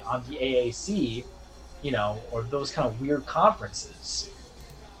mighty on the AAC, or those kind of weird conferences.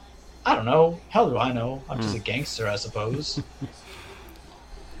 I don't know. Hell do I know? I'm just a gangster, I suppose.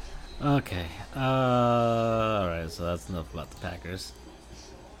 Okay. All right, so that's enough about the Packers.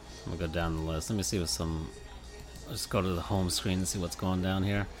 I'm going to go down the list. Let me see let's go to the home screen and see what's going down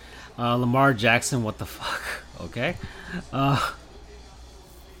here. Lamar Jackson, what the fuck? Okay. Well,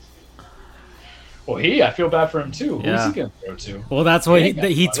 I feel bad for him too. Yeah. Who's he gonna throw to? Well, that's what he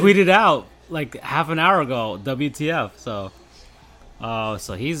tweeted out like half an hour ago. WTF? So,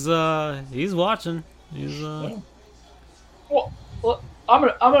 so he's watching. Yeah. Well, I'm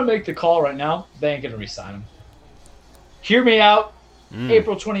gonna make the call right now. They ain't gonna resign him. Hear me out.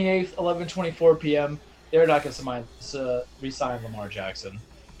 April 28th, 11:24 p.m. They're not gonna resign Lamar Jackson.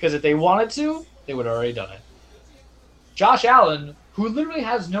 Because if they wanted to, they would have already done it. Josh Allen, who literally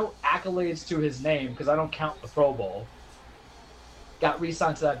has no accolades to his name, because I don't count the Pro Bowl, got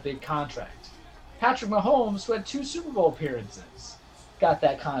re-signed to that big contract. Patrick Mahomes, who had 2 Super Bowl appearances, got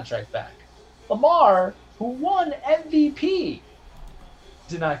that contract back. Lamar, who won MVP,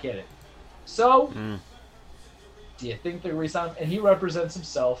 did not get it. So, do you think they re-sign him? And he represents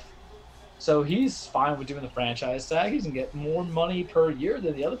himself. So he's fine with doing the franchise tag. He's going to get more money per year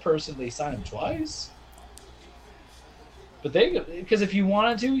than the other person. They signed him twice. But because if you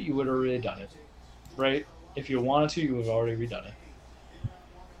wanted to, you would have already done it. Right? If you wanted to, you would have already redone it.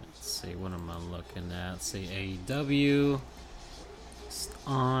 Let's see, what am I looking at? Let's see, AEW. It's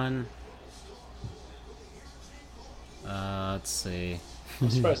on. Let's see.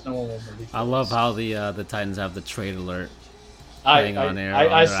 I'm surprised no one will believe I love how the Titans have the trade alert. I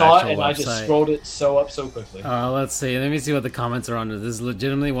saw it and website. I just scrolled it up so quickly. Let's see. Let me see what the comments are on this. This is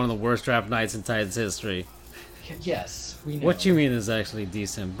legitimately one of the worst draft nights in Titans history. Yes, we know. What you mean is actually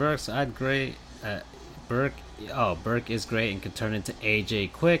decent. Burke is great and could turn into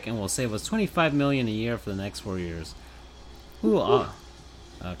AJ quick and will save us $25 million a year for the next 4 years. Ooh.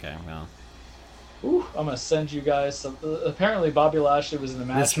 Okay, well. Ooh, I'm gonna send you guys some. Apparently, Bobby Lashley was in the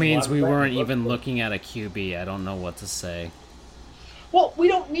match. This means we weren't even looking at a QB. I don't know what to say. Well, we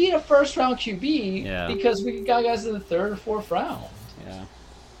don't need a first-round QB because we got guys in the 3rd or 4th round. Yeah.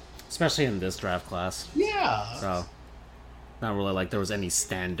 Especially in this draft class. Yeah. So, not really like there was any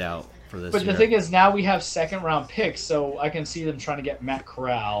standout for this But year. the thing is, now we have 2nd-round picks, so I can see them trying to get Matt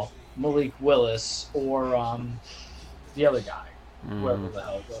Corral, Malik Willis, or the other guy, whoever the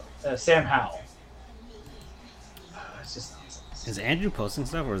hell it goes. Sam Howell. It's just nonsense. Is Andrew posting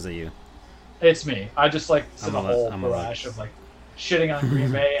stuff, or is it you? It's me. I just sent a whole barrage of shitting on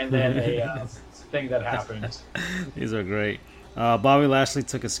Green Bay and then a thing that happened. These are great. Bobby Lashley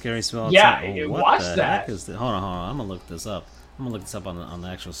took a scary spell. Yeah, watch that. Hold on. I'm gonna look this up. I'm gonna look this up on the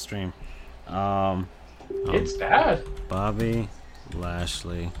actual stream. It's bad. Bobby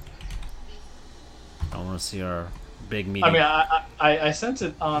Lashley. I want to see our big meaty. I mean, I sent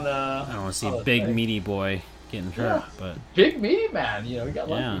it on. I don't want to see big meaty boy getting hurt, but big meaty man. We got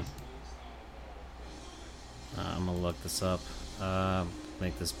lucky. Yeah. I'm gonna look this up.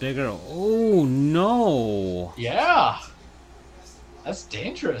 Make this bigger. Oh no! Yeah, that's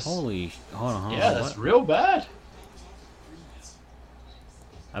dangerous. Hold on. Yeah, that's real bad.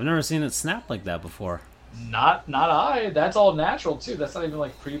 I've never seen it snap like that before. Not I. That's all natural too. That's not even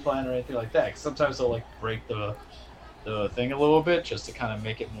like pre-planned or anything like that. 'Cause sometimes they'll like break the thing a little bit just to kind of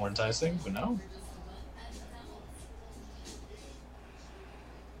make it more enticing. But no.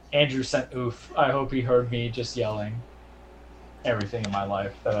 Andrew sent oof. I hope he heard me just yelling everything in my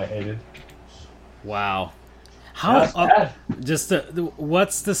life that I hated. Wow. How what's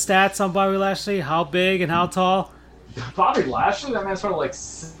the stats on Bobby Lashley? How big and how tall? Bobby Lashley, that man's sort of like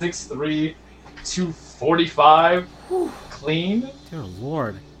 6'3", 245, clean. Dear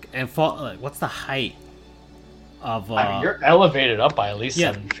Lord. And what's the height of? I mean, you're elevated up by at least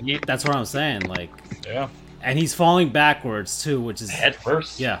 7 feet. That's what I'm saying. Like, yeah. And he's falling backwards too, which is head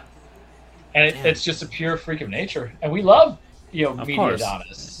first. Yeah. And it's just a pure freak of nature, and we love media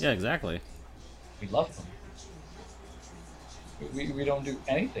Adonis. Yeah, exactly. We love them. We don't do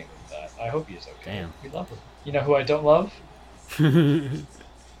anything with that. I hope he's okay. Damn. We love him. You know who I don't love? Aaron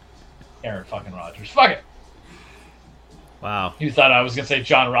fucking Rodgers. Fuck it. Wow. You thought I was gonna say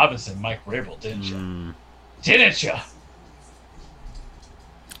John Robinson, Mike Vrabel, didn't you? Didn't you?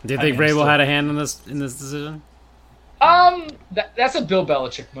 Do you think Vrabel had a hand in this decision? That's a Bill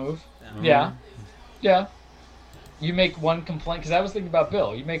Belichick move. Yeah. You make one complaint, because I was thinking about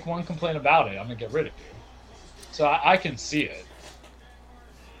Bill. You make one complaint about it, I'm gonna get rid of you. So I can see it.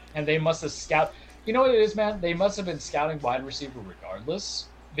 And they must have scouted. You know what it is, man? They must have been scouting wide receiver regardless,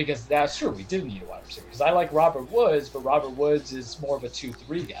 because that's true. We did need a wide receiver. Because I like Robert Woods, but Robert Woods is more of a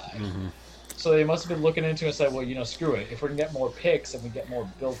 2-3 guy. Mm-hmm. So they must have been looking into it and said, well, screw it. If we're going to get more picks and we get more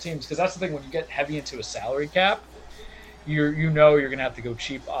build teams, because that's the thing, when you get heavy into a salary cap, you're going to have to go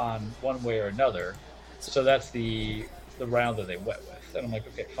cheap on one way or another. So that's the round that they went with. And I'm like,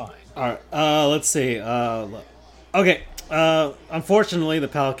 okay, fine. All right. Let's see. Okay. Unfortunately, the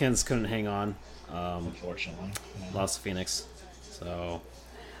Pelicans couldn't hang on. Unfortunately. Yeah. Lost to Phoenix. So,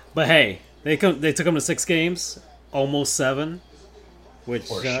 but hey, they took them to 6 games, almost 7, which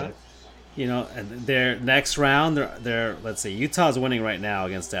their next round, they're let's see, Utah's winning right now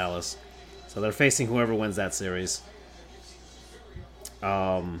against Dallas, so they're facing whoever wins that series.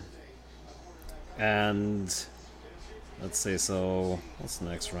 And let's see, so what's the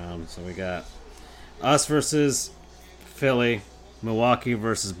next round? So we got us versus Philly, Milwaukee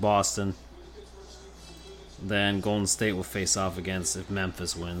versus Boston. Then Golden State will face off against, if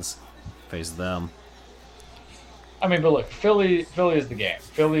Memphis wins, face them. I mean, but look, Philly is the game.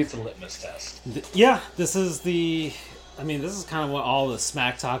 Philly's the litmus test. This is kind of what all the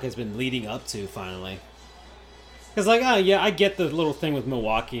smack talk has been leading up to, finally. Because, I get the little thing with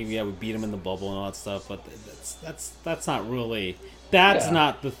Milwaukee. Yeah, we beat them in the bubble and all that stuff, but that's not really...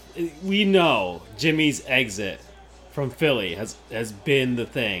 not the... We know Jimmy's exit from Philly has been the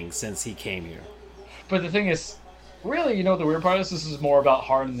thing since he came here. But the thing is, really, the weird part is this is more about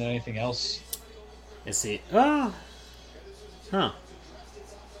Harden than anything else. Is he? For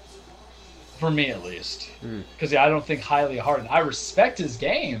me, at least. Because, I don't think highly of Harden. I respect his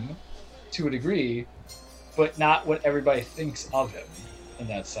game to a degree, but not what everybody thinks of him in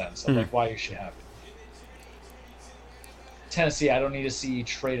that sense. Of why you should have him. Tennessee, I don't need to see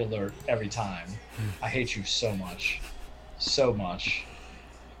trade alert every time. I hate you so much. So much.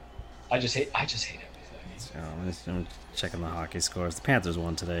 I just hate everything. I'm checking the hockey scores. The Panthers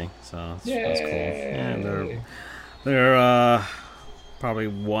won today, so that's cool. Yeah, they're probably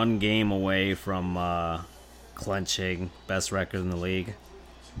one game away from clinching best record in the league,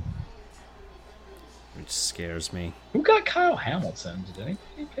 which scares me. Who got Kyle Hamilton? Did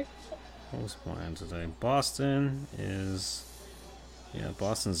anybody pick? What was playing today? Boston is... Yeah,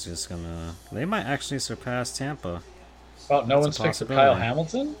 Boston's just gonna... They might actually surpass Tampa. Well, no one's picked up Kyle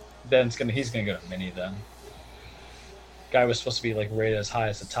Hamilton? Then he's gonna go to mini then. Guy was supposed to be rated as high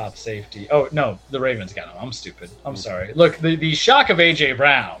as the top safety. Oh no, the Ravens got him. I'm stupid. I'm sorry. Look, the shock of AJ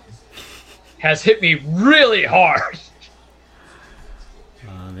Brown has hit me really hard.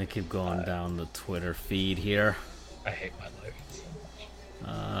 They keep going down the Twitter feed here. I hate my life so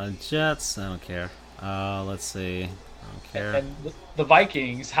much. Jets, I don't care. Let's see. I don't care. And the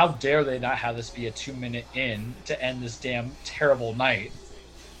Vikings, how dare they not have this be a 2-minute in to end this damn terrible night?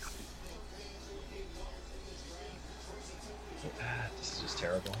 This is just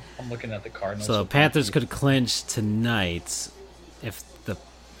terrible. I'm looking at the Cardinals. So the Panthers could clinch tonight if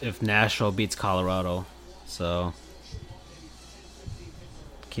Nashville beats Colorado. So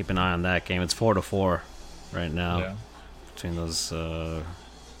keep an eye on that game. It's 4-4 right now between those. All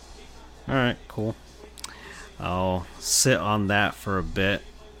right, cool. I'll sit on that for a bit.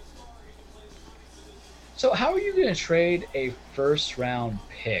 So how are you going to trade a first-round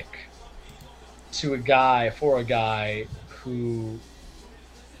pick to a guy who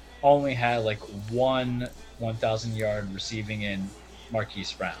only had like one 1,000-yard receiving in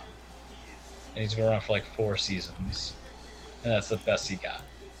Marquise Brown. And he's been around for like 4 seasons. And that's the best he got.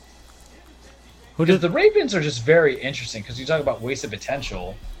 Because the Ravens are just very interesting because you talk about wasted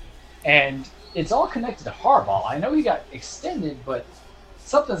potential. And it's all connected to Harbaugh. I know he got extended, but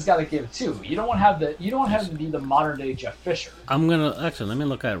something's got to give too. You don't want to have to be the modern day Jeff Fisher. I'm gonna let me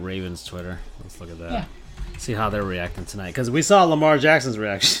look at Ravens Twitter. Let's look at that. Yeah. See how they're reacting tonight because we saw Lamar Jackson's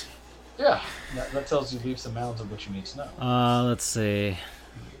reaction. Yeah, that tells you leaps and bounds of what you need to know. Let's see.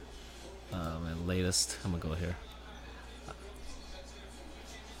 My latest. I'm gonna go here.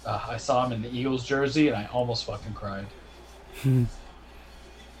 I saw him in the Eagles jersey and I almost fucking cried.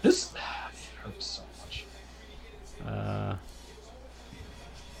 This hurts so much.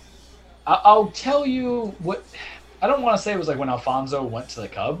 I'll tell you what. I don't want to say it was like when Alfonso went to the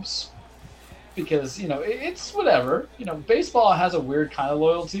Cubs, because it's whatever. Baseball has a weird kind of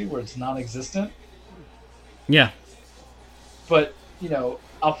loyalty where it's non-existent. Yeah. But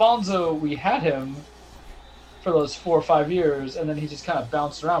Alfonso, we had him for those 4 or 5 years, and then he just kind of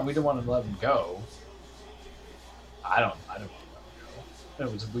bounced around. We didn't want to let him go. I don't want to let him go.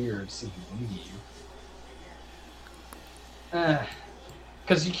 It was weird to see him leave.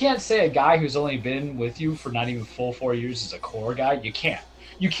 Because you can't say a guy who's only been with you for not even full 4 years is a core guy. You can't.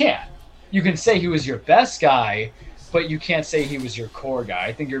 You can say he was your best guy, but you can't say he was your core guy.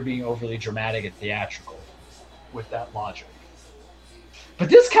 I think you're being overly dramatic and theatrical with that logic. But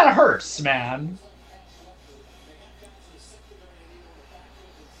this kind of hurts, man.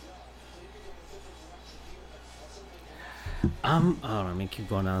 Hold on, let me keep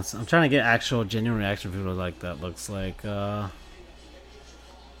going down. I'm trying to get actual genuine reaction from people like that. Looks like okay,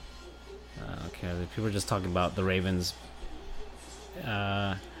 people are just talking about the Ravens.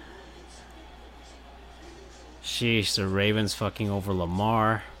 Sheesh, the Ravens fucking over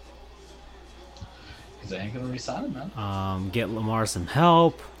Lamar. Because they ain't gonna resign him, man. Get Lamar some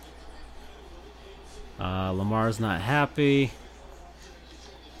help. Lamar's not happy.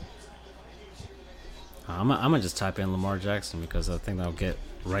 I'm gonna just type in Lamar Jackson because I think that'll get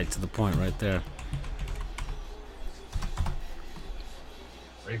right to the point right there.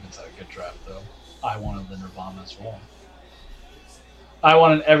 Ravens had a good draft, though. I wanted the Nirvana as well. I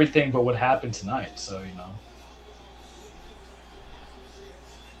wanted everything but what happened tonight, so.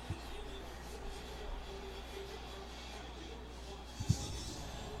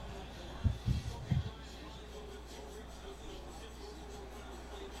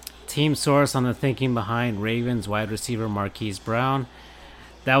 Team source on the thinking behind Ravens wide receiver Marquise Brown.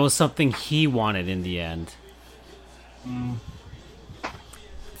 That was something he wanted in the end.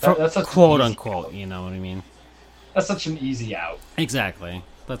 That's a quote unquote, you know what I mean? That's such an easy out. Exactly.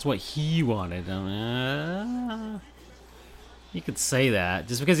 That's what he wanted. You could say that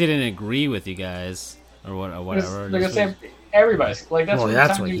just because he didn't agree with you guys or whatever. Like I say, everybody's like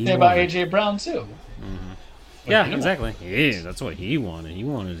that's what you say about AJ Brown too. Mm-hmm. Yeah, exactly. Yeah, that's what he wanted. He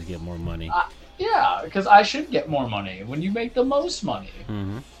wanted to get more money. Yeah, because I should get more money when you make the most money.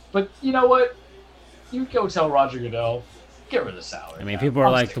 Mm-hmm. But you know what? You go tell Roger Goodell, get rid of the salary. I mean, people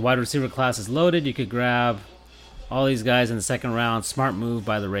are like, the wide receiver class is loaded. You could grab all these guys in the second round. Smart move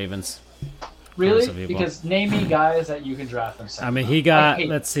by the Ravens. Really? Because name me guys that you can draft in second round. He got,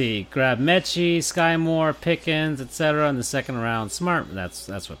 let's see, grab Mechie, Sky Moore, Pickens, etc. in the second round. Smart. That's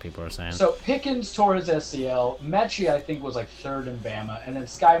what people are saying. So Pickens tore his ACL. Mechie, I think, was like third in Bama. And then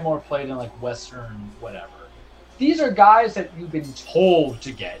Sky Moore played in like Western whatever. These are guys that you've been told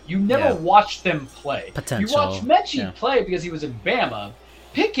to get. You never watched them play. Potential. You watched Mechie play because he was in Bama.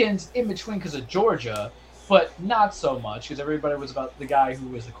 Pickens in between because of Georgia, but not so much because everybody was about the guy who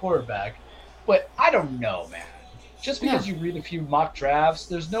was the quarterback. But I don't know, man. Just because you read a few mock drafts,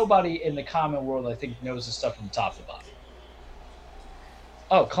 there's nobody in the common world I think knows this stuff from top to bottom.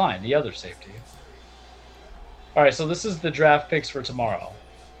 Oh, Klein, the other safety. All right, so this is the draft picks for tomorrow.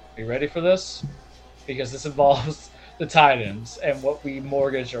 Are you ready for this? Because this involves the Titans and what we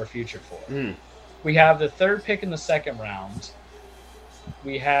mortgage our future for. We have the third pick in the second round.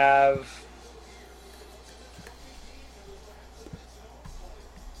 We have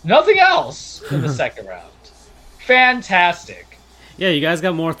nothing else in the second round. Fantastic. Yeah, you guys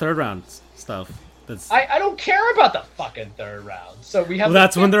got more third round stuff. I don't care about the fucking third round. So we have. Well,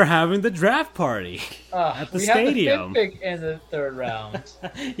 that's when they're having the draft party at the stadium. We have the fifth pick in the third round.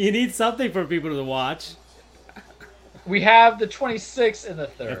 You need something for people to watch. We have the 26th in the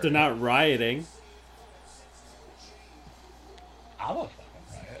third. If they're not rioting. I'm a fucking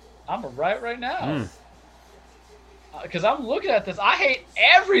riot. I'm a riot right now. Because I'm looking at this. I hate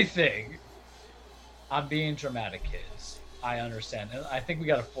everything. I'm being dramatic, kids. I understand. And I think we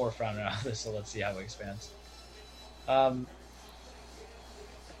got a 4th rounder out of this, so let's see how it expands. And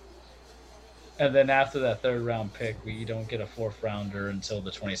then after that 3rd round pick, we don't get a 4th rounder until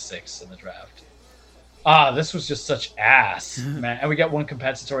the 26th in the draft. This was just such ass, man. And we got 1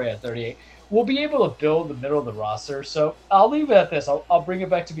 compensatory at 38. We'll be able to build the middle of the roster. So I'll leave it at this. I'll bring it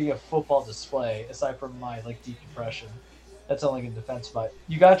back to being a football display, aside from my decompression. That's only in defense, but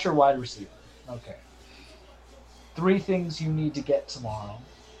you got your wide receiver. Okay. 3 things you need to get tomorrow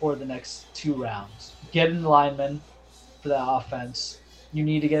or the next 2 rounds. Get an lineman for that offense. You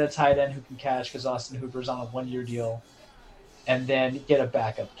need to get a tight end who can catch because Austin Hooper's on a 1-year deal. And then get a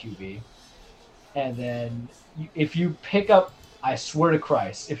backup QB. And then if you pick up, I swear to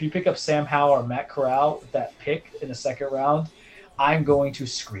Christ, if you pick up Sam Howell or Matt Corral with that pick in the 2nd round, I'm going to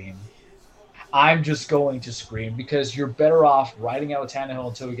scream. I'm just going to scream because you're better off riding out with Tannehill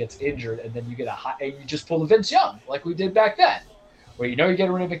until he gets injured, and then you get and you just pull the Vince Young like we did back then, where you get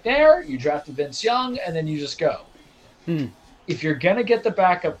rid of McNair, you draft the Vince Young, and then you just go. If you're gonna get the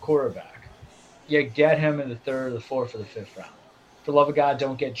backup quarterback, you get him in the 3rd, the 4th, or the 5th round. For the love of God,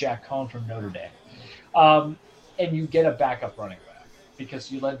 don't get Jack Cohn from Notre Dame. And you get a backup running back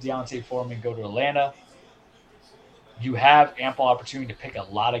because you let Deontay Foreman go to Atlanta. You have ample opportunity to pick a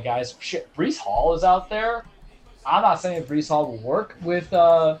lot of guys. Shit, Breece Hall is out there. I'm not saying Breece Hall will work with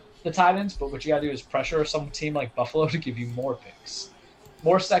the Titans, but what you got to do is pressure some team like Buffalo to give you more picks.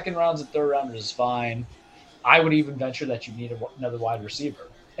 More 2nd rounds and 3rd rounders is fine. I would even venture that you need another wide receiver.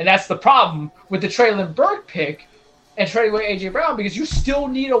 And that's the problem with the Traylon Burke pick and trading away A.J. Brown because you still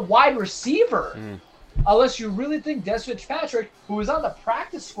need a wide receiver. Unless you really think Des Fitzpatrick, who was on the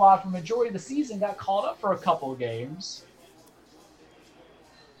practice squad for majority of the season, got called up for a couple of games.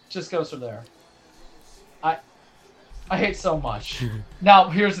 Just goes from there. I hate so much. Now,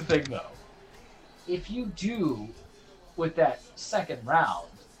 here's the thing, though. If you do, with that 2nd round,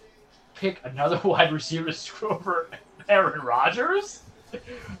 pick another wide receiver to screw over Aaron Rodgers,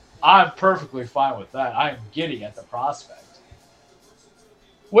 I'm perfectly fine with that. I am giddy at the prospect.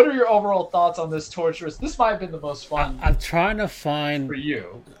 What are your overall thoughts on this torturous? This might have been the most fun. I'm trying to find for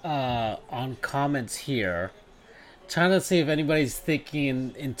you on comments here, trying to see if anybody's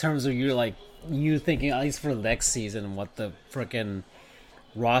thinking in terms of you thinking at least for the next season what the frickin'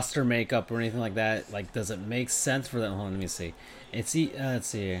 roster makeup or anything like that. Like, does it make sense for them? Hold on, let me see. Let's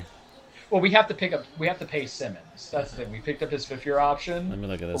see. Well, we have to pay Simmons. That's the thing. We picked up his 5th-year option. Let me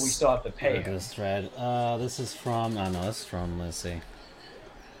look at this. But we still have to pay him. This thread. This is from. This is from. Let's see.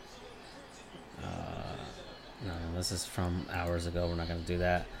 No, this is from hours ago. We're not going to do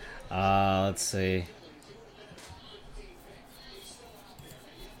that. Let's see.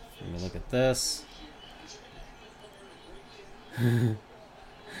 Let me look at this. Can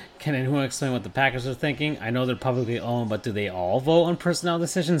anyone explain what the Packers are thinking? I know they're publicly owned, but do they all vote on personnel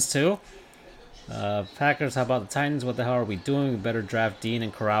decisions too? Packers, how about the Titans? What the hell are we doing? We better draft Dean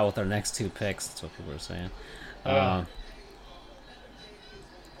and Corral with our next 2 picks. That's what people are saying.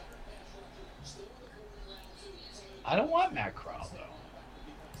 I don't want Matt Corral, though.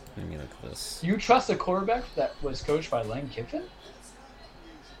 Let me look at this. You trust a quarterback that was coached by Lane Kiffin?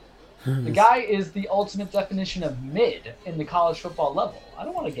 The guy is the ultimate definition of mid in the college football level. I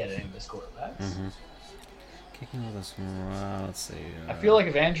don't want to get any of his quarterbacks. Kicking all this around. Let's see. I feel like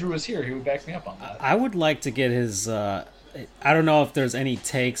if Andrew was here, he would back me up on that. I would like to get his... I don't know if there's any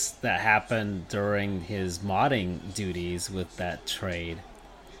takes that happened during his modding duties with that trade.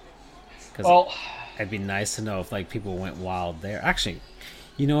 Well... It'd be nice to know if people went wild there. Actually,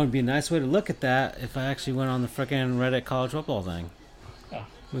 it'd be a nice way to look at that if I actually went on the frickin' Reddit college football thing. Yeah.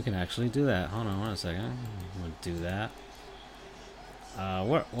 We can actually do that. Hold on one second. I'm gonna do that.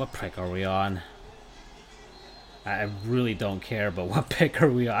 What pick are we on? I really don't care, but what pick are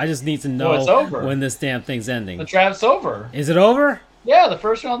we on? I just need to know when this damn thing's ending. The draft's over. Is it over? Yeah, the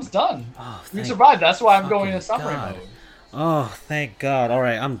 1st round's done. Oh, we survived. That's why I'm going into summary mode. Oh, thank God. All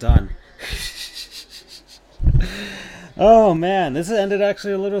right, I'm done. Oh man, this ended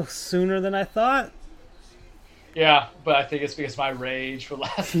actually a little sooner than I thought. Yeah, but I think it's because my rage for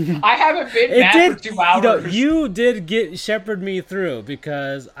last. I haven't been mad for 2 hours. You did shepherd me through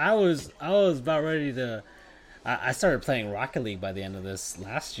because I was about ready to. I started playing Rocket League by the end of this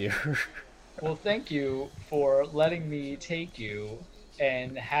last year. Well, thank you for letting me take you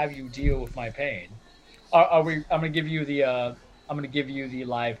and have you deal with my pain. I'm gonna give you the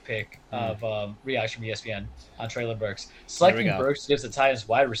live pick of reaction from ESPN on Traylon Burks. Selecting Burks gives the Titans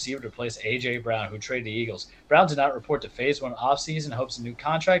wide receiver to replace A.J. Brown, who traded the Eagles. Brown did not report to Phase 1 offseason, hopes a new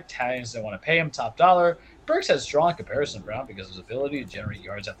contract. Titans didn't want to pay him top dollar. Burks has strong comparison to Brown because of his ability to generate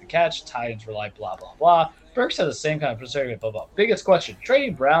yards after catch. Titans rely blah, blah, blah. Burks has the same kind of perspective, blah, blah. Biggest question.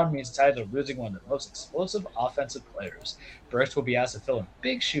 Trading Brown means the Titans are losing one of the most explosive offensive players. Burks will be asked to fill in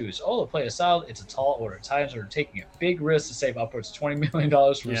big shoes. All the play aside, it's a tall order. Titans are taking a big risk to save upwards of $20 million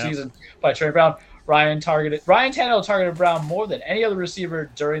for the season by trading Brown. Ryan Tannehill targeted Brown more than any other receiver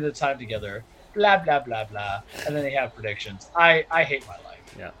during the time together. Blah, blah, blah, blah. And then they have predictions. I hate my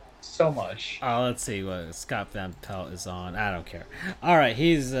life. Yeah. So much. Let's see what Scott Van Pelt is on. I don't care. All right,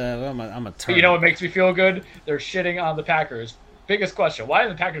 he's I'm a turn. You know what makes me feel good? They're shitting on the Packers. Biggest question: why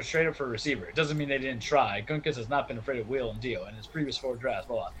did the Packers trade up for a receiver? It doesn't mean they didn't try. Gunkis has not been afraid of Wheel and Dio in his previous 4 drafts.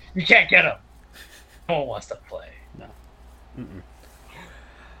 Blah, blah. You can't get him. No one wants to play. No. Mm-mm.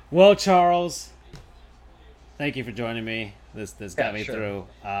 Well, Charles, thank you for joining me. This got me through.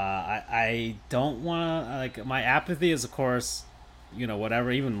 I don't want to, like, my apathy is, of course, you know,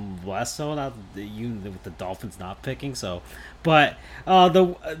 whatever, even less so now with the Dolphins not picking. So, but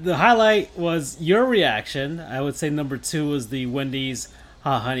the highlight was your reaction. I would say number 2 was the Wendy's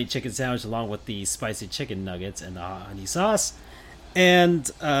honey chicken sandwich along with the spicy chicken nuggets and the honey sauce.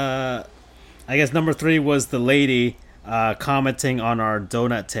 And I guess number 3 was the lady commenting on our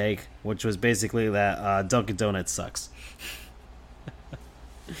donut take, which was basically that Dunkin' Donuts sucks.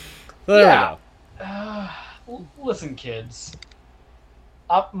 So there we go. Listen, kids.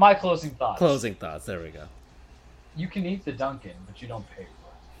 My closing thoughts. There we go. You can eat the Dunkin', but you don't pay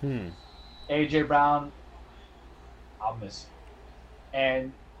for it. AJ Brown, I'll miss you.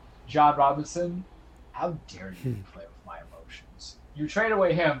 And John Robinson, how dare you play with my emotions? You trade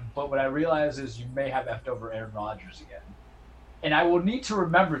away him, but what I realize is you may have leftover Aaron Rodgers again. And I will need to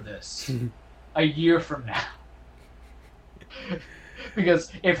remember this a year from now.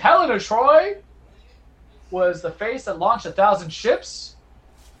 Because if Helena Troy was the face that launched 1,000 ships,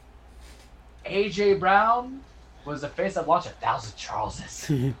 AJ Brown was the face that launched 1,000 Charleses.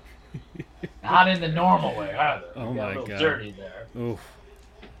 Not in the normal way either. Oh my God. Dirty there. Oof.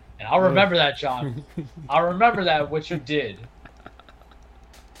 And I'll remember that, John. I'll remember that, what you did.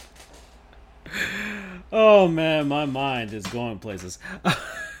 Oh man, my mind is going places.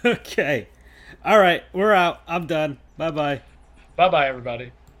 Okay. All right, we're out. I'm done. Bye-bye. Bye-bye,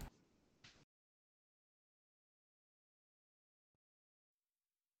 everybody.